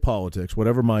over politics,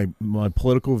 whatever my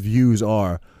political views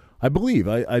are. I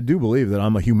do believe that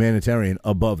I'm a humanitarian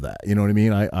above that. You know what I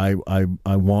mean?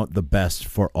 I want the best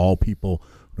for all people,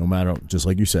 no matter, just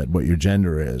like you said, what your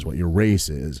gender is, what your race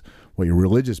is, what your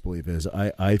religious belief is.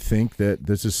 I think that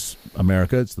this is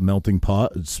America. It's the melting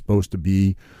pot. It's supposed to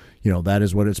be, that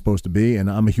is what it's supposed to be. And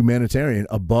I'm a humanitarian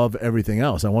above everything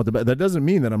else. I want the best. That doesn't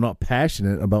mean that I'm not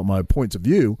passionate about my points of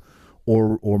view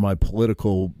or my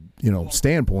political,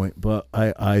 standpoint. But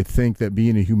I think that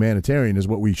being a humanitarian is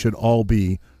what we should all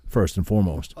be first and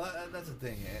foremost. Well, that's the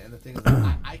thing. And the thing is,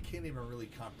 I can't even really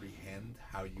comprehend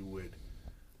how you would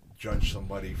judge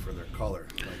somebody for their color.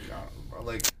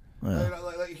 Like,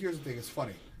 here's the thing. It's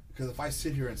funny because if I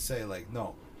sit here and say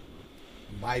no,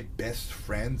 my best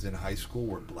friends in high school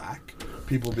were black,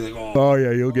 people will be like, oh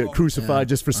yeah, you'll get crucified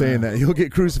just for saying that. You'll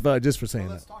get crucified just for saying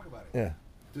let's that. Talk about it. Yeah.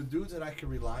 The dudes that I could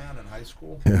rely on in high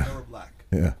school, Yeah. they were black.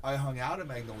 Yeah. I hung out at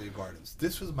Magnolia Gardens.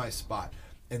 This was my spot.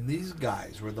 And these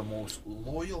guys were the most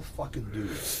loyal fucking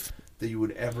dudes that you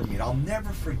would ever meet. I'll never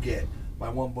forget my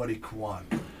one buddy, Kwan.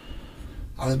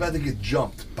 I was about to get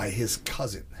jumped by his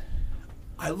cousin.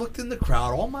 I looked in the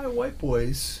crowd. All my white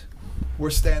boys were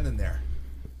standing there.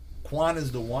 Kwan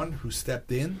is the one who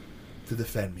stepped in to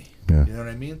defend me. Yeah. You know what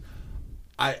I mean?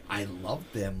 I love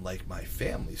them like my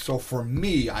family. So for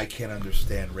me, I can't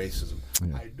understand racism.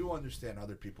 Yeah. I do understand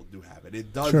other people do have it.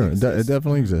 It does exist. It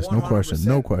definitely exists. No question.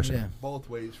 No question. Yeah.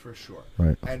 Both ways for sure.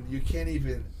 Right. And you can't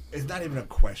even, it's not even a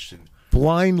question.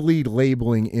 Blindly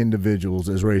labeling individuals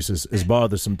as racist is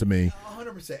bothersome to me.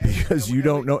 100%. Because you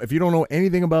don't know, if you don't know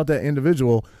anything about that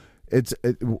individual,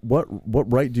 what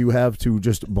right do you have to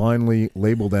just blindly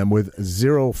label them with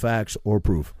zero facts or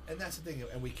proof? And that's the thing,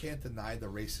 and we can't deny the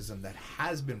racism that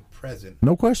has been present.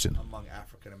 No question. Among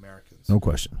African Americans. No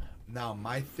question. Now,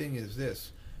 my thing is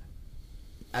this: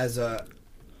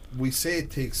 we say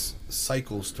it takes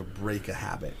cycles to break a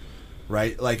habit,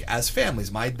 right? Like as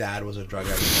families, my dad was a drug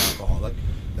addict and alcoholic.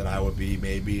 Then I would be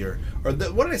maybe, what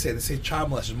did I say? They say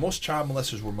child molesters. Most child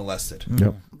molesters were molested.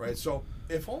 Yep. Right. So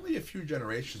if only a few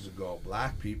generations ago,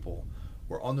 black people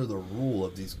were under the rule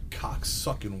of these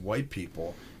cocksucking white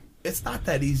people, it's not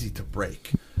that easy to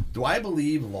break. Do I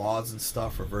believe laws and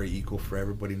stuff are very equal for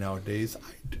everybody nowadays?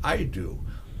 I do.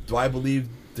 Do I believe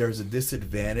there's a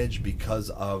disadvantage because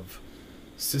of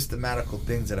systematical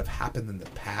things that have happened in the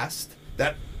past?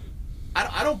 That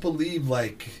I don't believe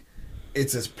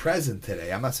it's as present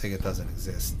today. I'm not saying it doesn't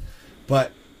exist,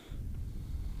 but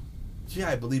yeah,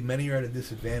 I believe many are at a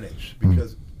disadvantage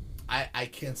because I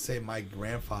can't say my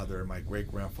grandfather or my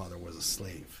great-grandfather was a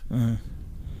slave. Mm-hmm.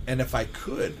 And if I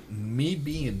could, me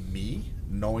being me,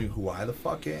 knowing who I the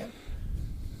fuck am,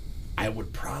 I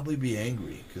would probably be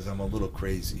angry because I'm a little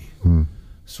crazy. Mm.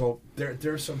 So there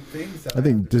are some things that I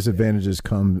think disadvantages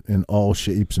come in all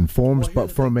shapes and forms,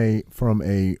 but from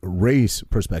a race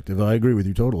perspective, I agree with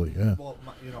you totally. Yeah. Well,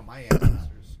 my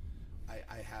ancestors,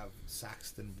 I have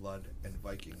Saxon blood and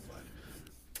Viking blood,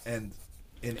 and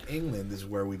in England is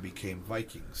where we became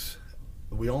Vikings.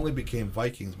 We only became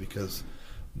Vikings because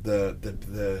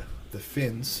the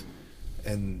Finns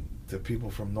and the people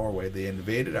from Norway, they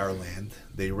invaded our land,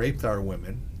 they raped our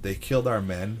women, they killed our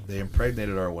men, they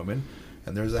impregnated our women,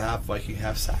 and there's a half Viking,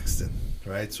 half Saxon,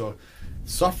 right? So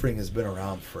suffering has been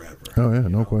around forever. Oh yeah,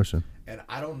 no question. And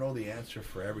I don't know the answer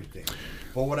for everything,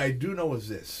 but what I do know is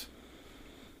this: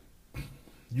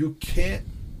 you can't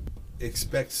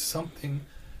expect something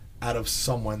out of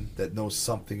someone that knows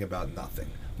something about nothing.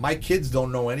 My kids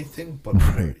don't know anything but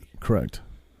right. Correct.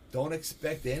 Don't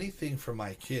expect anything from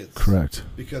my kids. Correct.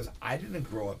 Because I didn't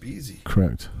grow up easy.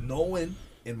 Correct. No one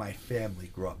in my family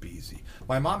grew up easy.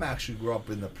 My mom actually grew up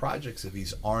in the projects of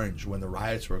East Orange when the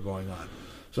riots were going on.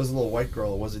 So as a little white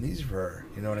girl, it wasn't easy for her.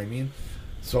 You know what I mean?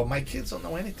 So my kids don't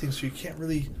know anything, so you can't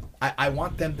really... I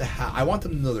want them to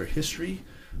know their history,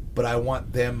 but I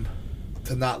want them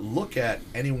to not look at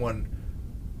anyone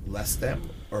less than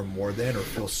or more than or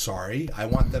feel sorry. I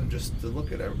want them just to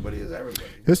look at everybody as everybody.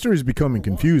 History is becoming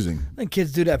confusing. I think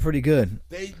kids do that pretty good.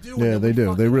 They do. Yeah, they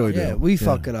do. They really do. Yeah, we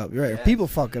fuck it up. You're right. Yes. People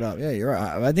fuck it up. Yeah, you're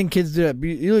right. I think kids do that.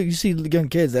 You see young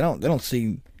kids, they don't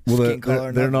see skin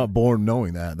color. They're not born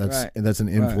knowing that. That's an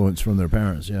influence from their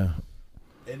parents. Yeah.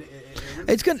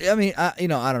 It's good. I mean, I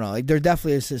don't know. Like, there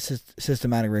definitely is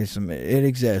systematic racism. It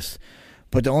exists,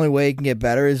 but the only way it can get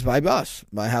better is by us,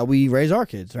 by how we raise our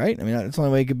kids. Right? I mean, that's the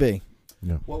only way it could be.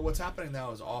 Yeah. Well, what's happening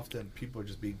now is often people are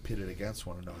just being pitted against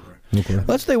one another. Okay.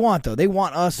 That's what they want, though. They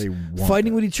want us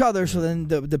fighting with each other, so then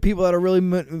the people that are really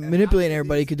manipulating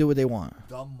everybody could do what they want.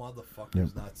 The dumb motherfucker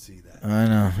does not see that? I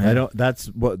know. I don't. That's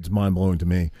what's mind blowing to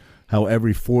me. How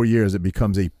every 4 years it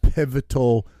becomes a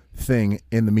pivotal thing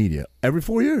in the media. Every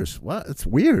 4 years. Well, it's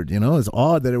weird. It's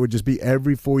odd that it would just be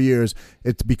every 4 years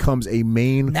it becomes a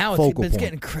main now focal it's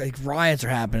point. getting riots are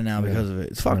happening now because of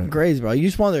it. It's fucking crazy, bro. You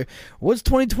just wonder what's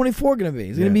 2024 gonna be?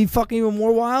 Is it gonna be fucking even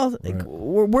more wild? Like,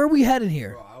 where are we headed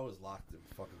here? Bro, I was locked and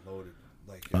fucking loaded.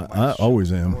 Like I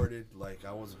always am. Like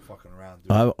I wasn't fucking around.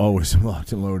 Dude. I always am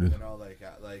locked and loaded.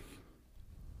 Like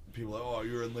people are like, oh,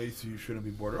 you're in Lacey, you shouldn't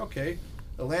be bored. Okay,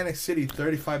 Atlantic City,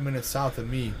 35 minutes south of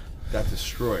me, got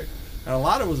destroyed, and a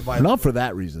lot of it was by Not for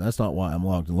that reason. That's not why I'm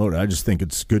locked and loaded. I just think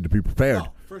it's good to be prepared.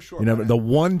 No, for sure. The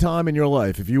one time in your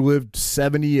life, if you lived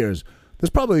 70 years,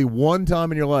 there's probably one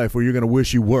time in your life where you're going to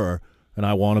wish you were, and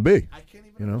I want to be. I can't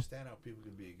even understand how people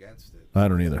can be against it. I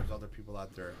don't either. There's other people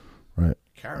out there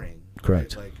carrying.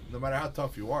 Correct. Right? Like, no matter how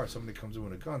tough you are, somebody comes in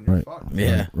with a gun, you're fucked.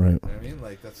 Yeah. Right. You know what I mean?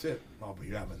 Like, that's it. Oh, but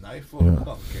you have a knife? Oh,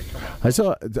 okay, come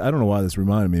on. I don't know why this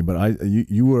reminded me, but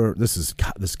you were, this is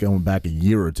going back a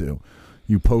year or two.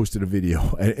 You posted a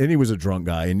video, and he was a drunk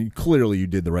guy, and clearly you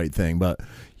did the right thing. But,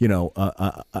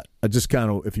 I just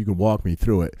kind of, if you could walk me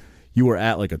through it, you were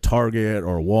at like a Target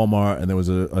or a Walmart, and there was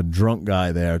a drunk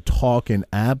guy there talking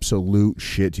absolute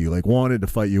shit to you, like wanted to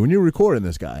fight you, and you were recording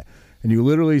this guy. And you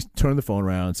literally turned the phone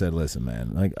around and said, listen,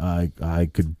 man, like I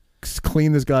could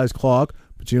clean this guy's clock,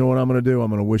 but you know what I'm going to do?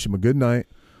 I'm going to wish him a good night.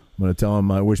 I'm going to tell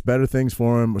him I wish better things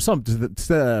for him or something to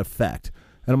that effect.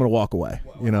 And I'm going to walk away,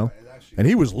 And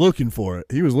he was looking for it.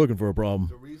 He was looking for a problem.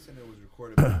 The reason it was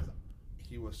recorded because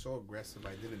he was so aggressive,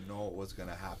 I didn't know what was going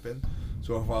to happen.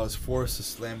 So if I was forced to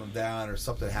slam him down or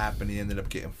something happened, he ended up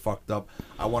getting fucked up,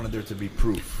 I wanted there to be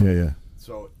proof. Yeah.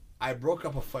 So I broke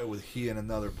up a fight with he and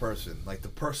another person. Like, the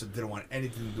person didn't want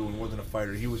anything to do and wasn't a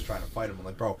fighter. He was trying to fight him. I'm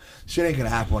like, bro, shit ain't going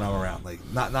to happen when I'm around. Like,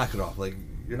 knock it off. Like,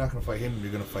 you're not going to fight him,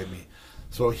 you're going to fight me.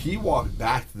 So he walked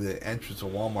back to the entrance of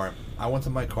Walmart. I went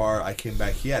to my car. I came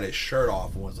back. He had his shirt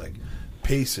off and was, like,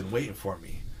 pacing, waiting for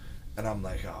me. And I'm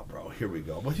like, oh, bro, here we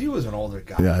go. But he was an older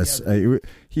guy. Yes, you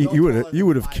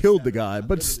would have killed the guy.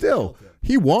 But still,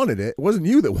 he wanted it. It wasn't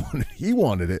you that wanted it. He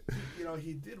wanted it.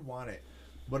 He did want it.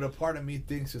 But a part of me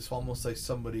thinks it's almost like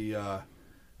somebody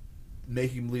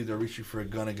making him believe they're reaching for a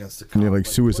gun against the cop. Yeah, like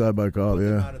suicide by cop, put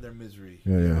them out of their misery.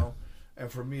 Yeah, you know?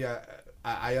 And for me,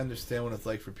 I understand what it's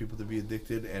like for people to be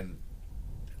addicted. And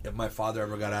if my father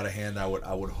ever got out of hand, I would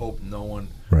hope no one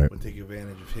would take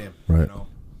advantage of him. Right. You know?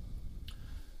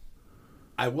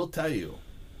 I will tell you,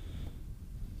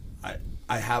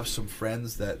 I have some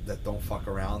friends that don't fuck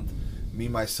around. Me,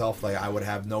 myself, like, I would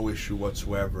have no issue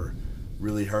whatsoever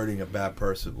really hurting a bad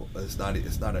person. It's not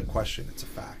a question, it's a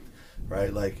fact,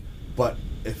 right? Like, but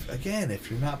if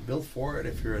you're not built for it,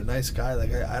 if you're a nice guy,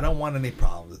 like, I don't want any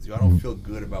problems with you. I don't feel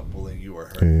good about bullying you or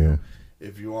hurting you.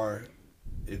 If you are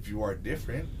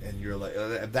different and you're like,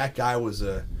 if that guy was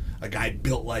a guy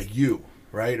built like you,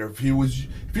 right? Or if he was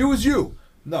you,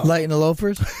 no. Light in the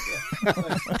loafers?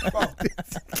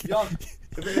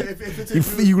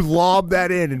 You lobbed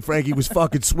that in, and Frankie was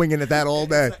fucking swinging at that all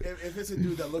day. If it's a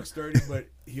dude that looks 30, but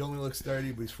he only looks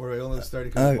 30, but he only looks 30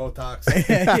 because of Botox.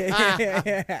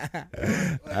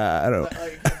 I don't know.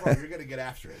 Bro, you're going to get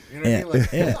after it. You know what I mean?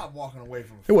 Like, I'm not walking away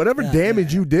from Hey, whatever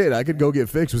damage you did, I could go get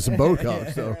fixed with some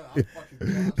Botox. So.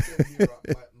 I'm sitting here,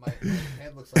 my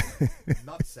head looks like a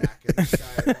nutsack, and this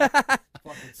guy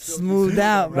smoothed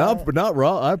out, bro. But not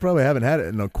raw. I probably haven't had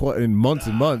it in months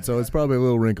and months, so it's probably a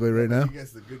little wrinkly right now.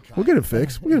 We'll get it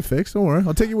fixed. Don't worry.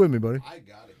 I'll take you with me, buddy. I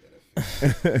gotta get it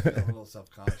fixed. I'm a little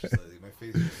self-conscious lately. My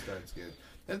face just starts getting.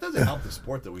 It doesn't help the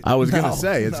sport that we do. I was gonna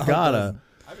say it's gotta.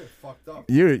 I've been fucked up.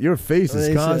 Your face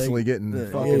is constantly getting.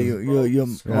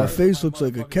 My face looks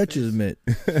like a catcher's mitt.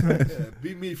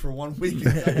 Beat me for 1 week.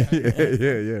 Yeah,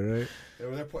 right.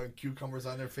 They're putting cucumbers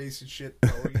on their face and shit.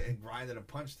 We're getting grinded and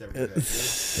punched every day.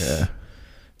 Yeah.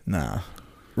 Nah.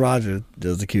 Roger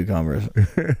does the cucumbers.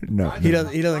 No, he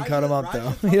doesn't cut them up though.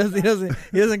 He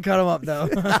doesn't cut them up though.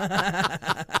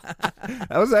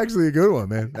 That was actually a good one,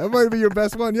 man. That might be your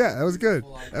best one. Yeah, that was good.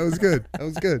 That was good.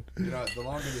 The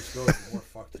longer this goes, the more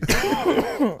fucked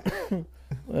you.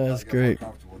 That's great.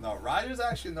 No, Roger's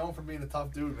actually known for being a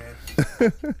tough dude, man.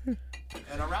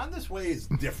 And around this way is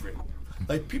different.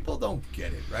 Like, people don't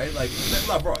get it, right? Like,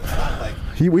 bro, it's not like...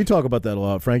 We talk about that a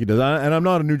lot. Frankie does. And I'm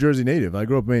not a New Jersey native. I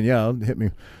grew up in Maine. Yeah, hit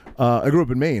me. I grew up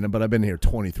in Maine, but I've been here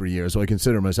 23 years, so I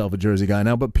consider myself a Jersey guy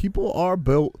now. But people are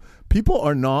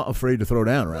not afraid to throw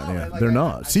down around here. Like, they're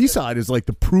not. Seaside is like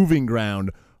the proving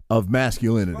ground of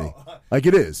masculinity. Like,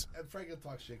 it is. Frank will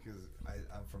talk shit because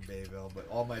I'm from Bayville, but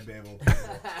all my Bayville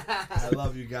people, I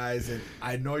love you guys, and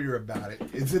I know you're about it.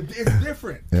 It's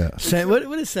different. Yeah.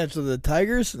 What is Central? The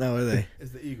Tigers? No, what are they?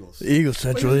 It's the Eagles. The Eagles,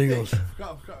 Central Eagles.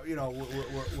 You know,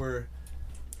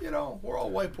 we're all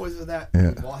white boys in that. Yeah.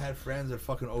 We've all had friends that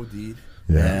fucking OD'd.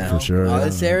 Yeah, for sure. Oh, yeah.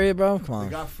 this area, bro? Come They on.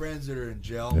 got friends that are in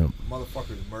jail. Yep.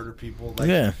 Motherfuckers murder people. Like,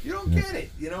 Yeah. you don't get it.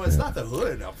 You know, it's not the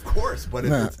hood, of course, but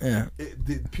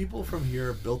the people from here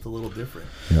are built a little different.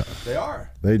 Yeah. They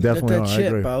are. They Got definitely that are. I chip,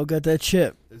 agree. bro. Got that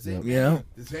chip. This ain't You know?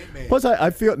 This ain't me. Plus, I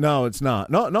feel no, it's not.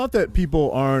 Not that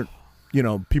people aren't. You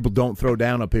know, people don't throw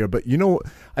down up here, but you know,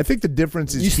 I think the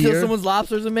difference is You steal here. someone's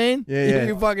lobsters in Maine? Yeah.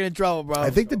 You're fucking in trouble, bro. I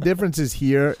think the difference is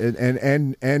here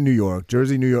and New York,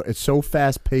 Jersey, New York. It's so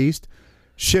fast paced.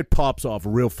 Shit pops off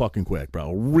real fucking quick,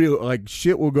 bro. Real like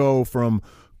shit will go from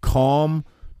calm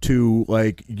to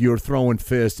like you're throwing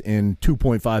fists in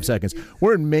 2.5 seconds.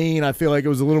 We're in Maine. I feel like it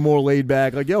was a little more laid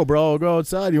back. Like, yo, bro, I'll go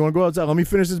outside. You want to go outside? Let me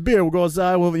finish this beer. We'll go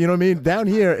outside. Well, you know what I mean? Down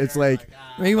here, it's like,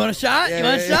 You want a shot? You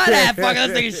want a shot? Yeah, fuck it,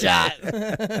 let's take a shot.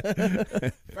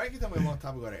 Frankie told me a long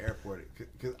time ago at the airport,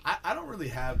 because I don't really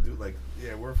have, dude, like,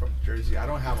 yeah, we're from Jersey. I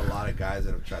don't have a lot of guys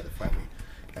that have tried to fight me.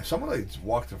 If someone like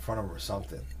walked in front of him or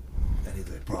something, and he's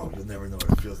like, bro, you'll never know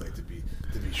what it feels like to be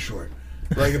short.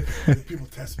 Like, if people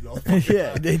test me all the fucking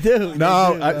Yeah, time. they do.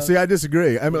 no, They do, see, I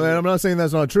disagree. I mean, I'm not saying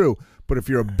that's not true, but if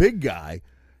you're a big guy,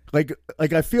 like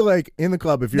I feel like in the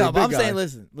club, if you're a No, big but I'm guy, saying,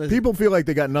 listen. people feel like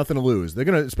they got nothing to lose. They're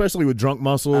gonna, especially with drunk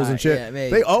muscles and shit. yeah,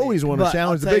 maybe, they always want to But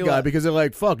challenge I'll the tell big you guy what. because they're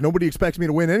like, "Fuck, nobody expects me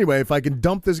to win anyway. If I can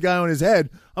dump this guy on his head,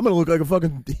 I'm gonna look like a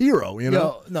fucking hero." You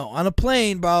know? No, on a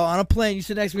plane, bro. On a plane, you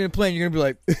sit next to me on a plane, you're gonna be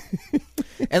like,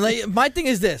 and like my thing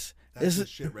is this. That's This the is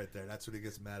shit right there. That's what he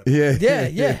gets mad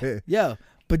about. yeah.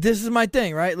 But this is my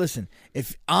thing, right? Listen,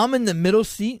 if I'm in the middle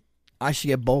seat, I should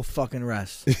get both fucking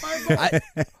rests.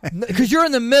 Because you're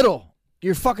in the middle.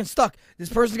 You're fucking stuck. This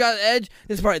person's got an edge.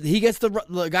 This part, he gets the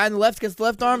guy on the left gets the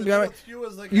left arm.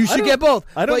 You should get both.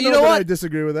 I don't but you know know that what? I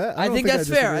disagree with that. I think that's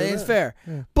fair. I think it's fair.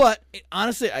 Yeah. But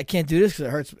honestly, I can't do this because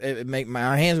it hurts. It make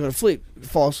my hands go to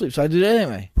fall asleep. So I do that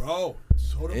anyway. Bro,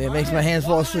 so do It I. makes my hands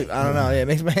fall asleep. I don't know. Yeah, it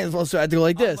makes my hands fall asleep. I do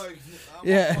like this. I'm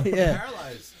Yeah.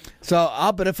 paralyzed.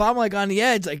 So, but if I'm like on the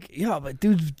edge, like, but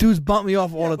dudes bump me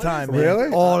off all the but time, it's- man.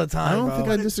 Really? All the time. I don't bro. think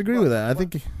I disagree with that. I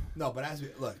think No, but as we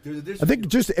look, there's a difference. I think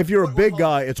just if you're a big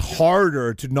guy, it's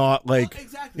harder to not like.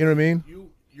 Exactly. You know what I mean?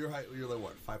 You're like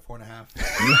what, 5'4" and a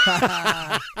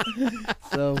half?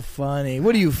 So funny.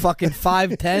 What are you, fucking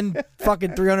 5'10",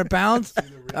 fucking 300 pounds?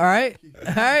 All right,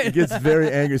 all He right. gets very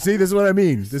angry. See, this is what I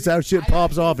mean. This is how shit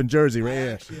pops off in Jersey, right I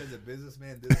here. actually, as a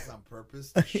businessman, did this on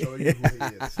purpose to show you who he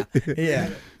is. Yeah.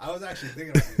 I was actually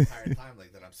thinking about the entire time,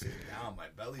 like that I'm sitting down, my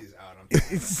belly's out. I'm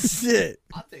Shit.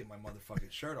 I'll take my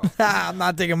motherfucking shirt off. I'm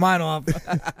not taking mine off.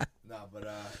 No, but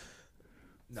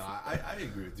no, I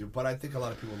agree with you. But I think a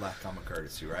lot of people lack common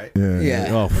courtesy, right? Yeah.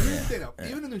 Oh, But here's the thing, though,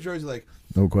 even in New Jersey, like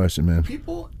no question, man.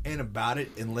 people ain't about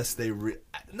it unless they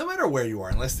no matter where you are,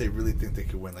 unless they really think they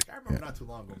could win. Like I remember not too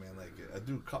long ago, man, like a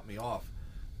dude cut me off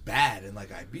bad, and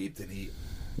like I beeped, and he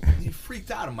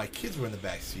freaked out, and my kids were in the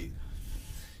back seat.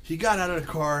 He got out of the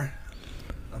car.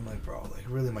 I'm like, bro, like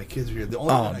really, my kids are here. The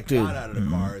only reason I dude. got out of the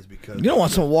car is because You don't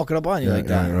want someone walking up on you like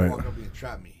that. right. walk up and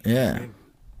trap me. Yeah. You know what I mean?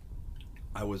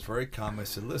 I was very calm. I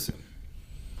said, listen,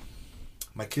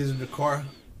 my kids in the car.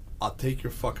 I'll take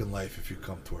your fucking life if you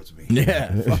come towards me.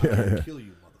 Yeah. I'll kill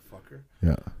you, motherfucker.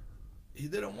 Yeah. He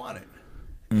didn't want it,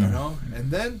 you know.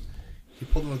 And then he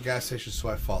pulled him to the gas station, so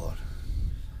I followed.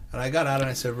 And I got out and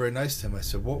I said very nice to him. I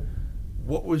said, "What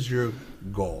was your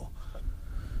goal?"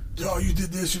 Oh, you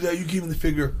did this, you that. You gave him the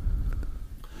figure.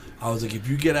 I was like, if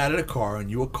you get out of the car and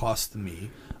you accost me,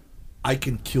 I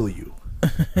can kill you.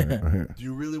 Do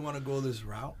you really want to go this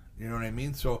route? You know what I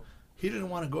mean? So he didn't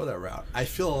want to go that route. I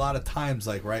feel a lot of times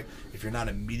like, right, if you're not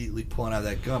immediately pulling out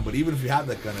that gun, but even if you have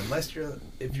that gun,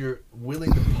 if you're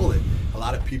willing to pull it, a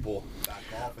lot of people back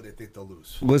off and they think they'll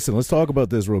lose. Listen, let's talk about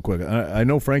this real quick. I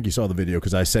know Frankie saw the video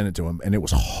because I sent it to him, and it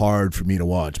was hard for me to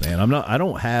watch. Man, I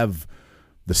don't have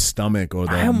the stomach or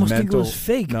the I almost mental. think it was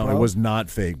fake, No, bro. it was not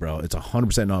fake, bro. It's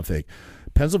 100% not fake.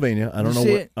 Pennsylvania. I don't You know.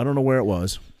 see it? I don't know where it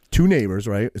was. Two neighbors,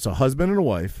 right? It's a husband and a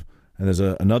wife, and there's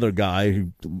another guy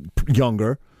who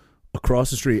younger across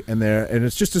the street, and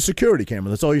it's just a security camera.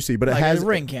 That's all you see. But it Like has a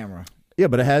ring camera. Yeah,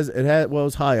 but it had well,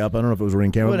 it's high up. I don't know if it was a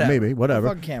ring camera, but maybe whatever.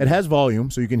 Fucking camera. It has volume,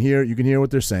 so you can hear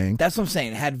what they're saying. That's what I'm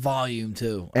saying. It had volume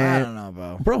too. I And- don't know,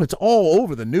 bro. Bro, it's all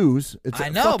over the news. It's I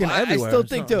know, fucking but I everywhere. still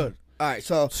think, dude. All right,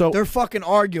 so So- they're fucking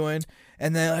arguing,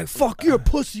 and then like, fuck, you're a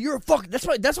pussy, you're a fuck. That's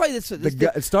why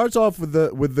It starts off with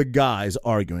the guys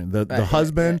arguing, the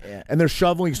husband, and they're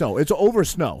shoveling snow. It's over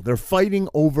snow. They're fighting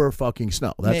over fucking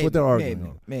snow. That's what they're arguing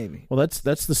over. Maybe. Well, that's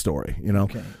the story, you know.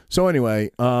 Okay. So anyway,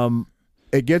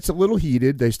 it gets a little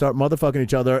heated. They start motherfucking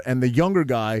each other, and the younger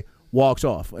guy walks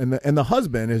off, and the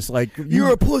husband is like,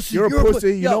 "You're a pussy. You're a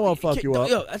pussy. You know I'll fuck you up."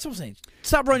 Yo, that's what I'm saying.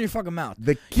 Stop running your fucking mouth.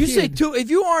 The You say kid- if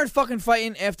you aren't fucking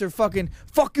fighting after fucking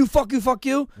fuck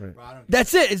you, Right.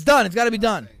 that's it. It's done. It's got to be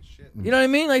done. You know what I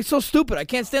mean? Like, it's so stupid. I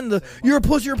can't stand the you're a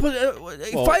pussy. You're a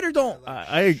pussy. Fight or don't.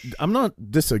 I'm not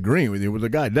disagreeing with you, but the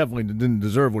guy definitely didn't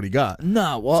deserve what he got.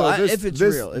 No. Well, So if it's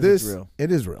real, it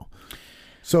is real.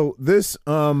 So this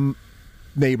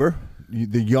neighbor,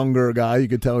 the younger guy, you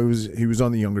could tell he was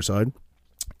on the younger side.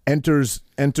 Enters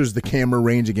the camera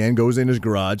range again, goes in his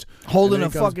garage. Holding a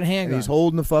fucking handgun. He's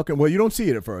holding the fucking, well, you don't see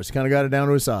it at first. He kind of got it down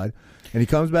to his side. And he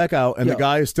comes back out, and the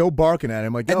guy is still barking at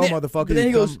him like, yo, motherfucker. But then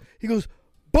he goes,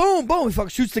 boom, boom. He fucking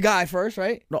shoots the guy first,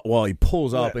 right? No, well, he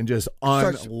pulls up and just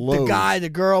Starts unloads. the guy, the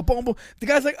girl, boom, boom. The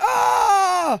guy's like,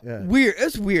 ah! Yeah. Weird.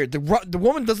 It's weird. The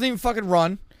woman doesn't even fucking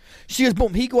run. She goes,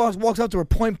 boom. He walks up to her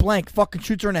point blank, fucking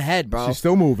shoots her in the head, bro. She's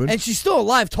still moving. And she's still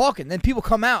alive talking. Then people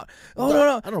come out. Oh,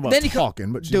 no. I don't know about then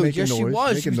talking, but she's dude, making yes, noise. she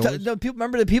was. Making noise.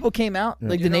 Remember the people came out? Yeah.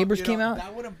 Like the neighbors came out?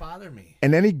 That wouldn't bother me.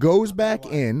 And then he goes back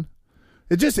in.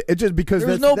 It just because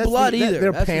There was that's no blood either. either.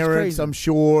 Their That's what's parents, crazy. I'm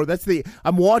sure.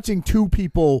 I'm watching two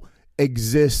people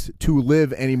exist to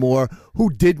live anymore who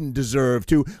didn't deserve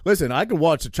to. Listen, I could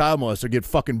watch a child molester get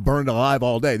fucking burned alive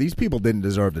all day. These people didn't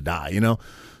deserve to die, you know?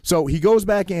 So he goes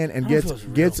back in and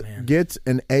gets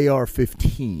an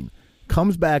AR-15,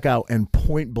 comes back out and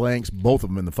point blanks both of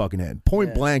them in the fucking head.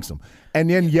 Point blanks them. And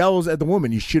then yells at the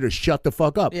woman, you should have shut the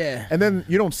fuck up. Yeah. And then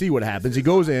you don't see what happens. He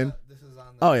goes in.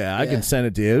 Oh, yeah, I can send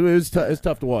it to you. It's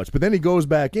tough to watch. But then he goes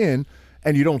back in,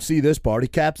 and you don't see this part. He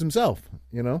caps himself,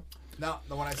 you know? Now,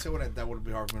 when I say that would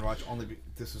be hard for me to watch,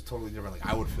 this is totally different. Like,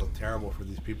 I would feel terrible for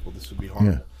these people. This would be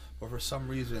horrible. Yeah. But for some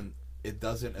reason, it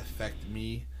doesn't affect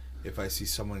me if I see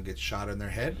someone get shot in their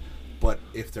head. But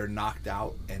if they're knocked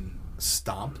out and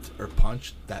stomped or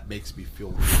punched, that makes me feel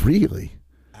weird. Really?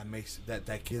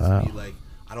 That gives me, like,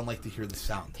 I don't like to hear the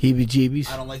sound. Heebie-jeebies.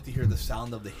 I don't like to hear the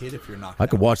sound of the hit if you're knocked out. I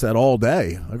could watch that all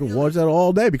day. Watch that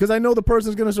all day because I know the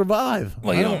person's going to survive.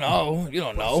 Well, you don't know. You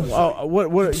don't know.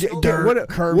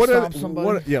 Curb stomp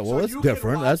somebody. Yeah, well, So that's you can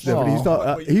different. watch- That's different.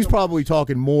 Oh. He's probably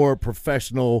talking more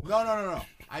professional. No.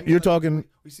 I mean, You're like, talking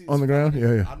we see on the ground? Yeah. I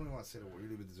don't even want to say the word. You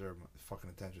don't even deserve my fucking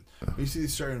attention. We see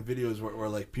these certain videos where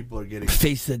like people are getting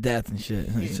Face to death and shit.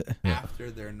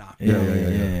 after they're knocked Yeah.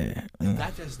 out. Like,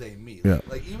 that just ain't me. Yeah.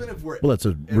 Like even if we're Well, that's a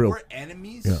if real. we're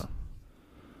enemies, Yeah.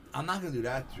 I'm not gonna do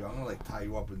that to you. I'm gonna like tie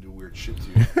you up and do weird shit to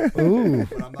you. Ooh.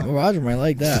 But I'm not Roger might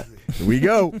like that. Here we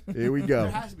go. Here we There go.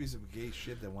 has to be some gay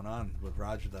shit that went on with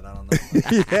Roger that I don't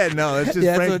know. Yeah, no, it's just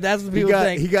Yeah, Frank. that's what people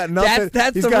think. He got nothing.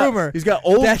 That's He's the got- rumor. He's got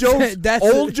old That's- jokes,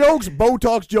 old jokes,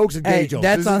 Botox jokes, and gay Hey, jokes.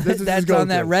 that's This is his on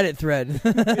that go-to. Reddit thread.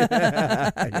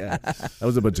 Yeah. That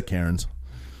was a bunch of Karens.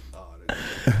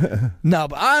 No,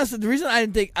 but honestly, the reason I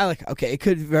didn't think okay, it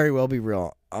could very well be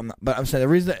real. But I'm saying the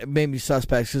reason that it made me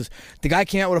suspect is the guy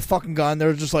came out with a fucking gun.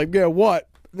 They're just like, yeah, what?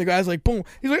 The guy's like, boom.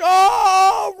 He's like,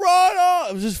 oh, run! Oh.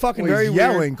 It was just fucking Well, very he's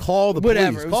yelling, weird. call the Whatever.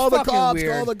 police, It was call the fucking cops,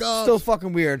 weird. call the cops. Still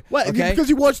fucking weird. What? Okay? Because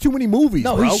you watch too many movies.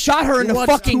 No, bro. he shot her in You the watch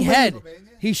fucking too many- head.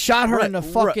 He shot her in the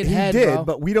fucking head, He did, bro.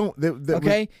 but we don't.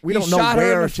 Okay, we He don't know shot her in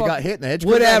where the she fuck- got hit in the head. She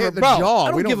could've got Whatever, hit in the bro. jaw.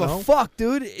 I We don't give know. a fuck,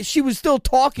 dude. She was still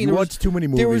talking. You There was- watch too many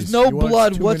There was movies. no You watch blood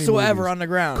too many whatsoever movies. on the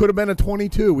ground. Could have been a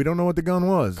 22. We don't know what the gun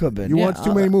was. Could've been, You yeah, watch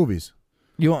too many movies.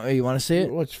 You want to see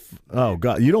it? Oh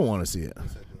God, you don't want to see it.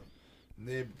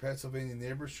 Pennsylvania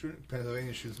neighbor shooting.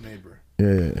 Pennsylvania shoots neighbor.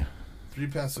 Yeah. 3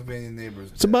 Pennsylvania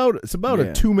neighbors. It's about a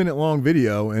 2-minute long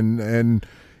video, and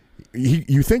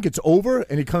you think it's over,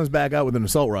 and he comes back out with an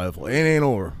assault rifle. It ain't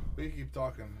over. We can keep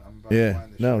talking. I'm about to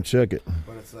find this No, shit. check it.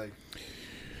 But it's like,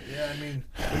 yeah, I mean,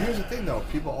 but here's the thing though.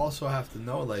 People also have to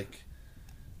know, like,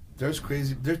 there's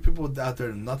people out there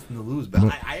with nothing to lose. But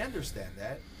I understand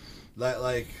that.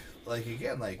 Like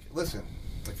again, like, listen,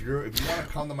 if you want to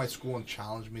come to my school and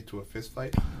challenge me to a fist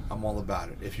fight, I'm all about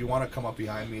it. If you want to come up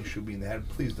behind me and shoot me in the head,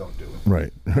 please don't do it.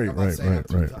 Right. I'm not saying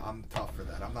I'm tough for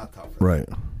that. I'm not tough for that. Right.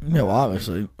 No,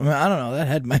 obviously. I mean, I don't know. That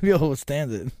head might be able to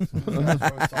withstand it. That's why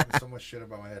I was talking so much shit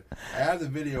about my head. I have the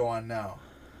video on now.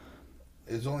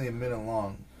 It's only a minute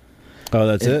long. Oh,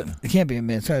 that's it? It can't be a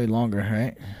minute. It's gotta be longer,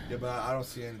 right? Yeah, but I don't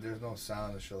see any. There's no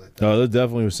sound and shit like that. Oh, there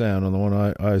definitely was sound on the one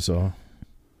I saw.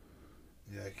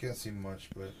 Yeah, I can't see much,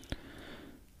 but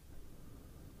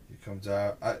He comes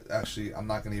out. I'm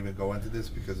not going to even go into this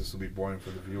because this will be boring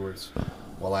for the viewers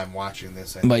while I'm watching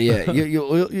this. But yeah,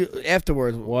 you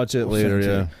afterwards Watch it later,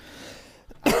 yeah.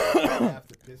 I have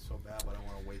to piss so bad, but I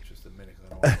want to wait just a minute because I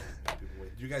don't want to make people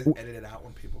wait. Do you guys edit it out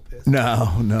when people piss?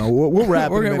 No. We'll wrap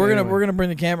it. We're gonna bring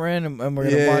the camera in and we're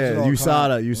gonna watch it all.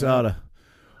 USADA.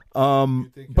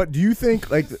 But do you think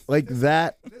like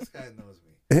that? This guy knows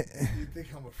me. Do you think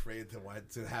I'm afraid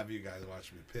to have you guys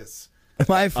watch me piss? Am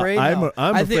I afraid? No.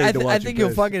 I'm afraid to watch I you think he'll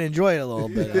piss. fucking enjoy it a little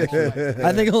bit.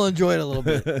 I think he'll enjoy it a little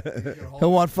bit.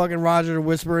 He'll want fucking Roger to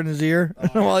whisper in his ear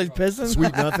while he's pissing.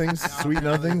 Sweet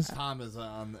nothings. Tom is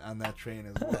on that train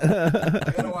as well.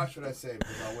 I gotta watch what I say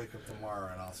because I'll wake up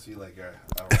tomorrow and I'll see like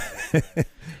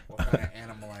what kind of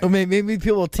animal I am. Or maybe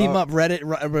people will team up Reddit,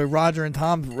 Roger and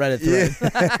Tom's Reddit thread.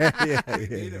 I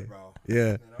need it, bro.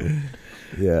 Yeah. You know?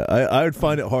 Yeah, I would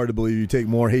find it hard to believe you take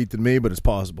more hate than me, but it's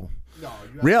possible. No,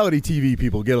 reality TV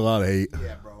people get a lot of hate.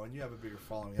 Yeah, bro, and you have a bigger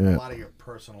following. And a lot of your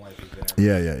personal life has been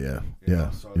everywhere.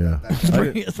 Yeah. So I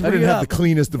didn't have the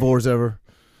cleanest divorce ever.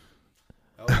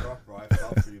 That was rough, bro. I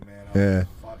felt for you, man. Yeah.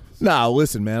 No,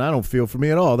 listen, man, I don't feel for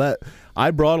me at all. That I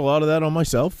brought a lot of that on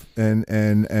myself and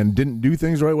didn't do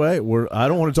things the right way. I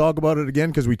don't want to talk about it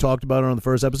again because we talked about it on the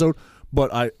first episode,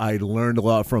 but I learned a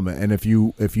lot from it. And if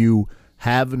you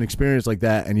have an experience like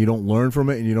that and you don't learn from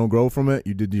it and you don't grow from it,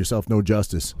 you did yourself no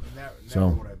justice. Never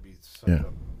would I be such a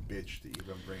bitch to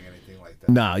even bring anything like that.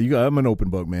 Nah, I'm an open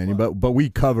book, man. But we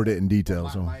covered it in detail.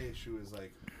 My issue is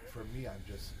like, for me,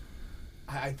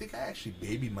 I think I actually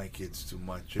baby my kids too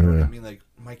much. You know what I mean? Like,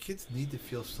 my kids need to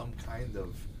feel some kind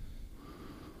of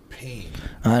pain.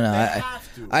 I know. They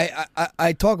have to.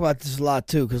 I talk about this a lot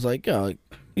too because we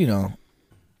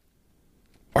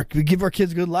give our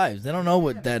kids good lives. They don't know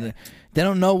what they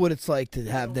don't know what it's like to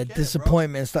have that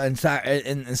disappointment and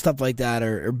stuff like that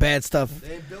or bad stuff.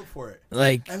 They ain't built for it.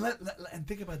 Like, and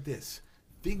think about this.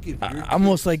 Think if you're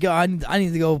almost like, I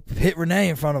need to go hit Renee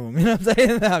in front of him. You know what I'm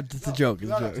saying? No, it's a joke.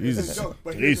 It's a joke.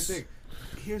 But here's the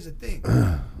thing.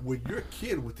 When your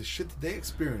kid with the shit that they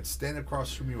experience stand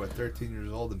across from you at 13 years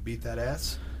old and beat that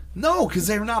ass, no, because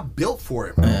they're not built for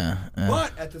it, bro. Yeah.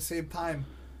 But at the same time,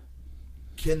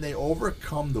 can they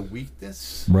overcome the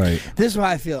weakness? Right. This is how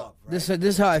I feel. Right? This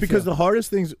is how I feel. Because the hardest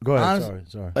things. Go ahead. Honestly,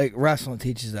 sorry. Like wrestling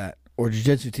teaches that, or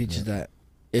jiu-jitsu teaches that,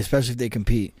 especially if they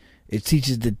compete. It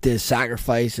teaches the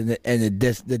sacrifice and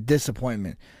the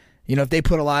disappointment. You know, if they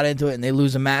put a lot into it and they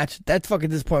lose a match, that fucking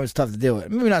disappointment is tough to deal with.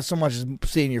 Maybe not so much as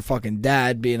seeing your fucking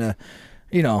dad being a,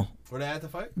 Were they at the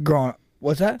fight? Growing.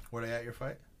 What's that? Were they at your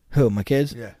fight? Who? My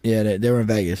kids? Yeah. Yeah, they were in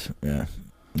Vegas. Yeah.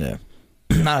 Not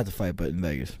at the fight, but in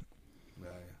Vegas.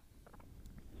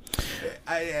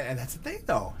 And that's the thing,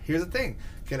 though. Here's the thing: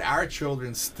 can our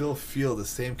children still feel the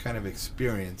same kind of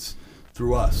experience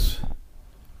through us?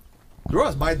 Through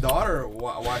us, my daughter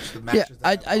watched the matches.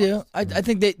 Yeah, I do. I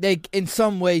think they in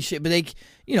some way, but they,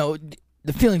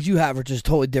 the feelings you have are just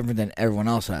totally different than everyone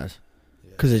else has,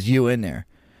 because it's you in there,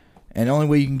 and the only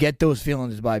way you can get those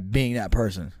feelings is by being that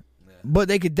person. Yeah. But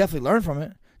they could definitely learn from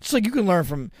it, just like you can learn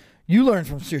from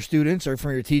your students or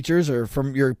from your teachers or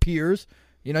from your peers.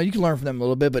 You can learn from them a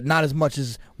little bit, but not as much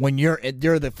as when they're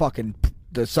the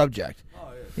subject.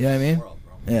 Oh, yeah. You know what I mean? World,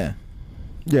 yeah.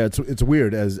 Yeah, it's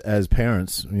weird as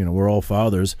parents. We're all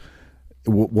fathers.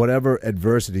 Whatever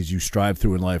adversities you strive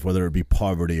through in life, whether it be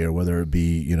poverty or whether it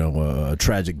be a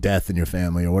tragic death in your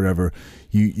family or whatever,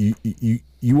 you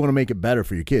want to make it better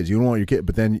for your kids. You don't want your kid,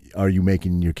 but then are you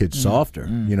making your kids softer?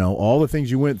 All the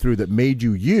things you went through that made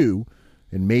you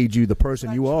and made you the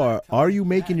person you are you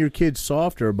making your kids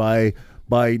softer by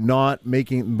them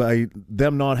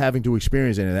not having to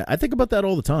experience any of that? I think about that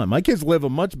all the time. My kids live a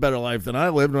much better life than I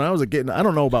lived when I was a kid. I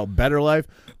don't know about better life,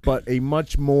 but a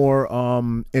much more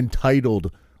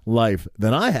entitled life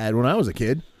than I had when I was a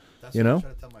kid. That's what I'm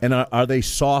trying to tell my And dad. are they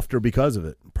softer because of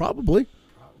it? Probably.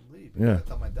 Yeah. I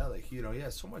tell my dad, he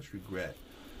has so much regret.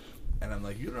 And I'm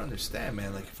like, you don't understand,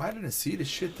 man. Like, if I didn't see the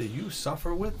shit that you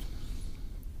suffer with,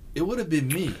 it would have been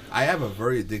me. I have a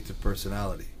very addictive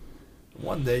personality.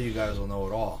 One day you guys will know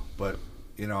it all, but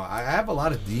I have a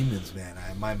lot of demons, man.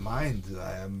 My mind,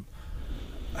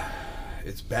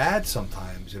 it's bad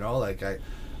sometimes. Like I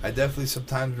definitely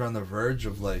sometimes are on the verge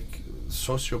of like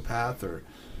sociopath or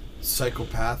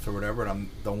psychopath or whatever. And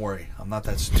don't worry, I'm not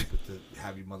that stupid to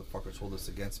have you motherfuckers hold this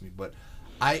against me. But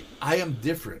I am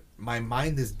different. My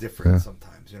mind is different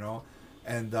sometimes,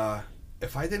 And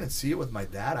if I didn't see it with my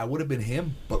dad, I would have been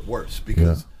him, but worse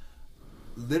because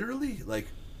literally, like.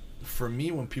 For me,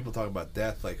 when people talk about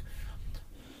death, like,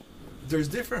 there's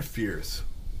different fears.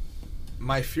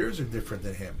 My fears are different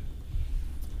than him.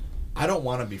 I don't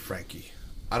want to be Frankie.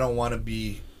 I don't want to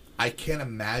be I can't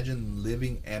imagine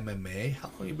living MMA. How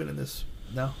long have you been in this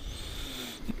now?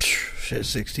 Shit,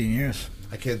 16 years.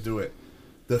 I can't do it.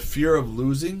 The fear of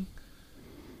losing,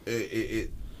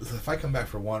 if I come back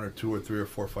for 1 or 2 or 3 or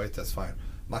 4 fights, that's fine.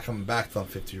 I'm not coming back till I'm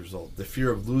 50 years old. The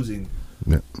fear of losing,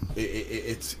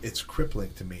 it's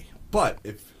crippling to me. But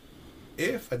if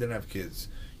I didn't have kids,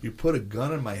 you put a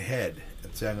gun in my head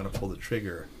and say I'm going to pull the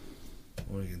trigger,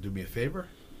 what are you going to do me a favor?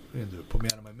 What are you going to do? Put me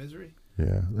out of my misery?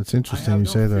 Yeah, that's interesting. I have you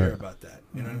no say fear that about that.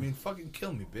 You know what I mean? Fucking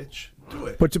kill me, bitch. Do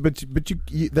it. But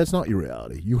you that's not your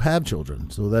reality. You have children,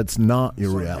 so that's not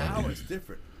your reality. Now it's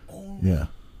different. Only Yeah.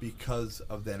 because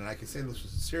of that. And I can say this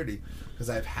with sincerity because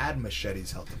I've had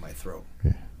machetes held to my throat.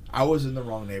 Yeah. I was in the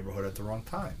wrong neighborhood at the wrong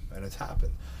time, and it's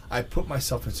happened. I put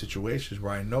myself in situations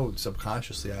where I know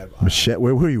subconsciously Machete.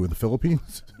 Where were you in the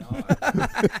Philippines? No, bro,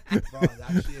 I was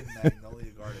actually in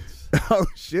Magnolia Gardens. Oh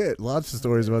shit! Lots of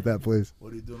stories about that place.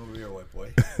 What are you doing over here, white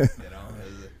boy? You know,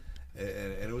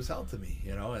 and it was held to me.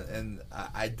 You know, and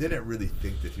I didn't really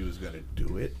think that he was going to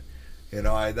do it. You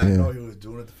know, I know he was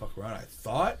doing it to fuck around. I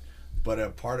thought, but a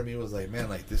part of me was like, man,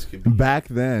 like this could be. Back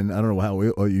then, I don't know how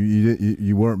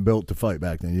you weren't built to fight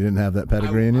back then. You didn't have that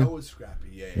pedigree in you. I was scrappy.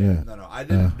 Yeah. No. I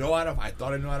didn't know how to. I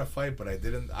thought I knew how to fight, but I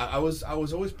didn't. I was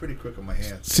always pretty quick with my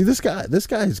hands. See, this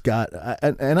guy's got,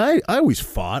 and I always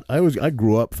fought. I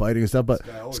grew up fighting and stuff, but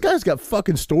this guy's got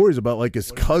fucking stories about like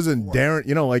his cousin Darren.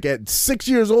 You know, like at 6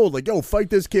 years old, like yo, fight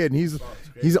this kid, and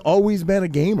he's always been a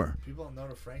gamer. People don't know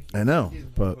to Frankie. I know,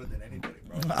 but.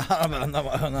 No.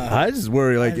 I just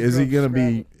worry, like, is he gonna,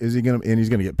 and he's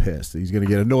gonna get pissed. He's gonna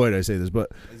get annoyed. I say this,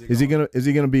 but is he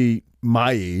gonna be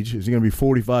my age? Is he gonna be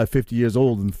 45, 50 years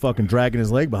old and fucking dragging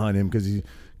his leg behind him because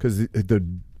the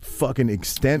fucking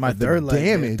extent of the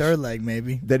damage, third leg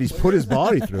maybe that he's put his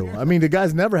body through. I mean, the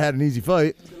guy's never had an easy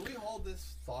fight. Can we hold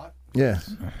this thought? Yeah.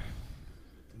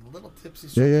 A little tipsy.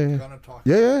 Yeah. Gonna talk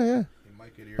Yeah.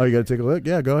 might get Oh, you gotta take a look.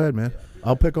 Yeah, go ahead, man.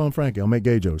 I'll pick on Frankie. I'll make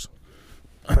gay jokes.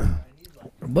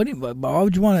 Why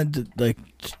would you want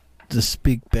to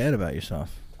speak bad about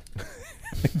yourself?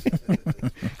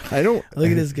 I don't look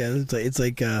at this guy. It's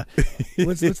like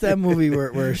what's that movie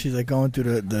where she's like going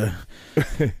through the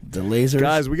lasers?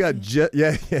 Guys, we got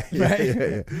yeah.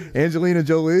 Angelina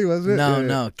Jolie, was it?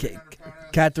 No.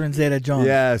 Catherine Zeta-Jones.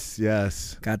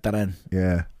 Yes. Catherine.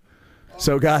 Yeah.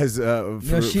 So guys,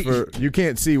 you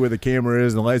can't see where the camera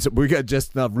is and the lights. We got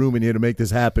just enough room in here to make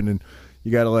this happen, and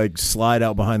you got to like slide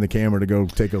out behind the camera to go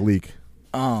take a leak.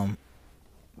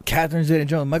 Catherine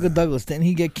Zeta-Jones, Michael Douglas, didn't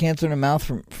he get cancer in the mouth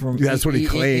from? That's what he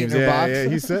claims. Yeah.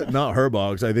 He said not her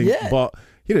box. I think. Yeah. But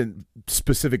he didn't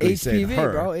specifically say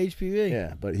her. Bro, HPV.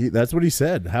 Yeah, but that's what he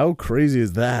said. How crazy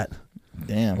is that?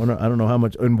 Damn. I don't know how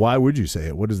much, and why would you say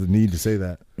it? What is the need to say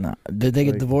that? No. Did they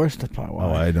get divorced? That's probably why.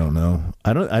 Oh, I don't know.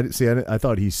 I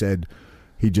thought he said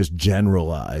he just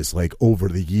generalized like over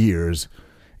the years.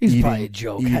 He's probably a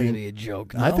joke. Had to be a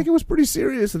joke. No? I think it was pretty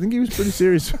serious. I think he was pretty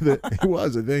serious with it. He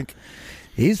was, I think.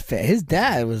 His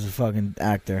dad was a fucking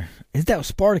actor. His dad was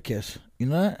Spartacus. You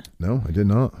know that? No, I did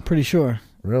not. Pretty sure.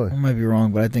 Really? I might be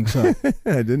wrong, but I think so.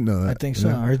 I didn't know that. I think so.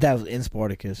 Yeah. His dad was in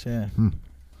Spartacus, yeah.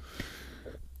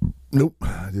 Nope,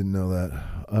 I didn't know that.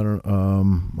 I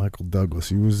don't. Michael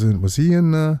Douglas. Was he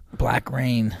in Black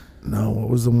Rain? No, what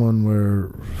was the one where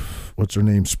what's her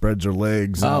name spreads her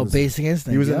legs? Oh, Basic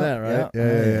Instinct. He was in that, right?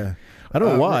 Yeah. I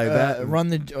don't know why that. Run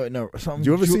the no something. Do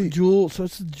you ever see Jewel? So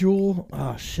it's the Jewel.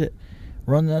 Oh shit!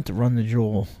 Run the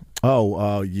Jewel.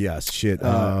 Oh, yes, shit.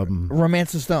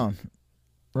 Romance of Stone.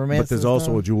 But there's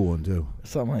also a Jewel one too.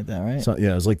 Something like that, right? So,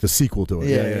 yeah, it's like the sequel to it.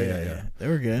 Yeah. They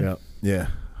were good. Yeah.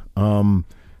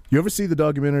 You ever see the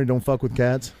documentary "Don't Fuck with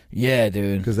Cats"? Yeah,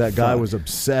 dude. Because that guy was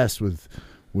obsessed with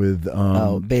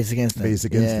Basic Instinct.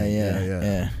 Basic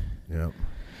Instinct. Yeah.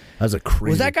 That's a crazy.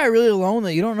 Was that guy really alone?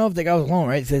 You don't know if the guy was alone,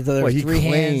 right? So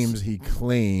he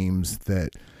claims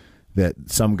that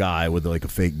some guy with like a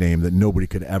fake name that nobody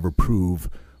could ever prove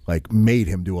like made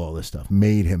him do all this stuff,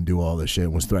 made him do all this shit,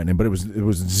 and was threatening. But it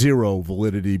was zero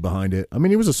validity behind it. I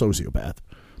mean, he was a sociopath.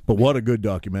 But what a good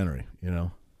documentary,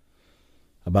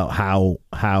 about how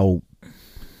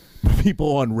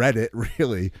people on Reddit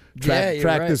really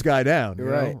tracked this guy down.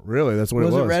 You're right. Really, that's what it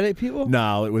was. Was it Reddit people?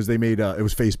 No, it was. They made it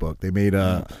was Facebook. They made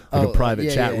a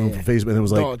private chat room for Facebook, and it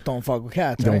was like don't fuck with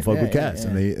cats. Don't fuck with cats,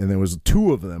 and there was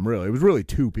two of them. Really, it was really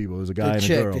two people. It was a guy and a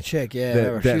girl. The chick,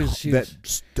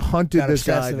 that hunted this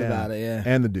guy down, about it, yeah.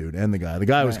 And the dude and the guy. The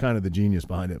guy was kind of the genius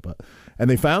behind it, and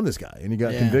they found this guy, and he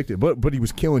got convicted. But he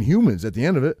was killing humans at the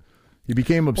end of it. He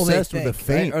became obsessed with the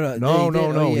fame. Right? No,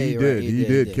 he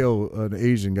did kill an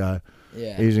Asian guy.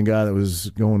 Yeah. Asian guy that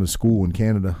was going to school in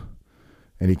Canada,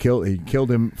 and he killed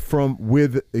him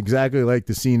with exactly like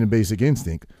the scene in Basic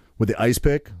Instinct with the ice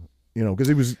pick. You know, because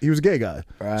he was a gay guy,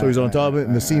 so he's on top of it.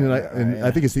 And the scene, I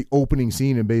think it's the opening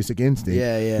scene in Basic Instinct,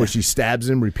 where she stabs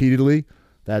him repeatedly.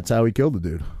 That's how he killed the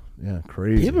dude. Yeah,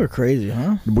 crazy. People are crazy,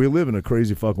 huh? We live in a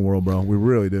crazy fucking world, bro. We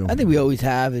really do. I think we always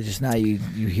have. It's just now you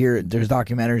hear it. There's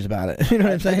documentaries about it. You know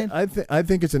what I'm saying? I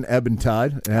think it's an ebb and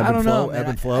tide. I don't know. Ebb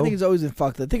and flow. I think it's always been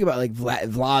fucked up. Think about like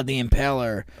Vlad the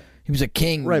Impaler. He was a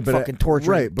king, fucking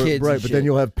torturing kids. But then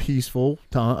you'll have peaceful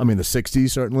time. I mean, the '60s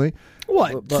certainly.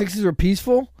 What? But, '60s were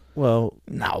peaceful? Well,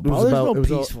 no, bro. There's no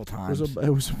peaceful times. It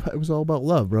was all about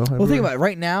love, bro. Well, think about it.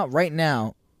 Right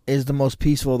now is the most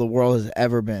peaceful the world has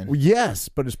ever been. Well, yes,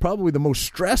 but it's probably the most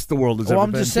stressed the world has ever been. Well,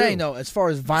 I'm just saying, though, as far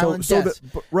as violent deaths.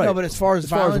 No, but as far as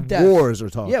violent deaths. Wars are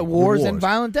talking. Yeah, wars and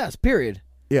violent deaths, period.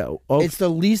 Yeah. Okay. It's the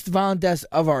least violent deaths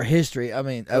of our history. I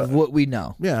mean, of what we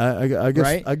know. Yeah, I guess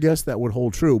right? I guess that would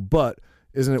hold true, but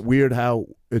isn't it weird how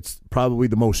it's probably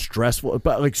the most stressful?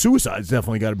 But like suicide's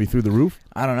definitely got to be through the roof.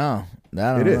 I don't know.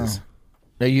 It is.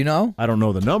 Now, you know? I don't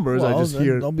know the numbers. Well, I just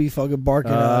hear. Don't be fucking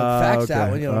barking facts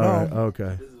out when you don't know.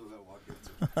 Okay.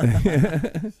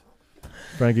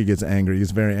 Frankie gets angry.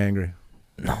 He's very angry.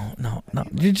 No.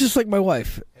 You're just like my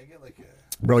wife.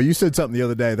 Bro, you said something the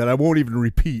other day that I won't even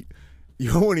repeat.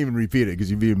 You won't even repeat it because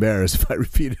you'd be embarrassed if I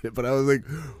repeated it. But I was like,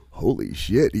 holy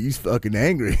shit, he's fucking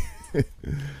angry.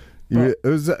 It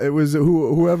was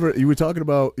whoever you were talking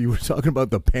about. You were talking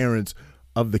about the parents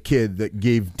of the kid that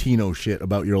gave Tino shit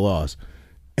about your loss.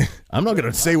 I'm not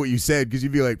gonna say what you said because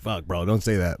you'd be like, "Fuck, bro, don't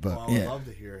say that." But I would love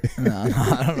to hear it. No,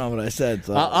 I don't know what I said.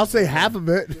 So. I'll say half of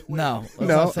it. No. All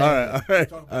right.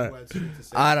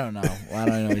 I don't know. I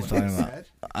don't know what he's talking about.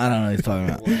 I don't know what he's talking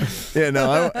about. Yeah,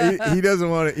 no, he doesn't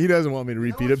want it. He doesn't want me to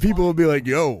repeat it. People will be like,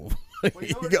 "Yo."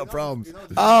 You got problems.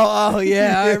 Oh,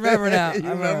 yeah, I remember now. You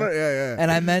remember? Yeah. And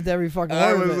I meant every fucking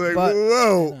I word was of it. like,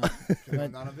 whoa.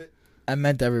 None of it? I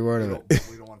meant every word of it.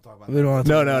 We don't want to talk about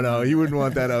that. No. You wouldn't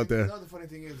want that out there. You know, the funny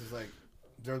thing is like,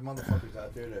 there's motherfuckers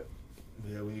out there that,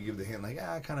 when you give the hint, like,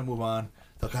 kind of move on,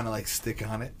 they'll kind of like stick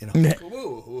on it. You know, like,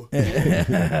 whoa.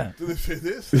 Do they say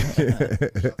this? Shut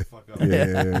the fuck up.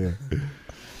 Yeah.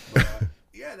 But,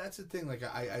 yeah, that's the thing. Like,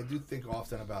 I do think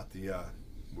often about the,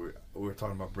 we're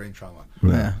talking about brain trauma.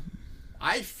 Yeah.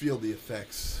 I feel the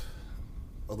effects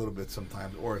a little bit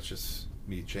sometimes, or it's just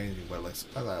me changing. But like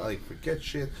sometimes I like forget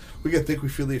shit. We can think we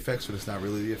feel the effects, but it's not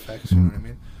really the effects. You know what I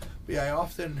mean? But yeah, I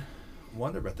often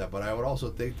wonder about that. But I would also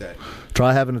think that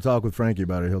try having a talk with Frankie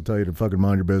about it. He'll tell you to fucking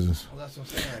mind your business. Well, that's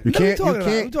what I'm saying.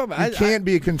 You can't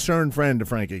be a concerned friend to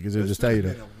Frankie because he'll just tell you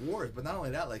to. Awards, but not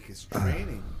only that, like his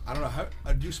training. I don't know how.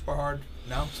 Do you spar hard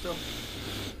now still?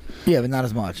 Yeah, but not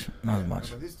as much. Not as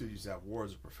much. But this dude used to have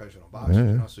wars with professional boxers, you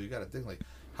know. So you got to think like,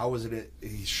 how was it?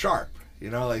 He's sharp, you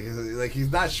know, like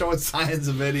he's not showing signs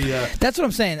of any. That's what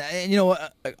I'm saying. And you know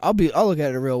what? I'll look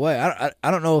at it a real way.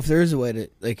 I don't know if there is a way to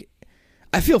like.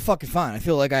 I feel fucking fine. I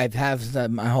feel like I have since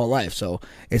my whole life. So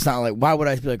it's not like why would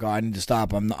I be like, oh, I need to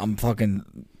stop. I'm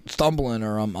fucking stumbling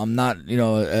or I'm not, you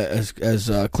know, as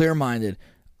clear minded.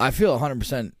 I feel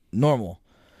 100% normal.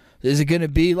 Is it going to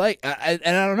be like, and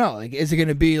I don't know, like, is it going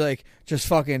to be like just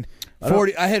fucking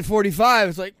 40? I hit 45.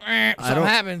 It's like, something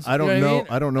happens. I don't know.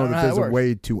 I don't know that there's a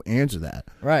way to answer that.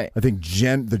 Right. I think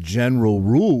the general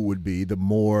rule would be the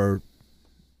more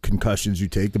concussions you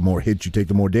take, the more hits you take,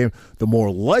 the more damage, the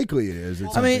more likely it is.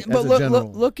 I mean, but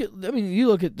look at. I mean, you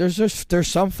look at. There's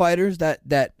some fighters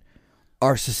that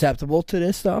are susceptible to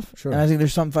this stuff. Sure. And I think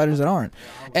there's some fighters that aren't.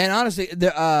 And honestly,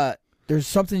 there's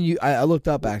something I looked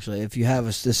up actually. If you have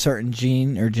a certain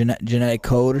gene or genetic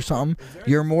code or something,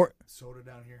 you're more soda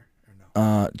down here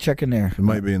or no? Check in there. It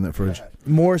might be in that fridge.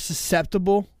 More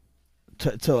susceptible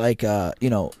to like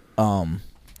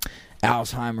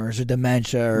Alzheimer's or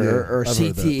dementia or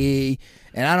CTE,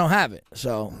 and I don't have it.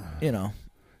 So you know,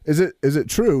 is it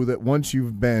true that once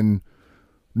you've been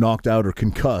knocked out or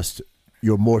concussed,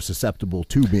 you're more susceptible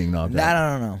to being knocked out?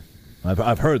 I don't know.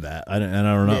 I've heard that, and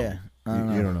I don't know.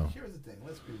 Yeah, you don't know. Here's the thing.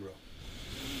 Let's be real.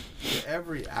 To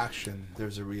every action,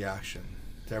 there's a reaction.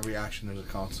 To every action, there's a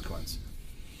consequence.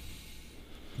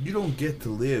 You don't get to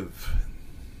live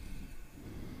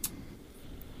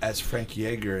as Frank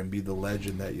Yeager and be the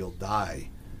legend that you'll die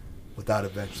without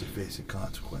eventually facing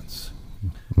consequence.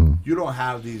 Mm-hmm. You don't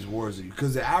have these wars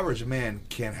because the average man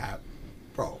can't have,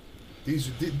 bro. These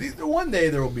one day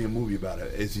there will be a movie about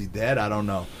it. Is he dead? I don't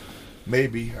know.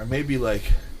 Maybe, or maybe like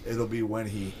it'll be when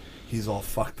he's all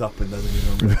fucked up and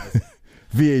doesn't even realize it.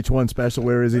 VH1 special.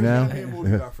 Where is he now? There's gonna be a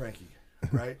movie about Frankie,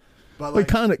 right? But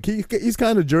like, he's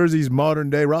kind of Jersey's modern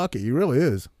day Rocky. He really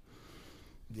is.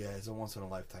 Yeah, he's a once in a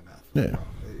lifetime athlete. Yeah, bro.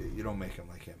 You don't make him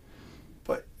like him.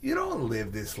 But you don't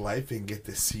live this life and get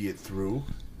to see it through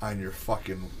on your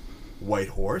fucking white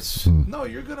horse. No,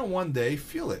 you're gonna one day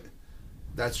feel it.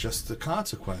 that's just the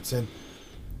consequence. And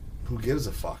who gives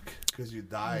a fuck? Because you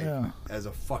die as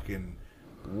a fucking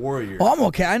warrior. Oh, I'm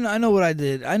okay. I know what I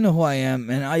did. I know who I am,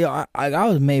 and I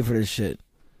was made for this shit.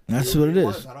 That's what it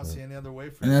is. I don't see any other way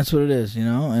for and that's what it is,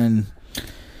 And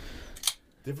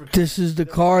this is the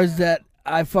cards that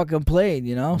I fucking played,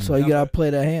 So you gotta play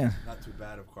that hand. Not too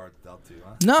bad of cards dealt to you,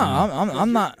 huh? No,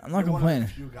 I'm not complaining. One of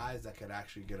the few guys that could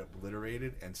actually get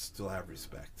obliterated and still have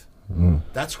respect.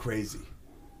 That's crazy.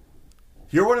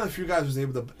 You're one of the few guys who's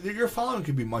able to. Your following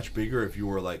could be much bigger if you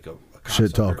were like a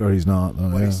shit talker. He's not,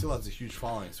 but he still has a huge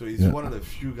following. So he's one of the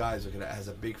few guys that has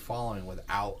a big following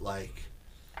without like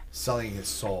selling his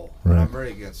soul. Right. I'm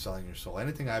very against selling your soul.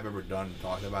 Anything I've ever done and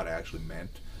talked about, I actually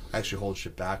meant. I actually hold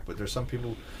shit back. But there's some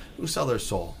people who sell their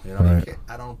soul. Right.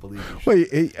 I don't believe you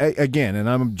should. Well, again, and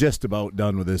I'm just about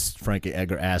done with this Frankie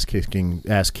Edgar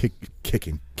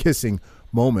kissing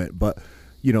moment, but.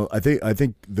 I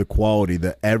think the quality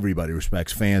that everybody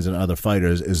respects, fans and other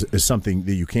fighters, is something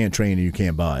that you can't train and you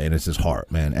can't buy, and it's his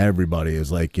heart, man. Everybody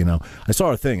is like, I saw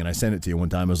a thing and I sent it to you one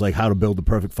time. It was like how to build the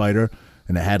perfect fighter,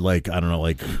 and it had like I don't know,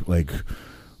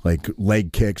 like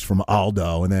leg kicks from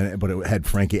Aldo, but it had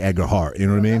Frankie Edgar heart. You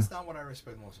know what I mean? That's not what I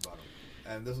respect most about him,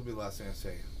 and this will be the last thing I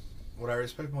say. What I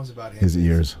respect most about him, his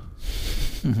ears,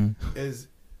 is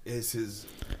his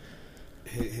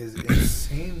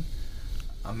insane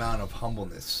amount of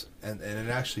humbleness, and it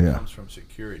actually comes from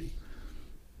security.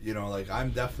 Like I'm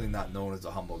definitely not known as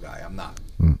a humble guy. I'm not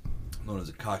known as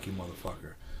a cocky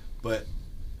motherfucker. But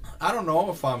I don't know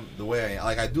if I'm the way I am.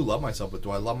 Like I do love myself, but do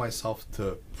I love myself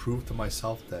to prove to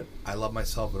myself that I love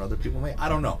myself and other people may? I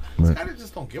don't know. Right. I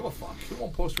just don't give a fuck. He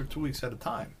won't post for 2 weeks at a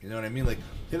time. You know what I mean? Like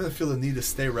he doesn't feel the need to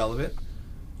stay relevant.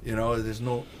 There's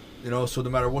no. So no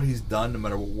matter what he's done, no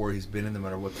matter what war he's been in, no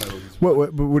matter what title he's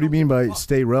what do you mean by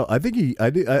stay relevant? I think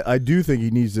I do think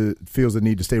he feels the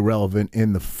need to stay relevant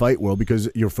in the fight world, because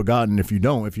you're forgotten if you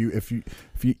don't. If you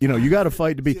you got to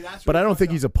fight to be. But I don't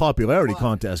think he's a popularity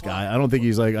contest guy. I don't think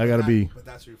he's like I got to be. But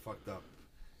that's where you fucked up,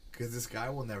 because this guy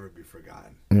will never be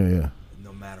forgotten. Yeah.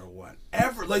 No matter what,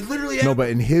 ever, like literally. Ever. No, but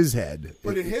in his head.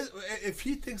 But if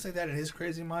he thinks like that in his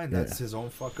crazy mind, that's his own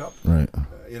fuck up. Right.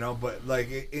 But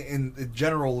like in the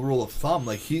general rule of thumb,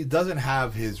 like he doesn't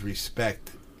have his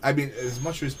respect. I mean, as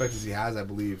much respect as he has, I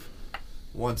believe,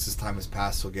 once his time has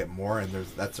passed, he'll get more, and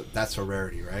that's a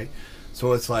rarity, right?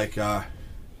 So it's like,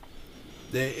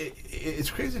 it's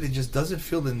crazy that he just doesn't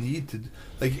feel the need to.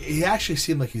 Like he actually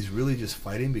seemed like he's really just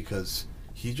fighting because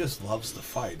he just loves to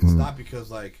fight. It's not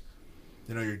because like.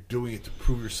 You're doing it to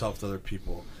prove yourself to other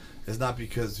people. It's not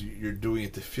because you're doing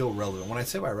it to feel relevant. When I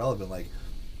say by relevant, like,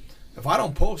 if I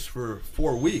don't post for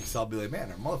 4 weeks, I'll be like, man,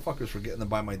 are motherfuckers forgetting to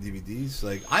buy my DVDs?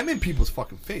 Like, I'm in people's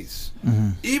fucking face.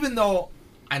 Mm-hmm. Even though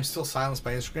I'm still silenced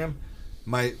by Instagram,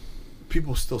 my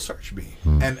people still search me.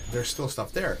 Mm-hmm. And there's still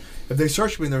stuff there. If they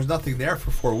search me and there's nothing there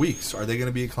for 4 weeks, are they going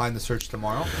to be inclined to search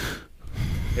tomorrow?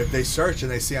 If they search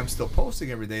and they see I'm still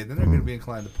posting every day, then they're going to be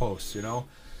inclined to post,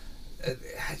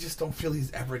 I just don't feel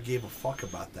he's ever gave a fuck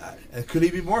about that. And could he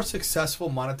be more successful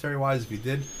monetary-wise if he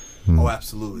did? Oh,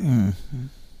 absolutely. Mm-hmm.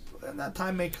 And that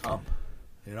time may come,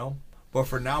 But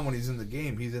for now, when he's in the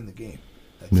game, he's in the game.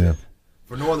 That's it.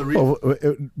 For no other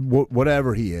reason. Well,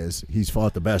 whatever he is, he's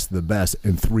fought the best of the best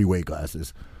in 3 weight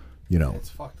classes, It's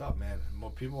fucked up, man.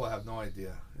 People have no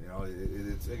idea.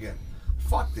 It's, again,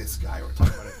 fuck this guy. We're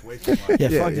talking about it way too much.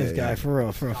 Fuck this guy, for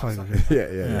real.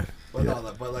 Yeah. But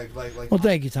no, but like. Well,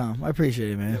 thank you, Tom. I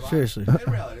appreciate it, man. Seriously.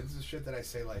 In reality, this is shit that I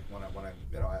say like when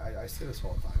I say this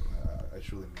all the time. I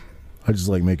truly mean it. I just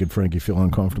like making Frankie feel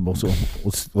uncomfortable. So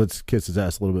let's kiss his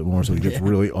ass a little bit more, so he gets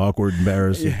really awkward,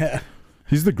 embarrassed. Yeah.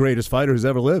 He's the greatest fighter who's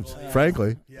ever lived,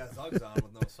 frankly. He has Uggs on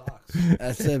with no socks.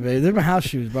 That's it, baby. They're my house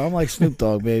shoes, bro. I'm like Snoop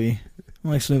Dogg, baby.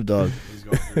 I'm like Snoop Dogg. He's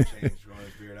going through a change, growing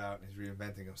his beard out, and he's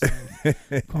reinventing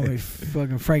himself. Call me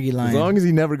fucking Frankie Lion. As long as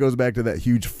he never goes back to that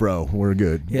huge fro, we're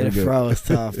good. Yeah, the fro is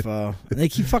tough. They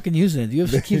keep fucking using it. The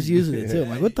UFC keeps using it, too. I'm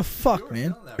like, what the fuck,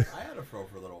 man? I had a fro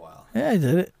for a little while. Yeah, I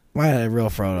did it. I had a real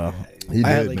fro, though. He I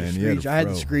did, had like man.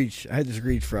 A screech. I had the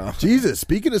screech fro. Jesus,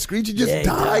 speaking of Screech, he just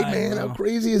died, man. How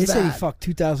crazy is they that? They said he fucked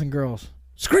 2,000 girls.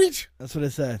 Screech? That's what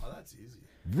it said. Oh, that's easy.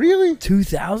 Really?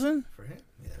 2,000? For him?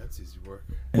 Yeah, that's easy work.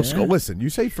 Well, listen, you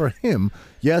say for him,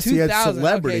 yes, he had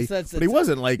celebrity, but he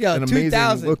wasn't like an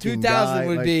amazing looking 2,000 guy.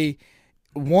 would be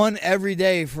one every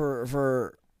day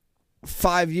for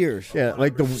 5 years. Yeah,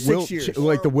 like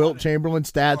the Wilt Chamberlain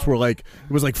stats were like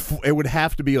it was like it would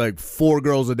have to be like 4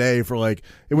 girls a day for like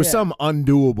it was some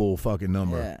undoable fucking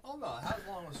number. Yeah. Oh no, how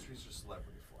long was Streets a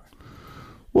celebrity for?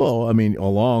 Well, I mean, a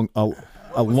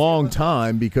long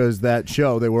time, because that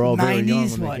show they were all very young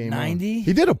when they came 90? on.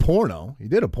 He did a porno. He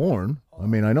did a porn. I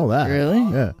mean, I know that. Really?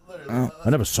 Yeah. I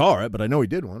never saw it, but I know he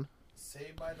did one.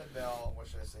 Saved by the Bell. What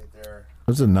should I say there? It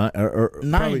was a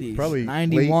 90s. probably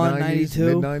 91, late 92.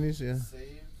 mid 90s. Yeah.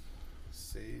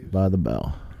 Saved By the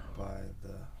Bell. by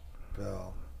the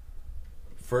Bell.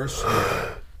 First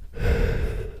year.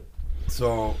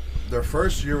 So their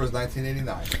first year was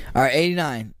 1989. All right,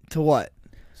 89 to what?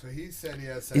 So he said he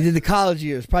had sex. He did the college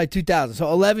years, probably 2000.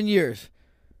 So 11 years.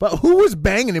 But who was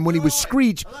banging him when he was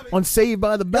Screech on Saved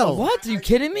by the Bell? What? Are you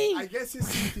kidding me? I guess his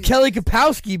CT Kelly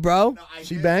Kapowski, bro. No, I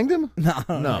She guess- banged him? No.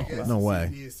 No, I guess no his way.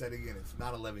 CT is said again. It's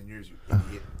not 11 years, you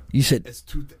idiot. You said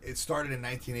It started in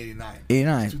 1989.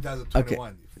 89. It's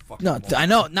 2021. You fucking no. moron. I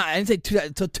know. No, I didn't say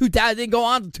 2000. So 2000 didn't go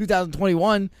on to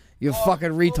 2021. You fucking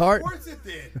retard. Of course it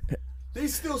did. They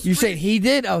still. You saying he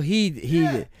did? Oh, he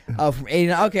did. Oh, from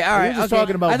 89. Okay, all right. We're just okay.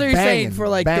 talking about I thought you were saying banging. for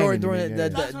like Banging, during you mean, the. yeah.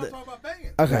 That's what I'm talking about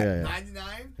banging. Okay. Yeah.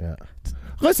 99. Yeah.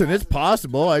 Listen, it's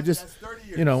possible. I just, That's 30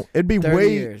 years. you know, it'd be 30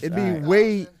 way, years, it'd be all right.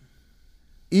 way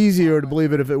easier to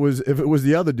believe it if it was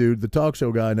the other dude, the talk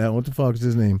show guy. Now, what the fuck is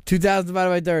his name? 2000 divided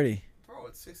by 30. Bro,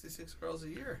 it's 66 girls a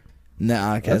year.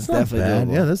 No, okay, that's not definitely bad.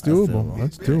 doable. Yeah, that's doable. doable.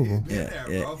 That's He's been doable. Yeah,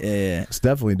 there, bro. yeah. It's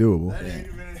definitely doable. That ain't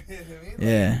even. You know what I mean?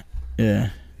 Yeah. Yeah.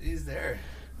 He's there.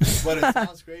 But it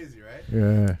sounds crazy, right?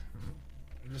 Yeah.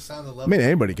 It just sounds a I level. mean,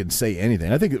 anybody can say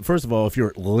anything. I think, first of all, if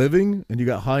you're living and you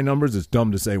got high numbers, it's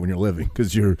dumb to say when you're living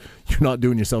because you're not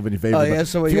doing yourself any favor. Oh, But yeah,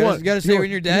 so if you want- gotta if say you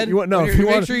when you're dead? You want, no, When if you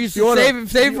make want, sure you if wanna-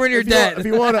 save for when you're dead. If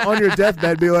you want to, on your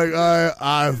deathbed, be like,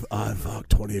 I've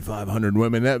fucked 2,500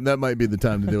 women. That might be the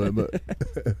time to do it. But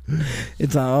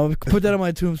It's on. Put that on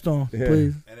my tombstone, Yeah.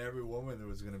 please. And every woman there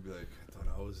was going to be like, I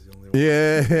thought I was the only one.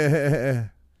 yeah,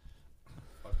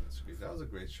 Fucking sweet. That was a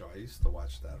great show. I used to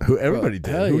watch that. everybody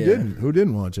did. hell Who yeah. didn't? Who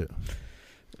didn't watch it?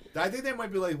 I think that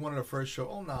might be like one of the first shows.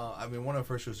 Oh, no. I mean, one of the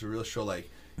first shows to real show, like,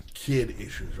 kid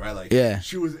issues, right? Like, Yeah.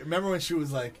 She was, remember when she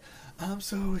was like, I'm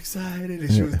so excited.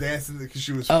 And she was dancing because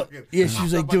she was Oh, fucking. yeah, she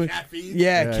was like doing. caffeine.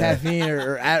 Yeah, Yeah, caffeine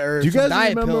or Do you some guys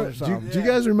diet pill remember? or something. Do you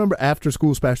guys remember after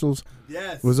school specials?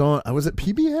 Yes. Was on. Was it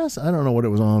PBS? I don't know what it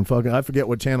was on. Fucking, I forget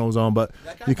what channel it was on. But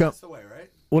That guy you come. passed away,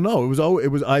 right? Well, no, it was always. It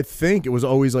was. I think it was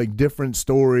always like different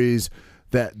stories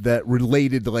that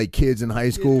related to like kids in high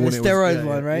school. The when it steroids was,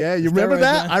 one, right? Yeah, you The remember steroids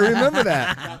that? one. I remember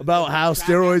that about how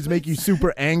steroids make you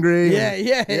super angry. Yeah,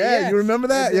 yeah. You remember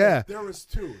that? Yeah. There was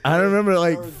two. I remember,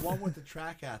 like- there was one with the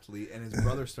track athlete and his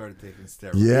brother started taking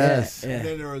steroids. Yes. Yeah. And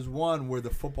then there was one where the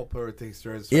football player takes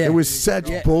steroids. Yeah. It was such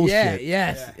bullshit.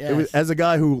 Yeah, yes, Yeah. It was, as a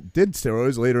guy who did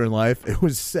steroids later in life, it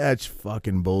was such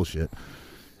fucking bullshit.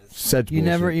 Such You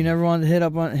bullshit. never wanted to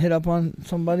hit up on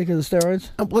somebody because of steroids?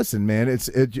 Listen, man,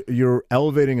 you're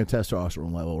elevating a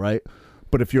testosterone level, right?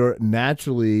 But if you're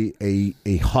naturally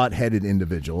a hot-headed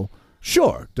individual,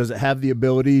 sure. Does it have the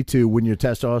ability to, when your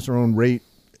testosterone rate,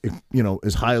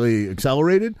 is highly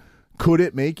accelerated? Could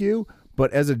it make you?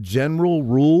 But as a general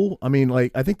rule, I mean,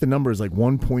 like, I think the number is like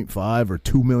 1.5 or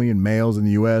 2 million males in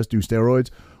the U.S. do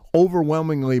steroids.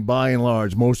 Overwhelmingly, by and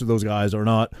large, most of those guys are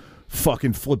not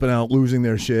fucking flipping out, losing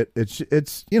their shit. It's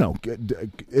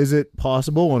is it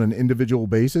possible on an individual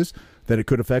basis that it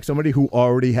could affect somebody who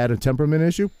already had a temperament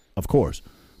issue? Of course.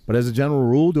 But as a general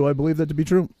rule, do I believe that to be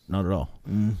true? Not at all.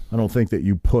 I don't think that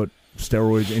you put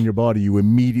steroids in your body, you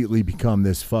immediately become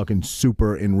this fucking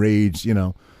super enraged,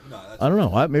 No, that's I don't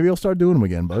know. Maybe I'll start doing them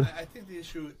again, bud. I think the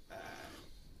issue,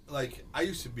 like, I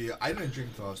used to be, I didn't drink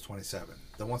until I was 27.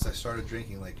 Then once I started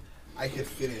drinking, like, I could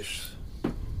finish,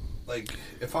 like,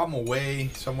 if I'm away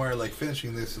somewhere, like,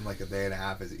 finishing this in, like, a day and a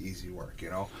half is easy work,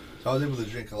 So I was able to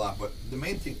drink a lot. But the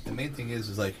main thing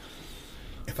is like,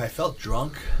 if I felt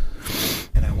drunk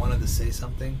and I wanted to say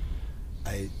something,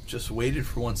 I just waited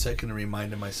for 1 second and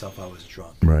reminded myself I was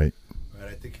drunk. Right. Right?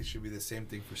 I think it should be the same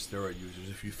thing for steroid users.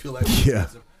 If you feel like Yeah.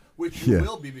 which you Yeah.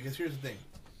 will be, because here's the thing.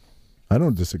 I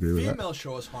don't disagree with that. Females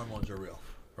show us hormones are real,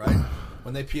 right?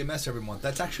 When they PMS every month,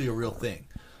 that's actually a real thing.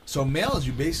 So males,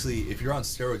 you basically, if you're on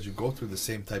steroids, you go through the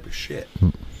same type of shit.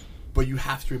 But you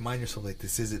have to remind yourself, like,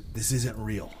 this isn't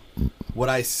real. What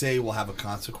I say will have a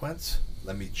consequence.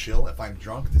 Let me chill. If I'm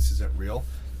drunk, this isn't real.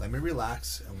 Let me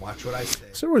relax and watch what I say.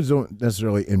 Steroids don't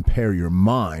necessarily impair your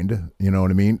mind. You know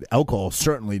what I mean? Alcohol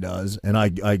certainly does, and I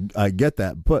get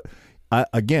that. But I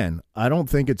don't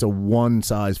think it's a one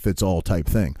size fits all type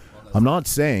thing. I'm not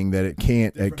saying that it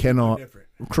cannot. Different.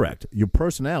 Correct. Your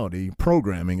personality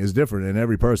programming is different in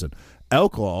every person.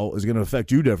 Alcohol is going to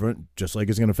affect you different, just like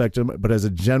it's going to affect them. But as a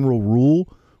general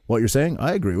rule, what you're saying,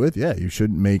 I agree with. Yeah, you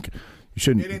shouldn't.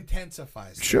 It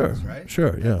intensifies things, Sure, right?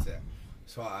 sure, yeah. That's it.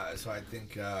 So I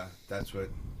think that's what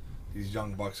these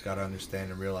young bucks got to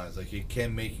understand and realize. Like, it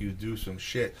can make you do some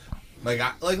shit. Look,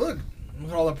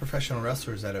 look at all the professional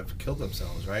wrestlers that have killed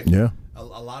themselves, right? Yeah. A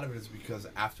lot of it is because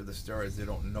after the steroids, they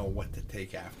don't know what to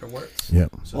take afterwards. Yeah.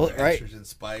 So Well, their right. estrogen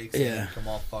spikes, Yeah. and they become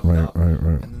all fucked Right, up,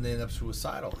 right. and then they end up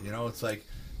suicidal. You know, it's like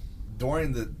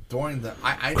during the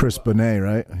I Chris Bonet,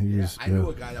 right? I knew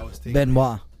a guy that was taking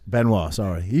Benoit.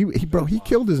 Sorry. He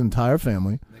killed his entire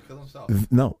family. They killed himself.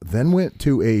 No, then went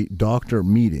to a doctor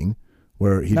meeting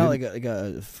where he Not didn't-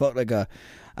 like a.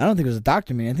 I don't think it was a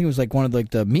doctor meeting. I think it was like one of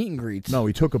the meet and greets. No,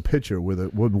 he took a picture with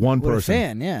one With a person.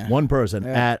 fan, yeah. One person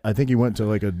Yeah. I think he went to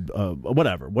like a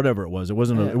whatever it was. It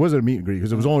wasn't a meet and greet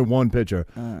because it was only one picture.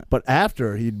 But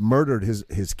after he'd murdered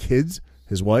his kids,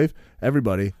 his wife,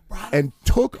 everybody, and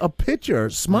took a picture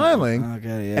smiling,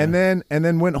 Okay, yeah. and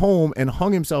then went home and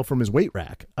hung himself from his weight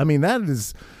rack. I mean, that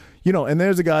is. And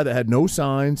there's a guy that had no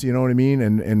signs, you know what I mean?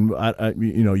 And I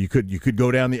you could go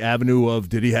down the avenue of,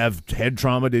 did he have head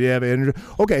trauma? Did he have energy?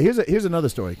 Okay, here's another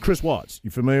story. Chris Watts.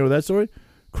 You familiar with that story?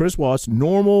 Chris Watts,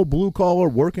 normal blue-collar,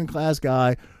 working-class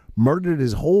guy, murdered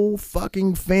his whole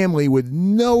fucking family with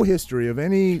no history of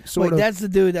any sort Wait, of... that's the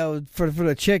dude that was for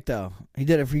the chick though. He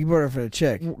murdered for the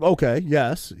chick. Okay,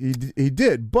 yes, he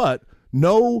did, but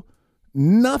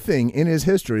nothing in his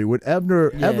history would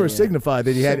ever signify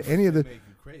that he had any of the... Make you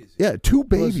crazy. Yeah, two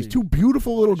babies, Pussy. two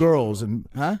beautiful little girls, and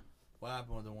Huh? What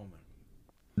happened with the woman?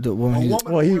 The A woman.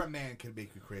 woman or a man can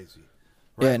make you crazy.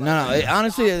 Yeah, Right? no. Like,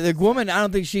 Honestly, the woman, I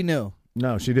don't think she knew.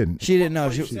 no, she didn't. She didn't know.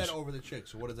 Well, She, you said over the chick,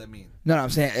 so what does that mean? no, I'm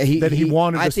saying That he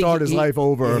wanted I to think start his life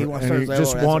over, Yeah, he wanted to and start he his life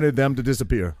just over, that's wanted them to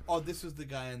disappear. Oh, this was the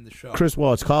guy in the show. Chris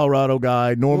Watts, Colorado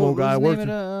guy, normal what guy, was the worked.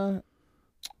 name of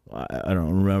I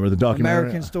don't remember the the documentary.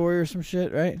 American Story or some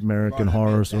shit, right? American Bro, that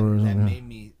Horror made- Story. or That something. made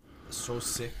me so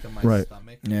sick to my Right.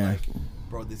 stomach. Yeah. Like,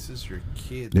 bro, this is your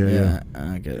kid. Yeah.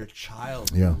 I get Your it.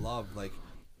 child. Yeah. You love. Like,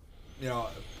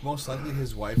 most likely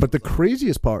his wife. But the was like,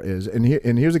 craziest part is, and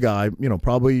here's a guy,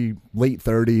 probably late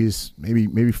 30s,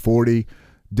 maybe 40,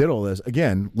 did all this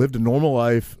again, lived a normal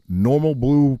life, normal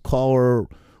blue collar,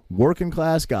 working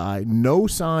class guy, no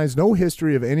signs, no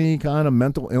history of any kind of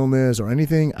mental illness or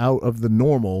anything out of the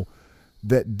normal,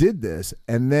 that did this.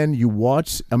 And then you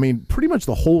watch, pretty much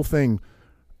the whole thing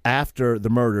after the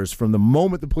murders, from the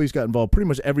moment the police got involved, pretty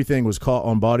much everything was caught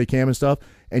on body cam and stuff.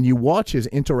 And you watch his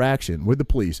interaction with the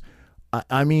police.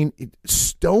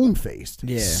 Stone-faced.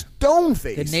 Yeah.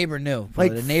 Stone-faced. The neighbor knew.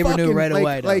 Like The neighbor knew fucking- right like-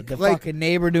 away. Though. like- The like, fucking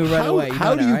neighbor knew right away.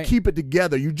 How do you right? keep it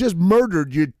together? You just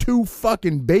murdered your two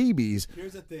fucking babies,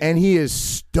 Here's the thing. and he is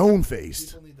stone-faced.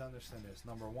 People need to understand this.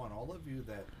 Number one, all of you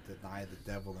that deny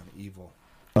the devil and evil.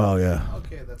 Oh, yeah.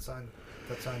 Okay, that's on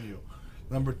you.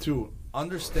 Number two,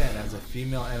 understand as a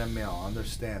female and a male,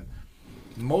 understand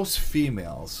most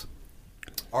females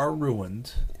are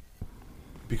ruined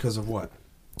because of what?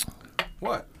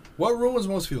 What? What ruins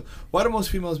most females? Why do most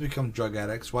females become drug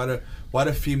addicts? Why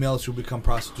do females who become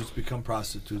prostitutes become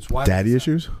prostitutes? Why? Daddy does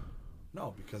that- issues?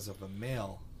 No, because of a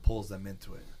male pulls them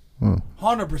into it. Hmm.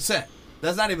 100%.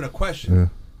 That's not even a question. Yeah.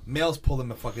 Males pull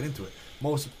them fucking into it.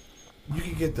 You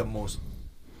can get the most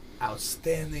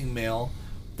outstanding male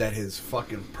that is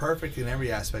fucking perfect in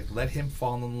every aspect. Let him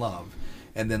fall in love,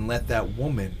 and then let that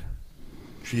woman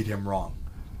treat him wrong.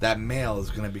 That male is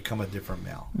going to become a different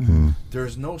male. Mm-hmm.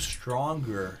 There's no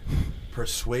stronger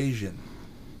persuasion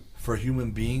for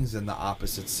human beings than the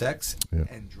opposite sex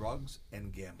and drugs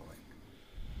and gambling.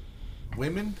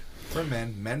 Women for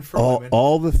men, men for women.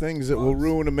 All the things that will Drugs,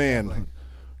 ruin a man. gambling.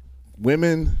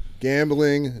 Women,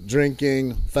 gambling,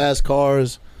 drinking, fast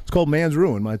cars. It's called Man's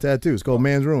Ruin. My tattoo. It's called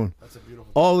Man's Ruin. That's a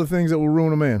beautiful All the things that will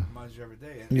ruin a man. reminds you every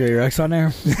day. You got your ex on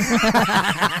there?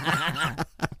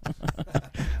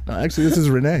 No, actually, this is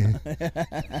Renee.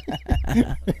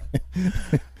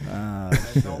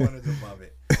 And no one is above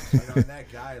it. And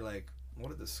that guy, like,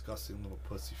 what a disgusting little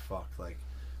pussy fuck. Like,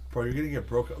 bro, you're gonna get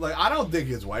broken. Like, I don't think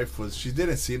his wife was. She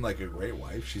didn't seem like a great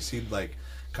wife. She seemed like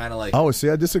kind of like. Oh, see,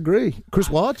 I disagree. Chris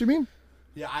Watts, you mean?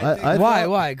 Yeah, I think. thought-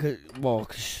 Why? Cause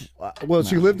Well,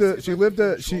 she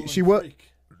was.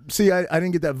 See, I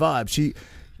didn't get that vibe.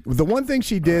 The one thing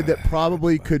she did that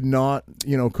probably could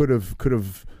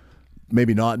have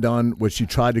maybe not done was she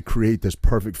tried to create this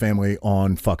perfect family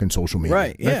on fucking social media.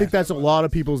 Right, And I yeah. think that's a lot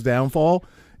of people's downfall.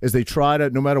 Is they try to,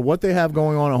 no matter what they have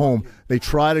going on at home, they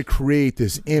try to create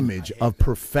this image of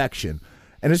perfection,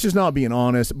 and it's just not being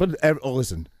honest. But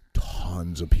listen,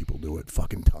 tons of people do it.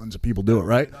 Fucking tons of people do it,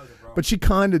 right? But she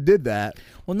kind of did that.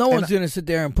 Well, no one's gonna sit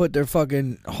there and put their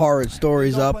fucking horror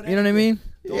stories up. You know what I mean?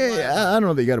 Yeah, I don't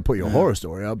know that you got to put your horror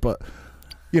story up, but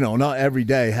not every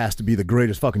day has to be the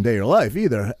greatest fucking day of your life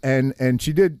either. And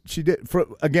she did. For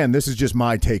again, this is just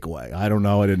my takeaway. I don't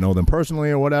know. I didn't know them personally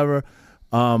or whatever.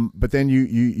 But then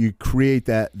you create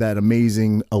that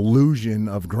amazing illusion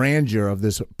of grandeur of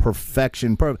this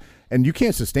perfection, and you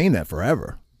can't sustain that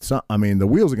forever. So, I mean, the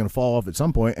wheels are going to fall off at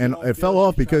some point, and it fell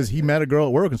off because he met a girl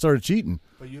at work and started cheating.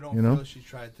 But you don't feel she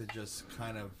tried to just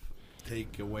kind of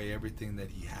take away everything that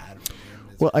he had from him?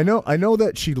 Well, I know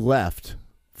that she left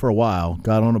for a while,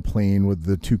 got on a plane with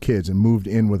the 2 kids, and moved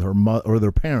in with her or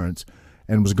their parents,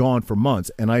 and was gone for months.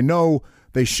 And I know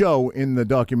they show in the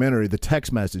documentary the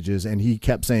text messages, and he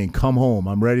kept saying, "Come home,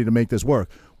 I'm ready to make this work."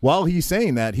 While he's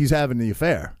saying that, he's having the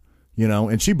affair,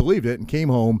 and she believed it and came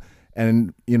home,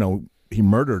 and he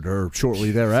murdered her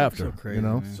shortly thereafter. So crazy,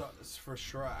 So, for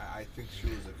sure, I think she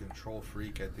was a control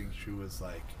freak. I think she was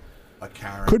like a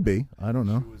Karen. Could be. I don't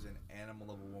know. She was an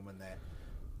animal of a woman that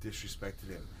disrespected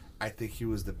him. I think he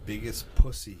was the biggest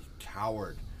pussy,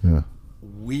 coward,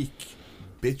 weak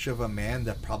bitch of a man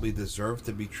that probably deserved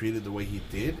to be treated the way he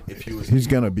did. If he was, he's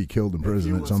gonna be killed in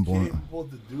prison at some point. Capable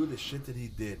to do the shit that he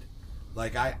did.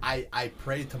 Like I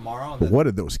pray tomorrow. But what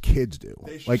did those kids do?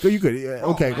 Like you could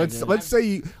let's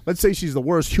say she's the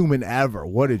worst human ever.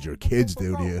 What did your kids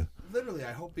do to you? Literally,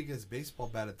 I hope he gets baseball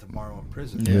batted tomorrow in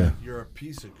prison. Yeah. You're a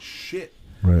piece of shit.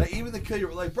 Right. Like, even the kill your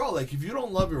bro. Like, if you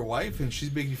don't love your wife and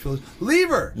she's making you feel, leave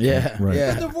her. Yeah, right.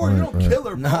 yeah. Divorce. You don't kill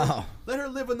her, bro. No. Let her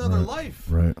live another life.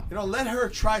 Right. Let her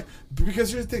try.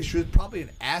 Because here's the thing: she was probably an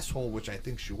asshole, which I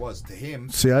think she was to him.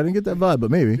 See, I didn't get that vibe,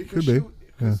 but maybe could be.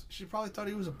 Because she probably thought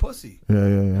he was a pussy. Yeah. You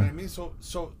know what I mean? So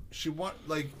she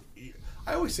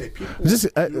I always say people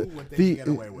do what they can get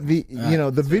away with.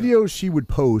 The videos she would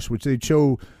post, which they'd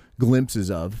show glimpses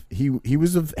of, he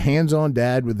was a hands-on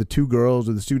dad with the 2 girls,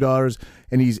 with the 2 daughters,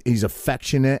 and he's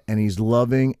affectionate and he's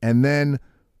loving, and then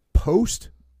post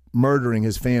murdering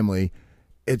his family,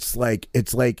 it's like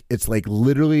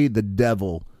literally the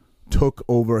devil took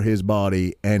over his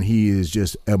body and he is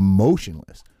just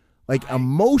emotionless.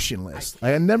 Emotionless. I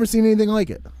had never seen anything like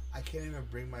it. I can't even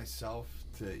bring myself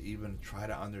to even try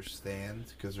to understand,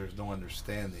 because there's no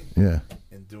understanding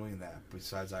in doing that.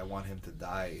 Besides, I want him to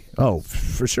die. Oh,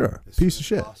 for sure. Piece of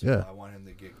shit. Possible. Yeah. I want him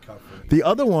to get cut from me. The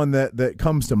other one that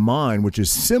comes to mind, which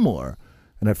is similar,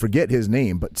 and I forget his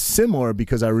name, but similar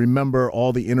because I remember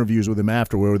all the interviews with him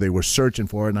after where they were searching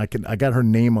for it, and I got her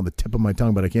name on the tip of my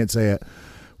tongue, but I can't say it,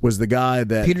 was the guy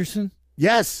that... Peterson?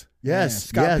 Yes.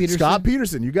 Scott Peterson. Scott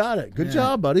Peterson. You got it. Good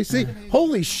job, buddy. See,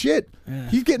 holy shit.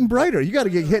 He's getting brighter. You got to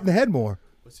get hit in the head more.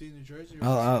 Was he in New Jersey?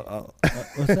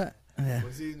 What's that? Yeah.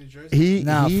 Was he in New Jersey? He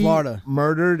Florida.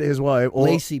 Murdered his wife.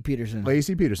 Lacey Peterson.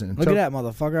 Look at that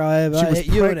motherfucker. I hit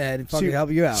you in the head and fucking help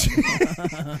you out.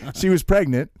 She was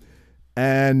pregnant,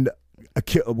 and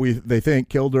they think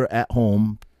killed her at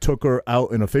home, took her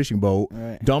out in a fishing boat,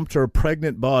 dumped her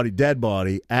dead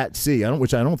body at sea,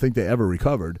 which I don't think they ever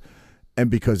recovered,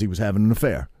 and because he was having an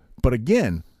affair. But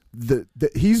again,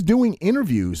 he's doing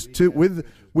interviews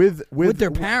with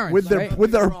their parents,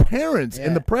 with their parents,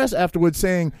 and the press afterwards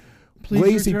saying,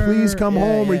 "Lacey, please come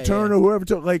home, return," or whoever.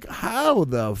 Like, how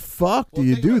the fuck do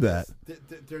you do that?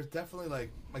 There's definitely,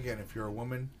 again, if you're a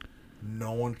woman,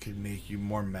 no one can make you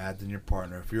more mad than your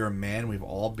partner. If you're a man, we've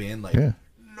all been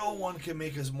no one can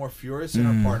make us more furious than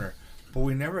our partner. But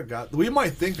we never got. We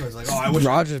might think it was I wish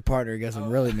Roger's partner gets him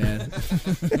really mad.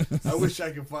 I wish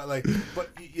I could find but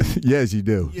yes, you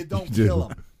do. You don't kill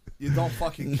him. You don't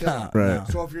fucking kill him. Right.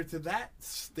 So if you're to that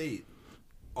state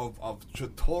of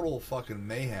total fucking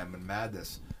mayhem and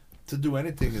madness, to do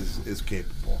anything is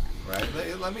capable, right?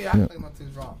 Let me act like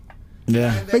nothing's wrong.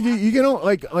 Yeah, there's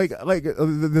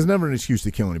never an excuse to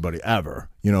kill anybody ever,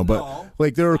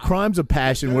 but there are crimes of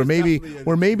passion where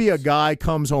maybe a guy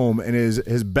comes home and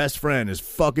his best friend is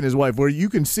fucking his wife, where you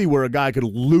can see where a guy could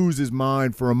lose his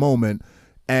mind for a moment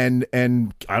and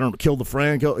I don't know, kill the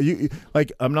friend,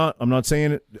 I'm not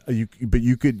saying it, but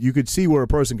you could see where a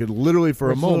person could literally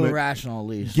for a moment irrational, at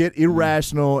least get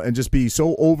irrational and just be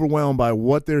so overwhelmed by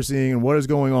what they're seeing and what is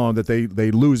going on that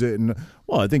they lose it. And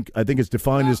I think it's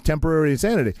defined as temporary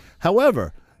insanity.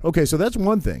 However, okay, so that's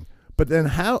one thing, but then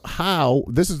how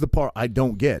this is the part I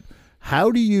don't get. How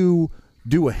do you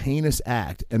do a heinous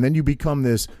act and then you become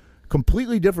this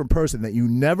completely different person that you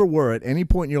never were at any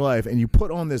point in your life, and you put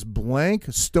on this blank,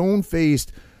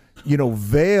 stone-faced,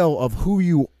 veil of who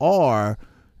you are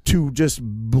to just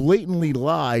blatantly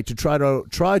lie to try to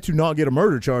not get a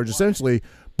murder charge, essentially,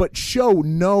 but show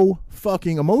no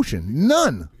fucking emotion,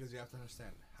 none. Because you have to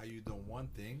understand, how you do one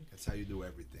thing, it's how you do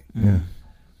everything. Yeah.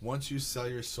 Once you sell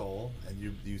your soul and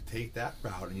you take that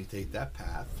route and you take that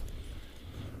path,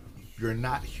 you're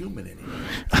not human anymore.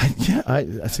 I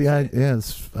see. And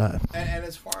as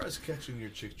far as catching your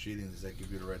chick cheating, does that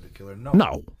give you the right to kill her? No.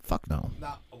 No. Fuck no.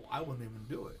 I wouldn't even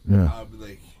do it. Yeah. I'd be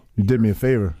like, You did me a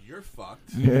favor. You're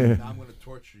fucked. Yeah. Now I'm going to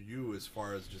torture you as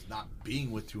far as just not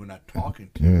being with you and not talking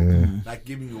to you, not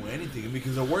giving you anything.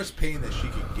 Because the worst pain that she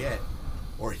could get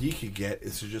or he could get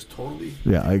is to just totally.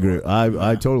 Yeah, I agree.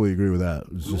 I totally agree with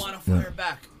that. We want to fire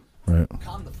back. Right.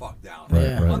 Calm the fuck down. Right,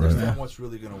 yeah. right, Understand what's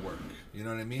really going to work. You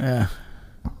know what I mean? Yeah.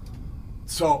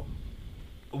 So,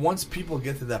 once people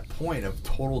get to that point of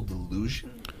total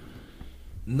delusion,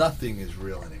 nothing is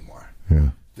real anymore. Yeah.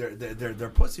 They're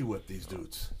pussy whip, these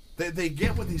dudes. They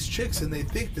get with these chicks and they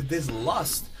think that this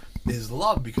lust is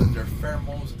love because their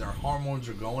pheromones and their hormones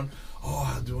are going,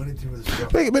 oh, I'll do anything with this girl.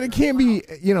 But it can't be,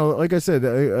 like I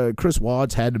said, Chris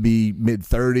Watts had to be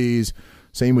mid-30s.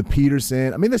 Same with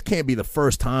Peterson. I mean, this can't be the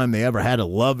first time they ever had a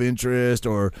love interest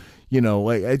or,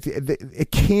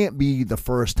 it can't be the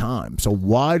first time. So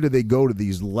why do they go to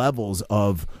these levels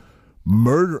of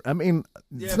murder? I mean,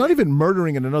 it's not even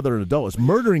murdering another adult. It's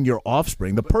murdering your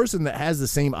offspring, the person that has the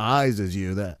same eyes as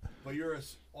you. But you're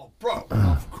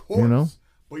of course.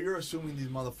 But you're assuming these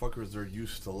motherfuckers are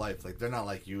used to life. Like, they're not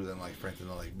like you, then like Frank, they're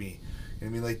not like me. I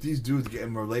mean, like, these dudes get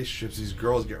in relationships, these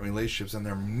girls get in relationships, and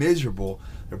they're miserable.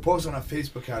 They're posting on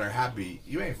Facebook how they're happy.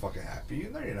 You ain't fucking happy. You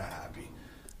know you're not happy.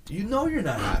 You know you're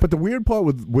not happy. But the weird part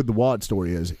with the Watt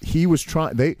story is he was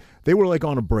trying. They were like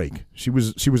on a break. She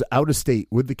was out of state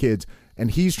with the kids,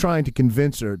 and he's trying to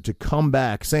convince her to come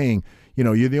back, saying,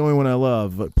 you're the only one I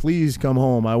love. But please come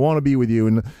home. I want to be with you.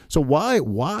 And so why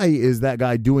is that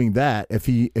guy doing that if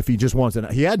he just wants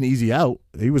it? He had an easy out.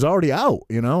 He was already out.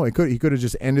 He could have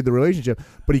just ended the relationship.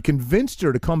 But he convinced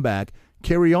her to come back,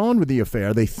 carry on with the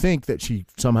affair. They think that she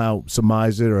somehow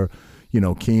surmised it or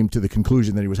came to the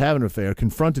conclusion that he was having an affair,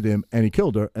 confronted him, and he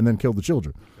killed her, and then killed the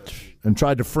children, and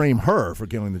tried to frame her for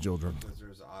killing the children. Because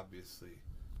there's obviously,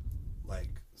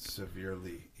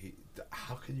 severely.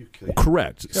 How can you kill?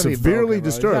 Correct. Severely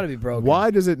disturbed.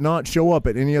 Why does it not show up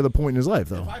at any other point in his life,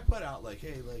 though? If I put out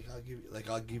hey,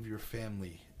 I'll give your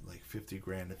family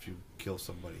 $50,000 if you kill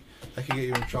somebody, that could get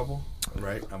you in trouble,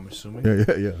 right? I'm assuming.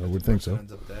 Yeah. I would think so.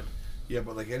 Ends up dead. Yeah,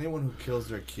 but anyone who kills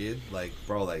their kid,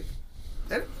 anyone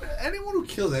who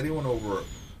kills anyone over,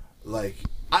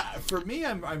 for me,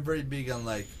 I'm very big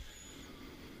on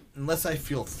unless I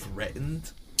feel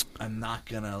threatened, I'm not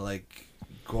gonna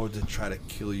go to try to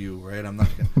kill you, right? I'm not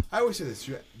gonna. I always say this: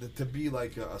 to be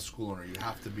a school owner, you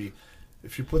have to be.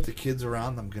 If you put the kids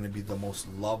around, I'm gonna be the most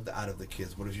loved out of the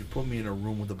kids. But if you put me in a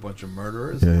room with a bunch of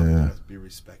murderers, I'm gonna be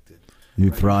respected.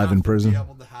 You thrive in prison. Be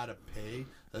able to how to pay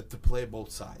to play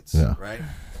both sides, right?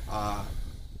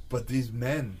 But these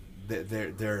men,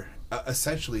 they're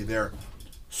essentially their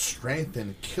strength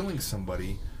in killing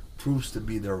somebody proves to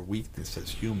be their weakness as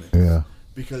humans. Yeah.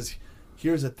 Because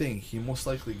here's the thing: he most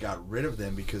likely got rid of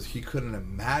them because he couldn't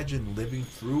imagine living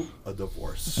through a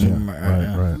divorce.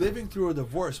 Yeah, right. Living through a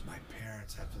divorce, my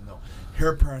parents have to know.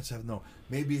 Her parents have to know.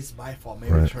 Maybe it's my fault.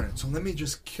 Maybe it's her. So let me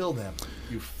just kill them.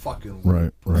 You fucking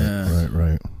right.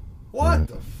 What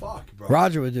the fuck, bro?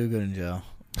 Roger would do good in jail.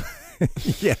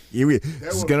 Yeah,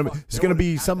 it's gonna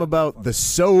be something about the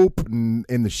soap and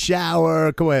in the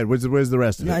shower. Go ahead. Where's the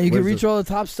rest of it? No, you can reach all the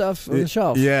top stuff on the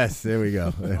shelf. Yes, there we go.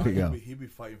 He'd be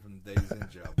fighting from the days in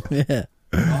jail, bro. Yeah,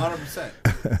 100%.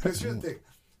 Because here's the thing: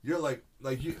 you're like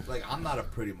I'm not a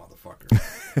pretty motherfucker. You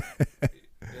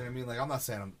know what I mean? I'm not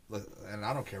saying and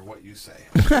I don't care what you say.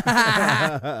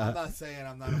 I'm not saying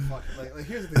I'm not a fucking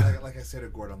here's the thing. Like I said to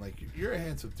Gordon, you're a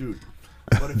handsome dude,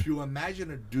 but if you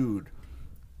imagine a dude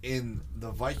in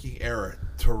the Viking era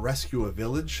to rescue a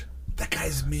village, that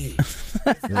guy's me.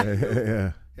 Yeah. You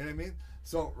know what I mean?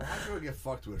 So Roger would get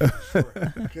fucked with for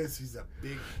sure because he's a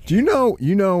big. Do you know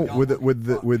with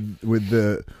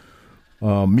the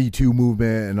Me Too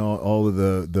movement and all of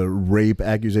the rape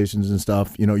accusations and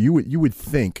stuff? You would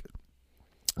think,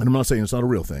 and I'm not saying it's not a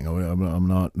real thing. I'm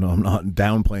not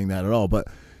downplaying that at all, but.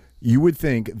 You would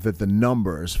think that the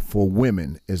numbers for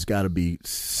women has got to be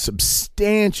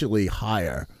substantially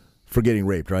higher for getting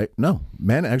raped, right? No,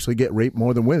 men actually get raped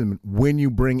more than women when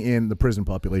you bring in the prison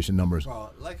population numbers.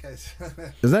 Well, like I said,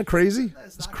 isn't that crazy?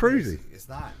 It's crazy. It's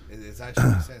not. It's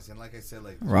actually makes sense. And like I said,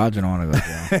 Roger don't want to go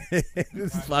down.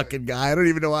 This fucking guy. I don't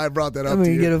even know why I brought that up. I'm to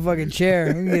gonna you. get a fucking chair.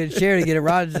 I'm gonna get a chair to get at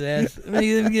Roger's ass. I'm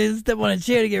gonna step on a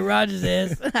chair to get Roger's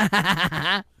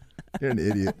ass. You're an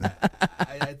idiot.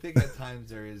 I think at times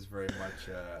there is very much,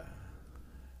 a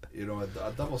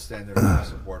double standard of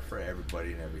support for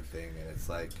everybody and everything, and it's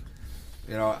I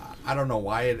don't know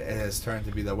why it has turned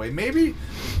to be that way. Maybe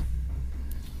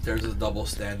there's a double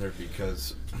standard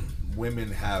because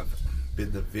women have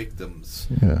been the victims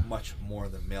much more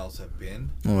than males have been.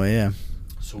 Oh yeah.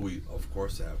 So we, of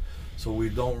course, have. So we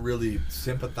don't really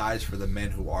sympathize for the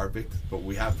men who are victims, but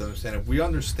we have to understand if we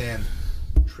understand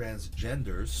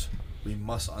transgenders, we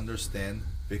must understand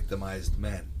victimized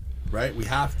men, right? We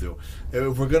have to.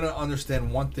 If we're going to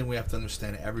understand one thing, we have to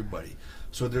understand everybody.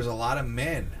 So there's a lot of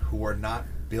men who are not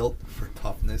built for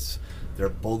toughness. They're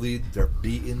bullied, they're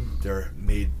beaten, they're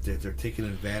taken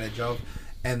advantage of,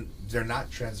 and they're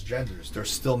not transgenders. They're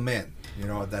still men, you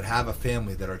know, that have a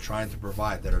family, that are trying to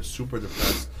provide, that are super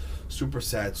depressed, super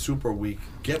sad, super weak,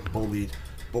 get bullied,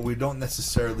 but we don't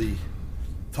necessarily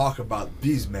talk about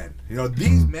these men. You know,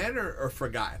 these men are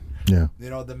forgotten. Yeah. You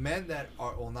know, the men that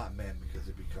are, well, not men because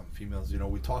they become females. You know,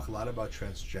 we talk a lot about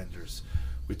transgenders.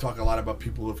 We talk a lot about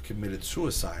people who have committed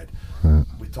suicide. Right.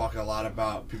 We talk a lot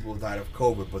about people who died of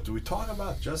COVID. But do we talk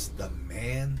about just the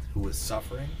man who is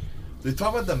suffering? Do we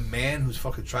talk about the man who's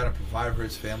fucking trying to provide for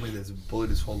his family, that's been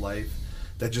bullied his whole life,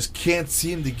 that just can't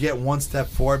seem to get one step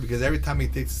forward because every time he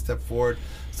takes a step forward,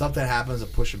 something happens to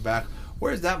push it back?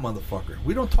 Where's that motherfucker?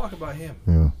 We don't talk about him.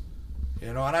 Yeah.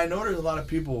 You know, and I know there's a lot of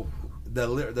people that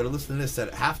are listening to this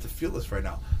that have to feel this right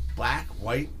now. Black,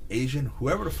 white, Asian,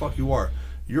 whoever the fuck you are,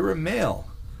 you're a male,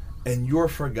 and you're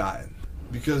forgotten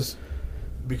because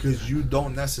you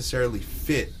don't necessarily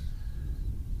fit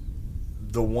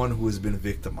the one who has been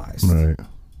victimized. Right.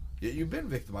 Yeah, you've been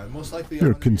victimized. Most likely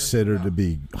You're considered to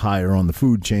be higher on the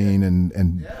food chain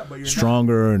and but you're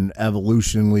stronger and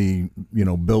evolutionally, you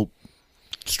know, built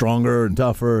stronger and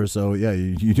tougher. So yeah,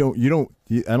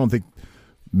 I don't think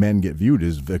men get viewed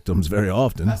as victims very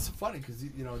often. That's funny because,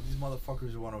 you know, these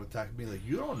motherfuckers who want to attack me, like,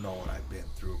 you don't know what I've been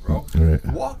through, bro. Right.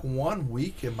 Walk 1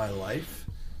 week in my life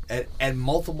and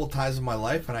multiple times in my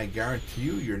life, and I guarantee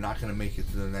you're not going to make it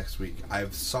to the next week.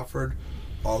 I've suffered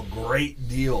a great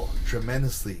deal,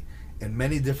 tremendously, in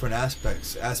many different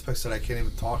aspects that I can't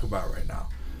even talk about right now.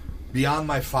 Beyond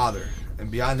my father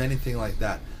and beyond anything like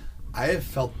that, I have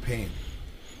felt pain,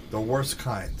 the worst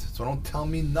kind. So don't tell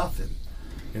me nothing.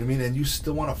 You know what I mean? And you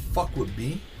still want to fuck with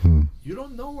me? You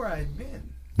don't know where I've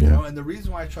been. You know? And the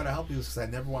reason why I try to help you is because I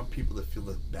never want people to feel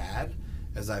as bad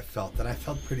as I felt. And I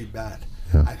felt pretty bad.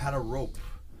 Yeah. I've had a rope.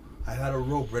 I had a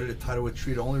rope ready to tie to a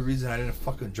tree. The only reason I didn't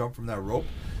fucking jump from that rope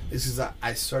is because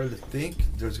I started to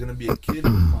think there's going to be a kid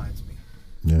who finds me.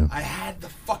 Yeah. I had the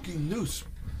fucking noose.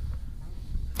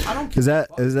 I don't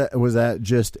Was that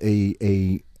just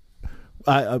I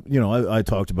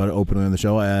talked about it openly on the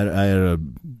show. I had a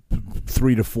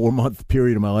 3 to 4 month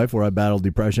period of my life where I battled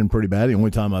depression pretty bad. The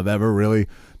only time I've ever really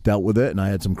dealt with it, and I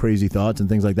had some crazy thoughts and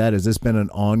things like that. Has this been an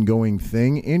ongoing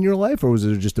thing in your life, or was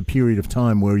it just a period of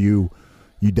time where you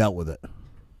dealt with it?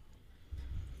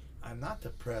 I'm not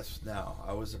depressed now.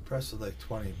 I was depressed at like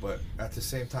 20, but at the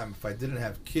same time, if I didn't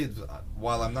have kids,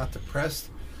 while I'm not depressed,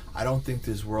 I don't think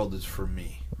this world is for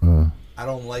me. I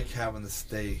don't like having to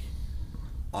stay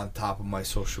on top of my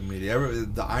social media.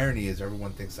 The irony is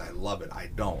everyone thinks I love it. I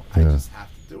don't. I just have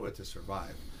to do it to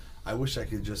survive. I wish I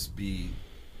could just be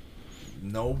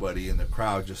nobody in the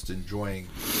crowd, just enjoying.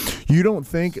 You don't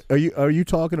think? Are you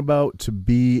talking about to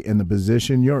be in the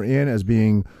position you're in as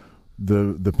being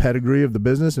the pedigree of the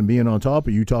business and being on top? Or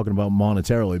are you talking about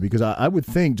monetarily? Because I would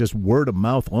think just word of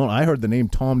mouth alone. I heard the name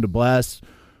Tom DeBlass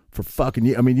for fucking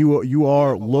years. I mean, you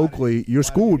are locally. Your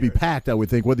school would be packed, I would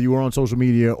think, whether you were on social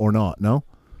media or not. No.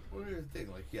 Well, here's the thing.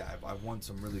 Like, yeah, I've won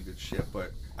some really good shit,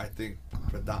 but I think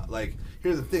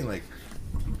here's the thing. Like,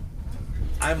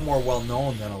 I'm more well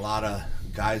known than a lot of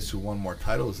guys who won more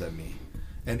titles than me.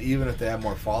 And even if they have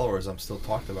more followers, I'm still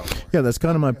talked about more. Yeah, that's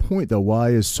kind of my point, though.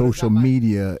 Why is social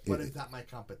media? But is that my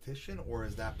competition, or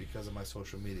is that because of my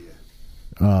social media?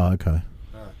 Oh, okay.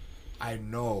 I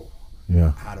know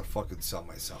how to fucking sell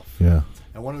myself. Yeah.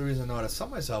 And one of the reasons I know how to sell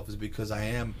myself is because I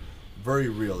am very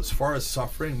real. As far as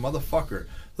suffering, motherfucker,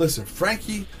 listen,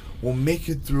 Frankie will make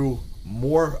it through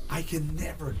more. I can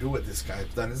never do what this guy's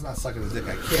done. It's not sucking his dick.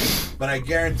 I can't. But I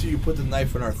guarantee you, put the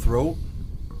knife in our throat,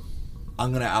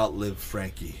 I'm going to outlive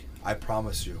Frankie. I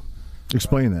promise you.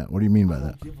 Explain that. What do you mean by that? I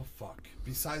don't give a fuck.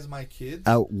 Besides my kids,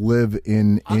 outlive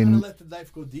in. I'm going to let the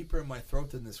knife go deeper in my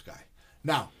throat than this guy.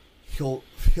 Now, he'll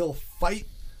fight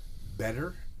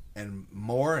better and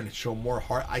more and show more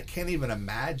heart. I can't even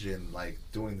imagine like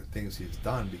doing the things he's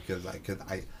done because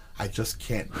I just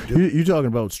can't do it. You're talking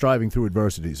about striving through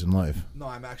adversities in life. No,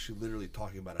 I'm actually literally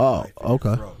talking about a knife in your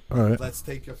throat. All right. Let's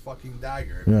take a fucking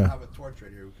dagger. If Yeah. we have a torch right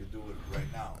here, we could do it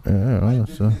right now. Yeah, I did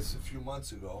this a few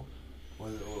months ago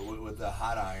with the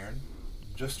hot iron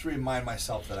just to remind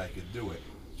myself that I could do it.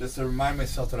 Just to remind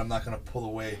myself that I'm not going to pull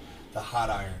away the hot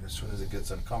iron as soon as it gets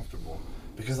uncomfortable.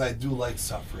 Because I do like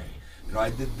suffering. You know,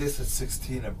 I did this at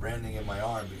 16, a branding in my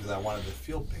arm because I wanted to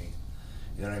feel pain.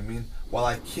 You know what I mean? While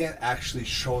I can't actually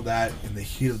show that in the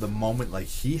heat of the moment like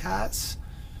he has.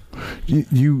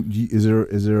 Is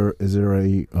there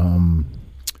a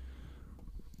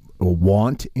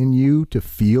want in you to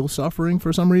feel suffering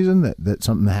for some reason, that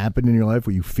something happened in your life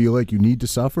where you feel like you need to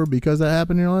suffer because that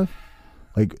happened in your life?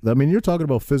 Like, I mean, you're talking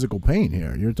about physical pain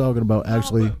here. You're talking about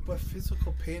actually. But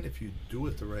physical pain, if you do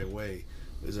it the right way,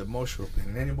 is emotional pain.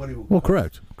 And anybody who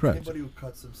correct. Anybody who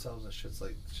cuts themselves and shit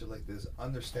like this,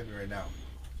 understand me right now.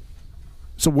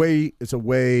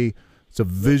 It's a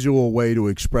visual way to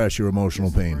express your emotional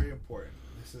pain. Very important.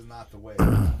 This is not the way.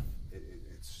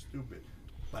 It's stupid,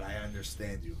 but I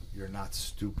understand you. You're not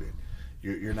stupid.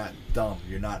 You're not dumb.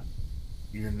 You're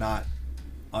not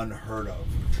unheard of.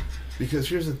 Because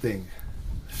here's the thing.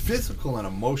 Physical and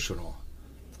emotional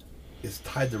is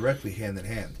tied directly hand in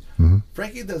hand. Mm-hmm.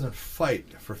 Frankie doesn't fight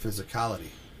for physicality.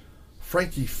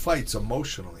 Frankie fights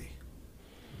emotionally.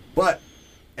 But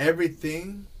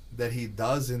everything that he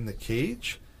does in the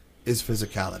cage is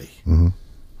physicality. Mm-hmm.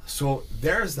 So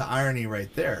there's the irony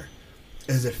right there.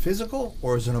 Is it physical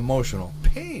or is it emotional?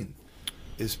 Pain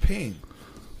is pain.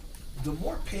 The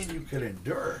more pain you can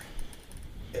endure,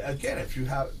 again, if you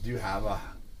have, do you have a,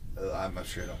 I'm not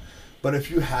sure, but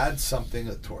if you had something,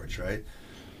 a torch, right?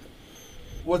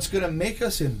 What's going to make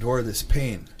us endure this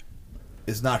pain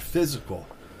is not physical,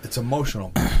 it's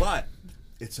emotional, but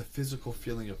it's a physical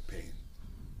feeling of pain.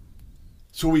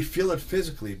 So we feel it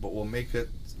physically, but what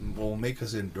will make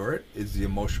us endure it is the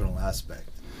emotional aspect.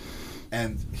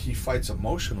 And he fights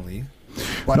emotionally.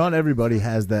 But not everybody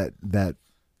has that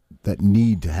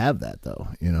need to have that, though.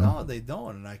 You know. No, they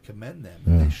don't, and I commend them.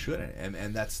 Yeah. They shouldn't,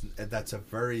 and that's a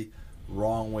very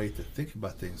wrong way to think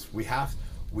about things. We have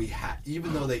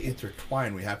even though they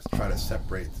intertwine, we have to try to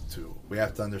separate the two. We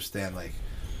have to understand, like,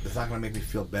 it's not going to make me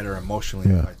feel better emotionally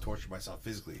if I torture myself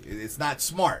physically. It's not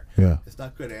smart. Yeah. It's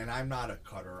not good. And I'm not a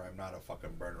cutter. I'm not a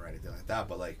fucking burner or anything like that.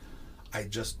 But, like, I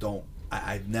just don't.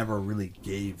 I never really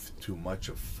gave too much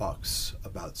of fucks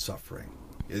about suffering.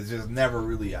 It's just never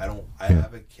really. I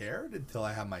haven't cared until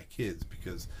I have my kids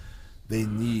because they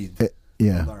need to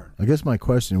learn. I guess my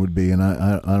question would be, and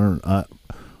I don't,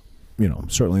 I'm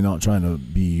certainly not trying to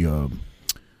be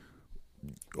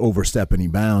overstep any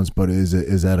bounds, but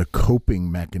is that a coping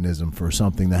mechanism for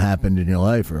something that happened in your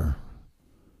life, or?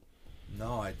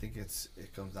 No, I think it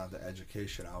comes down to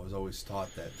education. I was always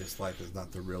taught that this life is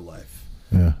not the real life.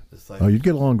 Yeah. This life, you'd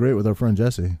get along great with our friend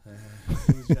Jesse.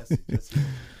 Who's Jesse?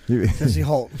 Jesse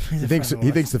Holt. He thinks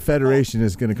the Federation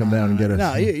is going to come down and get us.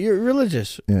 No, you're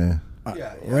religious. Yeah.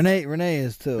 Yeah. Renee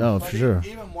is too. Oh, But for sure.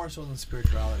 Even more so than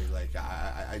spirituality. Like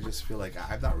I just feel like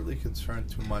I'm not really concerned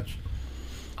too much.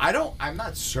 I'm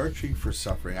not searching for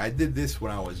suffering. I did this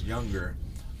when I was younger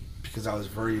because I was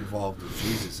very involved with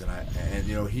Jesus,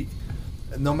 and he,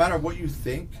 no matter what you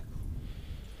think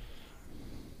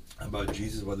about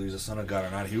Jesus, whether he's the Son of God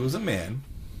or not, he was a man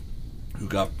who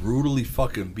got brutally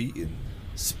fucking beaten,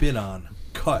 spit on,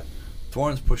 cut,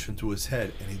 thorns pushed into his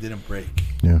head, and he didn't break.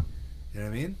 Yeah. You know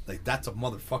what I mean? Like, that's a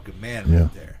motherfucking man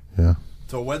right there. Yeah.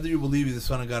 So whether you believe he's the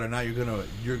Son of God or not,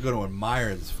 you're gonna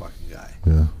admire this fucking guy.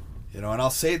 Yeah. You know, and I'll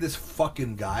say this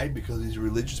fucking guy because these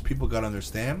religious people gotta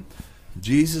understand,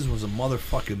 Jesus was a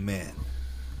motherfucking man.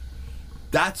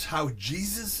 That's how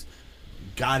Jesus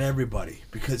got everybody,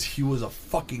 because he was a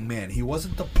fucking man. He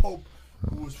wasn't the Pope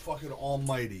who was fucking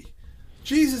almighty.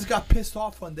 Jesus got pissed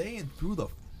off one day and threw the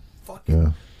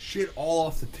fucking shit all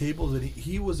off the tables, and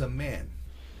he was a man.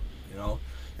 You know?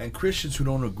 And Christians who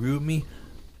don't agree with me,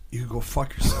 you can go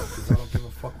fuck yourself, because I don't give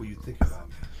a fuck what you think about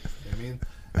me. You know what I mean?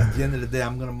 At the end of the day,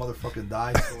 I'm gonna motherfucking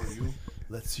die, so are you.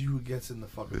 Let's see who gets in the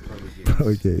fucking pearly gates.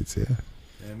 Pearly gates, yeah. You know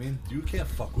what I mean? You can't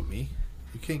fuck with me.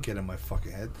 You can't get in my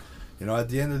fucking head. You know, at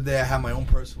the end of the day, I have my own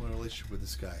personal relationship with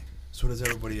this guy. So does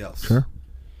everybody else. Sure.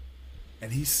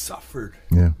 And he suffered.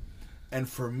 Yeah. And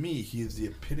for me, he is the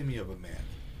epitome of a man.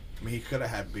 I mean, he could have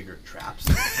had bigger traps.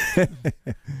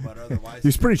 But otherwise...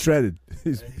 He's pretty shredded.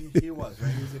 He was,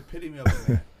 right? He's the epitome of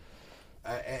a man.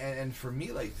 And for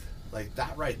me, like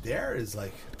that right there is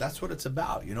like, that's what it's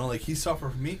about. You know, like, he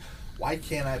suffered for me. Why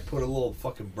can't I put a little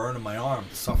fucking burn in my arm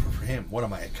to suffer for him? What,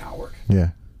 am I a coward?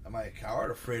 Yeah. Am I a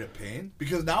coward, afraid of pain?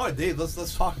 Because nowadays,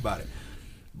 let's talk about it.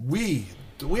 We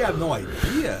have no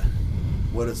idea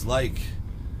what it's like,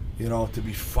 you know, to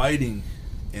be fighting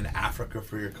in Africa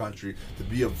for your country, to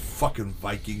be a fucking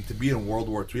Viking, to be in World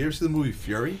War II. You ever see the movie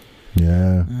Fury?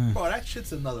 Yeah. Bro, that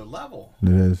shit's another level. It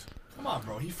is. Come on,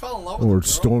 bro. He fell in love with Or the girl.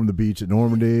 storm the beach at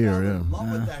Normandy, He or fell in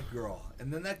love with that girl,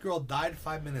 and then that girl died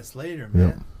 5 minutes later,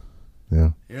 man.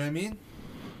 Yeah. You know what I mean?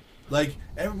 Like,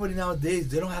 everybody nowadays,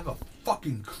 they don't have a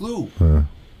fucking clue.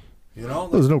 You know,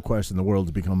 There's no question the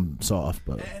world's become soft,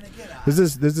 but and again,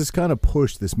 there's this kind of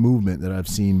push, this movement that I've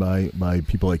seen by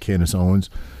people like Candace Owens,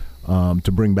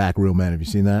 to bring back real men. Have you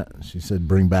seen that? She said,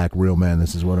 "Bring back real men.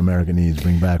 This is what America needs.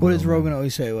 Bring back." What real does Rogan men.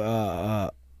 always say?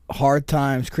 Hard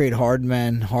times create hard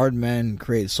men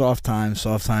create soft times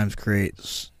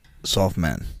create soft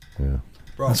men. Yeah.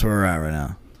 Bro, That's where we're at right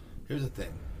now. here's the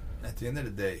thing. At the end of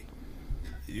the day,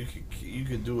 you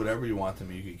could do whatever you want to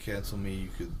me. You could cancel me. You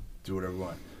could do whatever you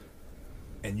want.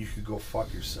 And you could go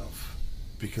fuck yourself.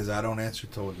 Because I don't answer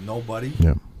to nobody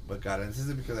Yeah. but God. And this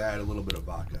isn't because I had a little bit of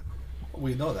vodka.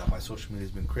 We know that. My social media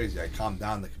has been crazy. I calmed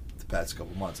down the past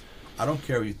couple months. I don't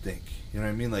care what you think. You know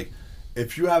what I mean? Like,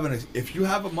 if you have a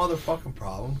motherfucking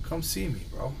problem, come see me,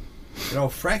 bro. You know,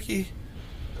 Frankie,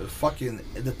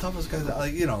 the toughest guy.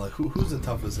 Like, you know, like who's the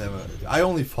toughest ever? I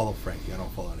only follow Frankie. I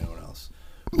don't follow anyone else.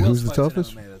 Who Who's else the fights in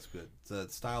toughest? MMA that's good.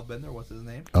 It's Style Bender. What's his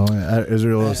name? Oh, yeah.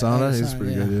 Israel Osana. Adesanya, He's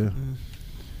pretty yeah. good.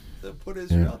 Yeah. Put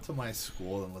Israel to my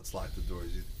school and let's lock the doors.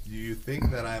 You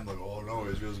think that I'm like, oh no,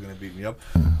 Israel's going to beat me up?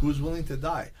 Who's willing to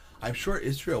die? I'm sure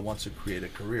Israel wants to create a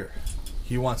career.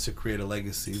 He wants to create a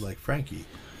legacy like Frankie.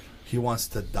 He wants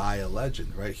to die a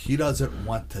legend, right? He doesn't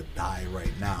want to die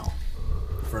right now.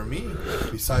 For me,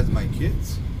 besides my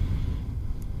kids,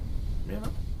 you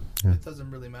know, it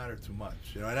doesn't really matter too much.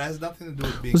 You know, it has nothing to do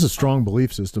with being. This is a strong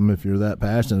belief system. If you're that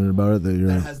passionate about it,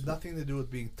 That has nothing to do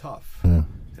with being tough. Yeah.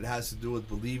 It has to do with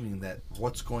believing that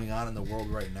what's going on in the world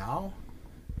right now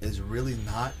is really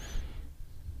not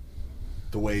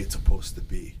the way it's supposed to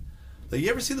be. Like,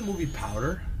 you ever see the movie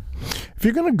Powder? If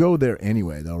you're going to go there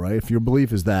anyway, though, right? If your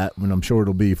belief is that, and I'm sure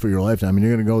it'll be for your lifetime, and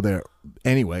you're going to go there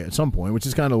anyway at some point, which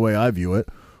is kind of the way I view it.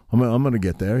 I'm going to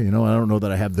get there. You know, I don't know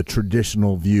that I have the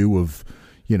traditional view of,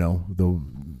 you know, the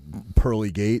pearly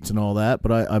gates and all that,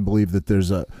 but I believe that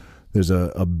there's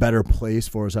a better place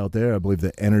for us out there. I believe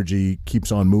that energy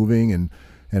keeps on moving,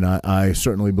 and I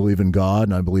certainly believe in God,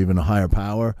 and I believe in a higher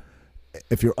power.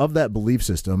 If you're of that belief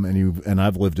system, and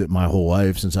I've lived it my whole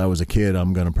life since I was a kid,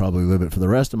 I'm going to probably live it for the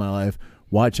rest of my life.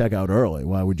 Why check out early?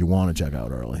 Why would you want to check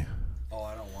out early? Oh,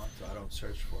 I don't want to. I don't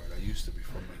search for it. I used to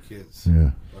before my kids.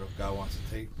 Yeah. But if God wants to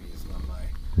take me, it's not my...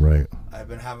 Right. I've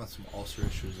been having some ulcer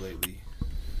issues lately.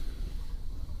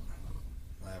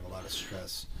 I have a lot of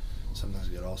stress. Sometimes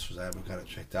I get ulcers. I haven't got it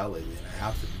checked out lately, and I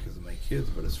have to because of my kids.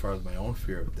 But as far as my own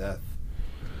fear of death,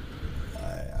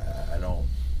 I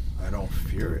don't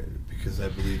fear it because I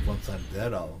believe once I'm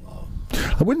dead, I'll know.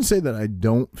 I wouldn't say that I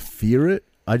don't fear it.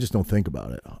 I just don't think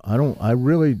about it. I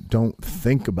really don't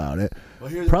think about it. Well,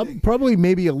 here's the thing. Probably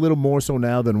maybe a little more so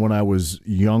now than when I was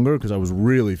younger, because I was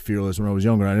really fearless when I was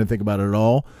younger. I didn't think about it at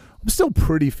all. I'm still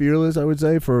pretty fearless, I would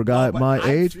say, for a guy my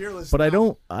age. But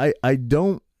now. I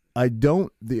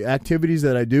don't. The activities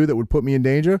that I do that would put me in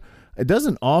danger, it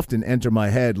doesn't often enter my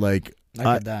head like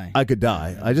I could die. I could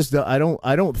die.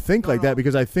 I don't think like that,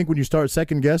 because I think when you start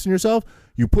second guessing yourself,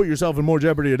 you put yourself in more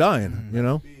jeopardy of dying. You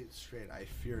know. Be straight. I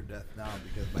fear death now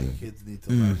because my kids need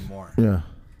to learn more. Yeah.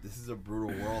 This is a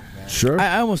brutal world, man. Sure.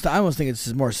 I almost think it's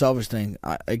a more selfish thing.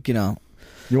 You know.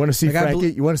 You want to see Like,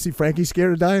 Frankie? You want to see Frankie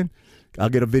scared of dying? I'll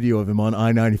get a video of him on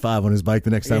I-95 on his bike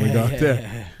the next time we go out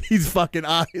there. He's fucking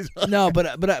eyes. No, but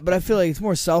I feel like it's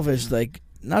more selfish. Like,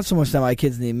 not so much that my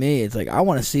kids need me. It's like I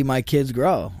want to see my kids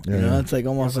grow. You know, it's like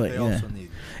almost But like they also need.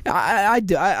 I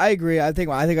do. I agree. I think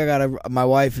I got my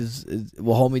wife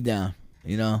will hold me down.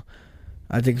 You know,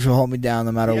 I think she'll hold me down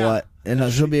no matter what.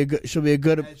 And she'll be a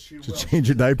good. And she will. To change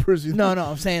your diapers? You No,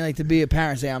 I'm saying like to be a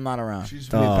parent. Say I'm not around. She's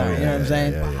To be a parent, you know what I'm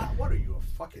saying? yeah. What are you, a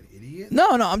fucking idiot? No,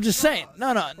 I'm just saying.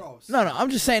 No. I'm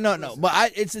just saying no.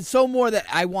 But it's so more that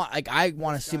I want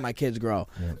to see my kids grow.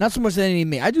 Not so much that they need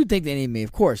me. I do think they need me,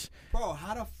 of course. Bro,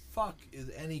 how the fuck is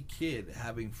any kid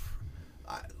having...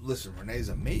 listen, Renee's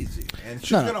amazing. And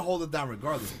she's going to hold it down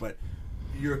regardless, but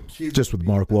your kid... Just with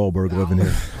Mark Wahlberg living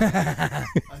here.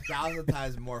 1,000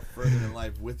 times more further in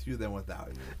life with you than without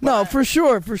you. No, for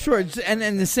sure.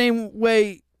 And the same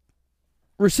way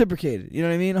reciprocated. You know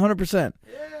what I mean? 100%.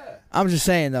 Yeah. I'm just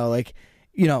saying though, like,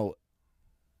 you know,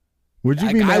 Would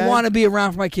you be mad? I want to be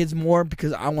around for my kids more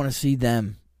because I want to see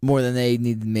them more than they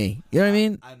need me. You know what I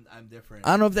mean? I'm different.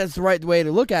 I don't know if that's the right way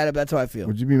to look at it, but that's how I feel.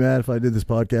 Would you be mad if I did this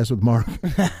podcast with Mark?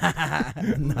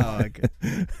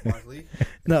 Mark Lee?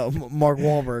 No, Mark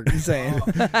Wahlberg. He's saying.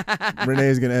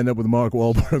 Renee's going to end up with Mark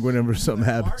Wahlberg whenever something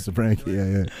happens to Frankie.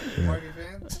 Yeah. Marky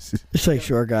fan? It's like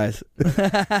short guys. That's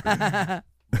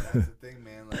the thing,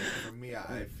 man. Like, for me,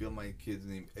 I feel my kids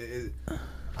need...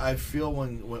 I feel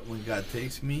when God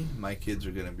takes me, my kids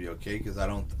are going to be okay because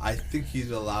I think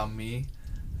he's allowed me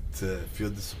to feel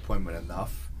disappointment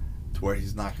enough to where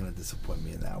he's not going to disappoint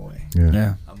me in that way.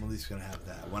 Yeah. I'm at least going to have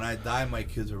that. When I die, my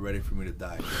kids are ready for me to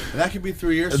die. And that could be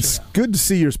 3 years It's from now. good to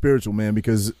see you're spiritual, man,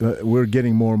 because we're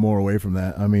getting more and more away from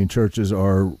that. I mean, churches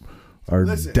are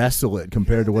Listen, desolate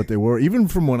compared to what they were, even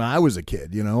from when I was a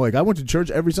kid. You know, like I went to church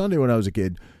every Sunday when I was a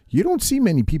kid. You don't see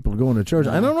many people going to church.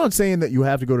 And I'm not saying that you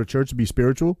have to go to church to be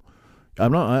spiritual.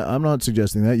 I'm not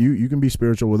suggesting that. You can be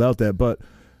spiritual without that, but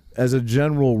as a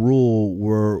general rule,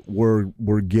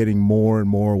 we're getting more and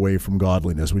more away from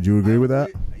godliness. Would you agree with that?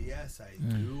 Yes, I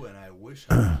do, and I wish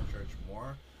I went to church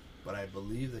more. But I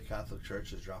believe the Catholic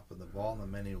Church is dropping the ball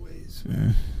in many ways.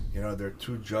 You know, they're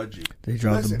too judgy. They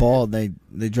dropped the ball. They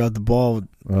dropped the ball.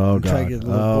 Oh God!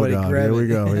 Oh God! Here we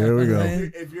go. Here we go.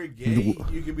 If you're gay,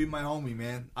 you can be my homie,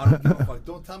 man. I don't give a fuck.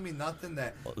 Don't tell me nothing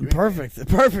that. Perfect,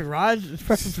 Raj.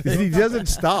 Perfect. He doesn't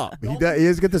stop. He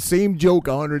has got the same joke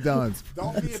 100 times.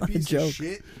 Don't be a piece of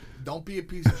shit. Don't be a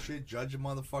piece of shit. Judge a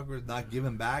motherfucker not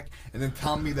giving back, and then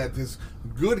tell me that this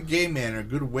good gay man or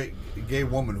good gay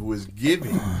woman who is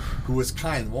giving, who is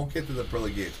kind, won't get to the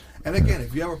pearly gates. And again,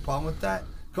 if you have a problem with that,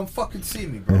 come fucking see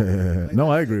me, bro. Like,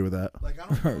 no, I agree with that. Like,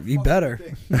 I don't you better.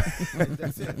 Like,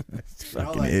 that's it.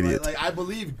 Fucking idiot. Like, I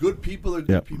believe good people are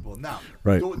good people. Now,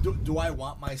 right. Do I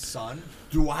want my son?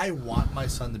 Do I want my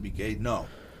son to be gay? No,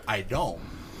 I don't.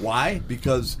 Why?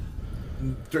 Because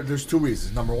there's two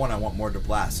reasons. Number one, I want more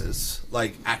DeBlasses,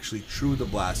 like actually true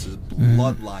DeBlasses,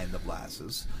 bloodline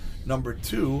DeBlasses. Number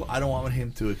two, I don't want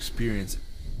him to experience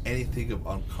anything of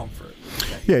uncomfort.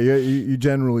 Yeah, you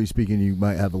generally speaking, you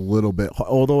might have a little bit,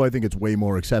 although I think it's way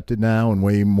more accepted now and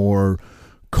way more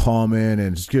common,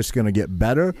 and it's just going to get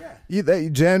better. Yeah.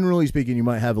 Generally speaking, you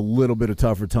might have a little bit of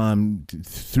tougher time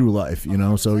through life, you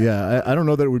know. So yeah, I don't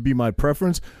know that it would be my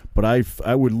preference, but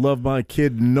I would love my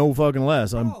kid no fucking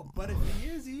less. But if he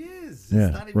is, he is. It's yeah,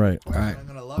 not even right. I'm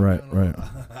gonna love right, you. Right.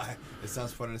 It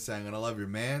sounds funny to say I'm gonna love your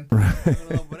man. I'm gonna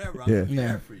love whatever. I'm gonna be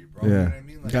there for you, bro. Yeah. You know what I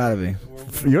mean? Like, Gotta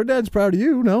be. Your dad's proud of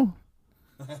you, no?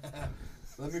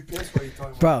 Let me piss while you're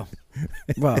talking about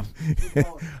Bro.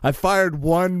 I fired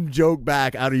one joke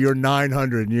back out of your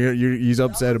 900, and he's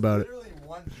upset about it. Literally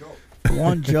one joke.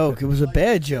 One joke. It was a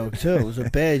bad joke, too. It was a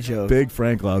bad joke. Big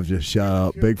Frank loves you. Shut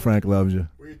up. Big Frank loves you.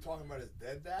 Were you talking about his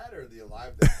dead dad or the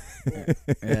alive dad?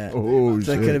 Yeah. Oh, That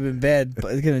shit. could have been bad.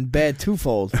 But it could have been bad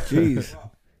twofold. Jeez.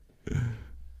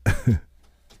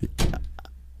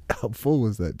 How full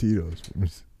was that Tito's?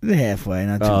 Halfway,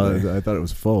 not too bad. I thought it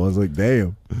was full. I was like,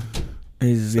 damn.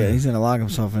 He's gonna lock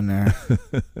himself in there.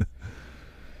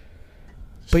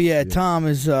 But yeah, Tom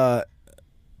is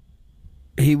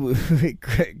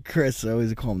Chris, I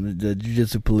always call him the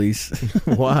jiu-jitsu police.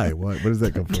 Why? What does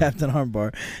that come from? Captain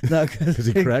Armbar. No, Because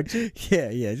he cracked you?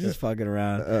 Yeah, just fucking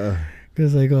around.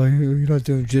 Because like, oh, you're not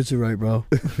doing jiu-jitsu right, bro.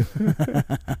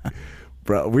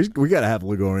 Bro, we got to have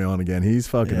Ligori on again. He's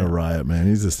fucking a riot, man.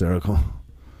 He's hysterical.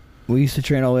 We used to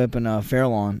train all the way up in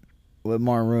Fairlawn with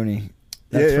Martin Rooney.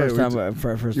 That's the first time.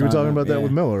 First you were time, talking about that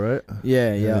with Miller, right?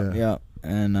 Yeah.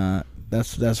 And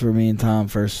that's where me and Tom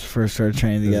first started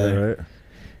training together. Is that right?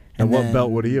 And what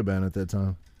belt would he have been at that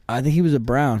time? I think he was a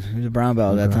brown. He was a brown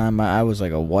belt at that time. I was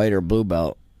like a white or blue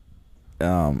belt.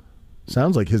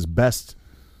 Sounds like his best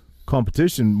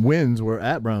competition wins were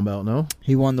at brown belt, no?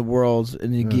 He won the Worlds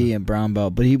in the gi and brown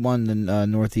belt, but he won the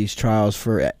Northeast Trials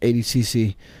for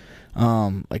 80cc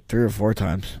like 3 or 4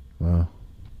 times. Wow.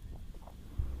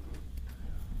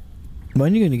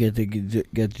 When are you going to get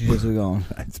jiu-jitsu going?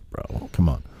 Bro, come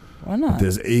on. Why not?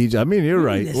 This age, I mean, you're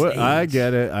right. This I age.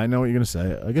 get it. I know what you're going to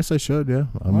say. I guess I should, yeah.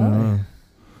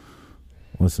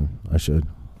 Listen, I should.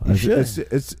 You should.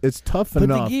 It's tough Put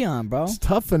enough. the gi on, bro. It's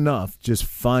tough enough just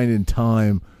finding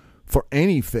time for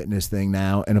any fitness thing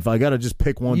now. And if I got to just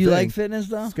pick one You thing. like fitness,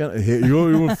 though? It's gonna, hey,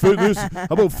 you want fitness? How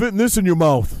about fitting this in your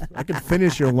mouth? I can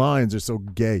finish your lines. They're so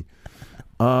gay.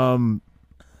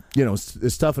 You know,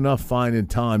 it's tough enough finding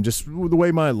time, just the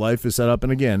way my life is set up.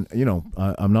 And again, you know,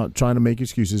 I'm not trying to make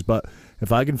excuses, but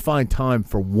if I can find time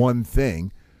for one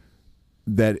thing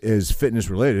that is fitness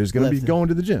related, it's going to be going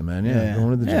to the gym, man. Yeah,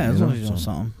 going to the gym. Yeah, as long as you you're doing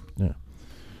something. Yeah.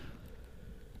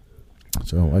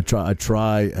 So have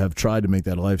tried to make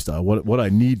that a lifestyle. What I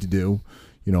need to do,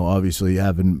 you know, obviously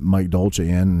having Mike Dolce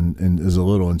in is a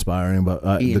little inspiring, but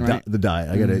the diet,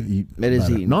 I gotta eat. It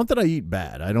is eating. Not that I eat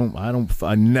bad.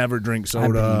 I never drink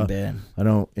soda. I've been bad. I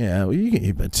don't. Yeah, well, you can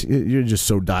eat, but you're just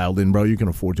so dialed in, bro. You can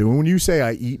afford to. And when you say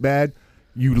I eat bad,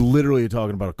 you literally are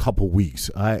talking about a couple weeks.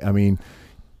 I mean,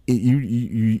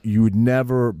 you would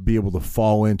never be able to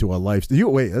fall into a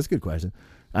lifestyle. Wait, that's a good question.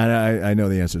 I know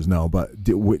the answer is no, but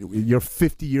you're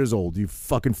 50 years old. Your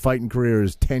fucking fighting career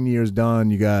is 10 years done.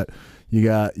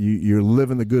 You're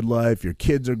living the good life. Your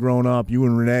kids are grown up. You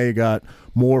and Renee got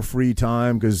more free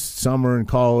time because some are in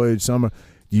college. Do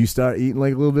you start eating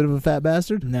like a little bit of a fat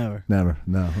bastard? Never.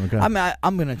 No. Okay. I mean,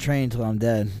 I'm gonna train till I'm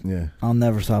dead. Yeah. I'll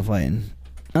never stop fighting.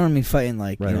 I don't mean fighting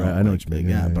like right. You know, I know like, what you mean.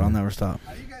 Yeah, Yeah, but yeah. I'll never stop.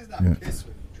 How do you guys not piss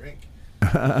when you drink. I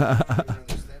don't even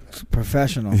understand that.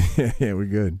 Professional. Yeah, we're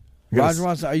good. Roger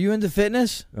wants. Are you into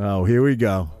fitness? Oh, here we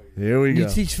go. Here we You go.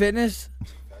 teach fitness?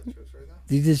 Bad trips right now?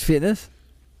 Do you teach fitness?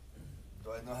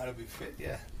 Do I know how to be fit?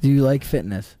 Yeah. Do you like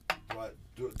fitness?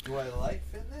 Do I like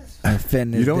fitness?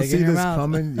 Fitness. You don't dick see in your this mouth.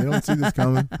 coming. You don't see this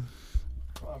coming.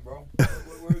 Come on, bro. Where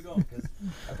are we going? 'Cause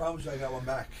I promise you I got one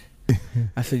back.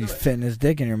 I said you fitness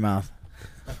dick in your mouth.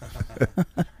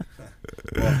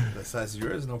 Well, the size of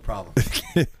yours, no problem.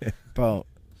 Bro,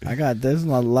 there's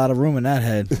not a lot of room in that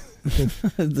head.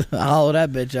 I'll hollow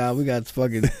that bitch out. We got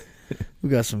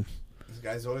some. This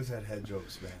guy's always had head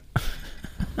jokes, man.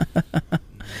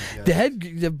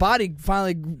 The body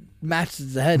finally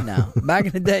matches the head now. Back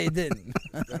in the day, it didn't.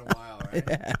 It's been a while, right?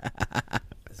 Yeah.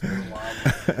 It's been a while.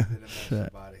 But it didn't match the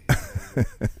body.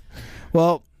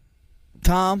 Well,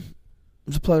 Tom,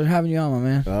 it's a pleasure having you on, my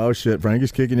man. Oh shit,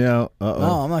 Frankie's kicking you out. No,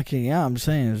 I'm not kidding you out. I'm just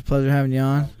saying it's a pleasure having you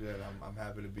on. I'm good. I'm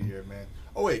happy to be here, man.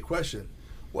 Oh wait, question.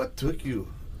 What took you?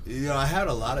 You know, I had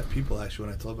a lot of people actually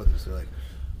when I told about this. They're like,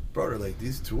 "Bro, they're like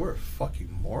these two are fucking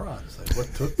morons." Like,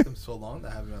 what took them so long to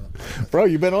have you on the podcast? Bro,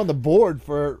 you've been on the board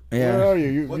for. Yeah. Where are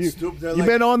you? What's stupid? You've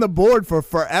been on the board for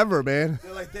forever, man.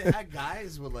 They're like they had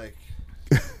guys with like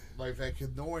that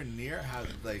could nowhere near how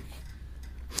like.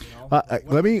 You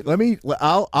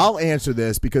know, I'll answer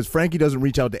this because Frankie doesn't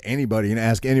reach out to anybody and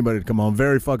ask anybody to come on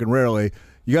very fucking rarely.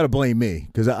 You got to blame me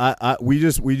because we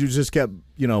just kept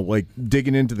like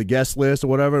digging into the guest list or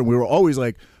whatever, and we were always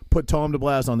like put Tom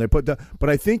DeBlass on there. But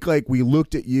I think like we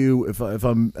looked at you if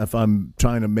I'm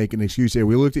trying to make an excuse here,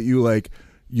 we looked at you like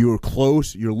you were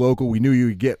close, you're local. We knew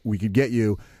we could get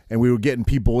you, and we were getting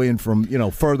people in from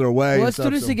further away. Well, let's do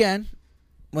this again.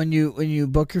 When you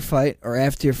book your fight or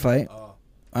after your fight.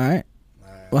 All right.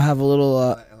 We'll have a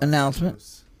little announcement.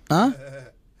 Huh?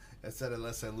 I said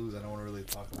unless I lose, I don't want to really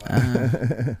talk about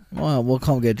it. Well, we'll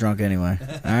come get drunk anyway.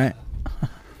 All right.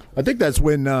 I think that's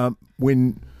when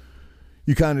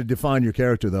you kind of define your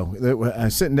character, though. I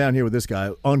was sitting down here with this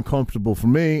guy, uncomfortable for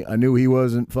me. I knew he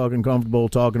wasn't fucking comfortable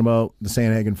talking about the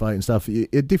Sandhagen fight and stuff.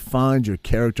 It defines your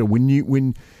character when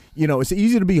it's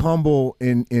easy to be humble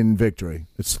in victory.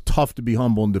 It's tough to be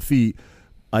humble in defeat.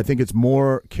 I think it's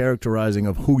more characterizing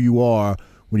of who you are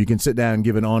when you can sit down and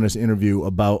give an honest interview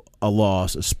about a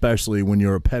loss, especially when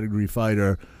you're a pedigree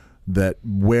fighter that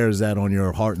wears that on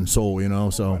your heart and soul,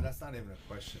 So that's not even a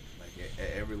question. Like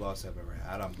every loss I've ever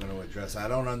had, I'm going to address. I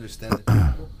don't understand the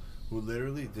people who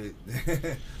literally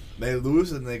they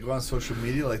lose and they go on social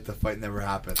media like the fight never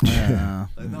happened. Yeah.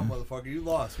 Like, no, motherfucker, you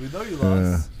lost. We know you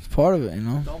lost. It's part of it,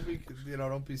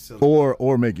 Don't be silly.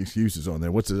 Or make excuses on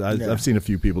there. I've seen a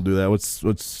few people do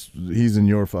that. He's in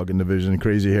your fucking division,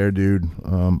 crazy hair dude.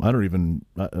 I don't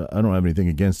have anything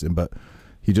against him, but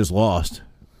he just lost.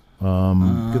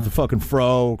 Get the fucking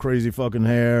fro, crazy fucking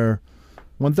hair.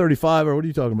 135 or what are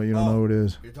you talking about? You don't know who it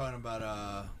is. You're talking about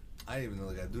I didn't even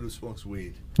know the guy. Dude who smokes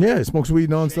weed. Yeah, he smokes weed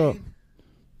nonstop. Shane?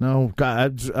 No,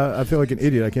 God, I feel like an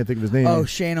idiot. I can't think of his name. Oh,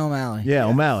 Shane O'Malley. Yeah,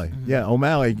 O'Malley. Yeah,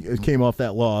 O'Malley came off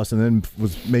that loss and then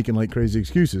was making like crazy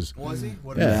excuses. Was he?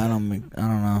 Yeah, I don't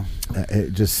know.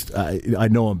 I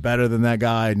know him better than that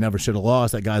guy. I never should have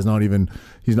lost. That guy's not even.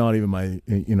 He's not even my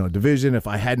division. If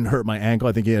I hadn't hurt my ankle,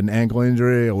 I think he had an ankle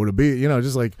injury. I would have beat.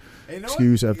 Just like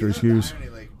excuse after excuse.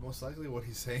 Most likely, what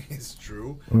he's saying is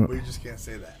true, but you just can't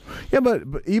say that. Yeah, but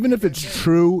even if it's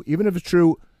true,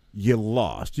 you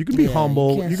lost. You can be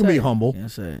humble. You can be humble. Can't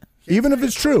say it. Even if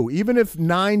it's true, even if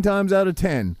 9 times out of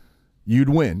 10 you'd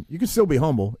win, you can still be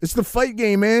humble. It's the fight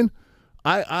game, man.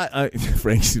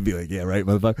 Frank's gonna be like, yeah, right,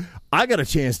 motherfucker. I got a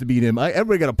chance to beat him.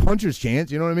 Everybody got a puncher's chance.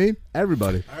 You know what I mean?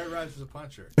 Everybody. I heard Raj was a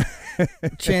puncher.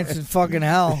 Chance in fucking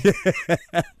hell.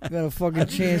 Got a fucking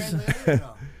chance.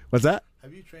 What's that?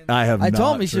 Have you trained? I have. I not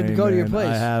told him he should trained, go to your man. place.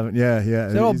 I haven't. Yeah.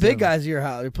 They're all big guys at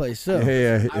your place too.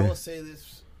 Yeah. I will say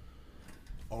this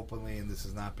openly, and this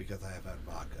is not because I have had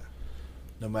vodka.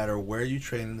 No matter where you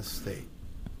train in the state,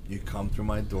 you come through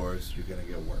my doors, you're gonna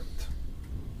get worked.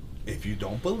 If you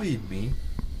don't believe me,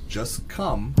 just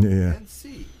come and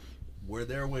see. We're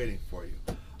there waiting for you.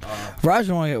 Raj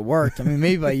don't want to get worked. I mean,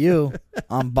 maybe by you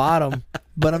on bottom,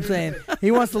 but I'm saying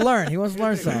he wants to learn. He wants to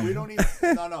learn something. We don't even.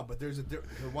 No. But there's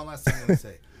one last thing I'm gonna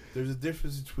say. There's a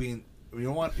difference between.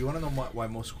 You want to know why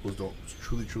most schools don't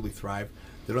truly thrive?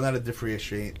 They don't know how to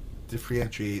differentiate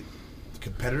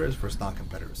competitors versus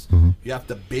non-competitors. Mm-hmm. You have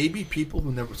to baby people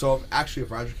who never. So actually,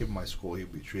 if Roger came to my school,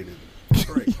 he'd be treated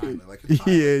very kindly, like a child.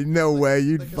 Yeah, no way.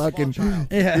 You'd like fucking.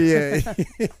 Yeah.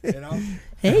 You know.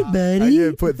 Hey, I buddy.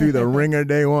 get put through the ringer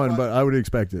day one, but I would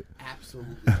expect it.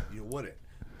 Absolutely, you wouldn't.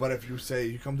 But if you say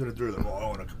you come to the door, like, I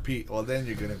want to compete. Well, then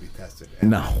you're gonna be tested.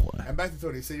 No. And back to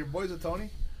Tony. You say your boys are Tony.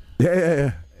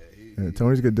 Yeah. Yeah,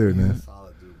 Tony's a good dude, He's man. a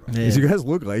solid dude, bro. Yeah. You guys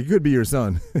look like he could be your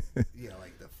son. Yeah,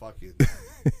 like the fucking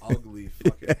ugly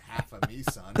fucking half of me,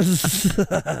 son. He's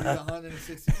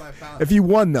 165 pounds. If you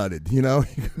one nutted, you know,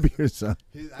 he could be your son.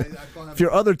 I call him, If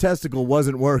your other testicle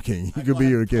wasn't working, he could be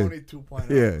your kid. Tony 2.0.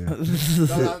 Yeah,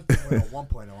 No, not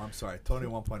 1.0. I'm sorry, Tony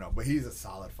 1.0. But he's a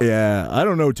solid. Fucking yeah. I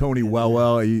don't know Tony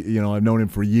well. You know, I've known him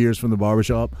for years from the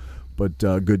barbershop, but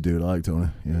good dude. I like Tony.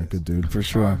 Yeah, good dude. For All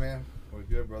sure. right, man. We're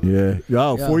good, brother. Yeah.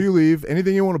 Yeah. Before you leave,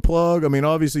 anything you want to plug? I mean,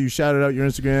 obviously you shouted out your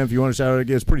Instagram. If you want to shout out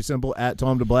again, it's pretty simple. At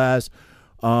Tom DeBlass.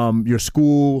 Your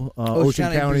school,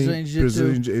 Ocean County. Brazilian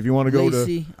Jiu-Jitsu. If you want to go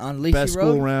Lacey, on to Lacey best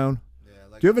Road. school around. Yeah,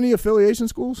 like Do you have any affiliation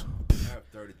schools? I have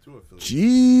 32 affiliates.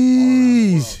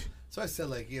 Jeez. So I said,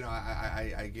 like, you know,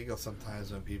 I giggle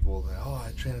sometimes when people say, oh,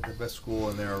 I train at the best school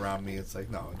and they're around me. It's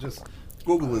like, no, just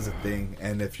Google is a thing.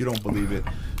 And if you don't believe it,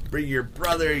 bring your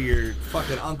brother, your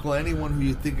fucking uncle, anyone who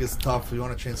you think is tough. If you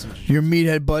want to train some Your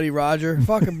meathead buddy Roger.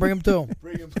 Fucking bring him too.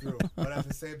 bring him through. But at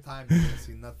the same time, you're going to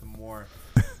see nothing more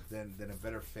than a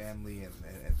better family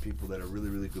and people that are really,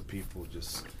 really good people.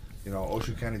 Just, you know,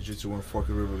 Ocean County Jiu-Jitsu, we're in Forked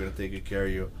River, we're going to take good care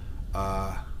of you.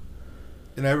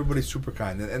 You know, everybody's super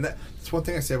kind. And that's one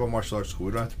thing I say about martial arts school.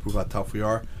 We don't have to prove how tough we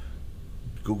are.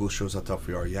 Google shows how tough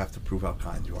we are. You have to prove how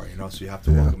kind you are, you know? So you have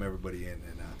to welcome everybody in.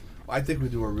 And I think we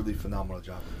do a really phenomenal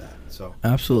job of that. So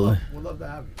Absolutely. we'd love to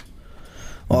have you.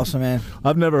 Awesome, man.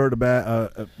 I've never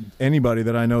heard anybody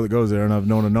that I know that goes there, and I've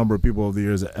known a number of people over the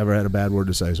years that ever had a bad word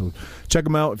to say. So check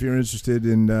them out if you're interested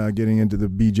in getting into the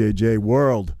BJJ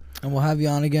world. And we'll have you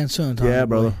on again soon, Tom. Yeah,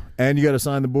 brother. And you got to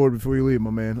sign the board before you leave,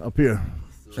 my man. Up here.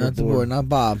 Not the board, not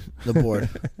Bob. The board.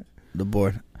 The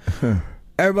board.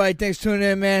 Everybody, thanks for tuning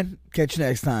in, man. Catch you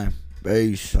next time.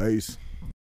 Peace. Peace.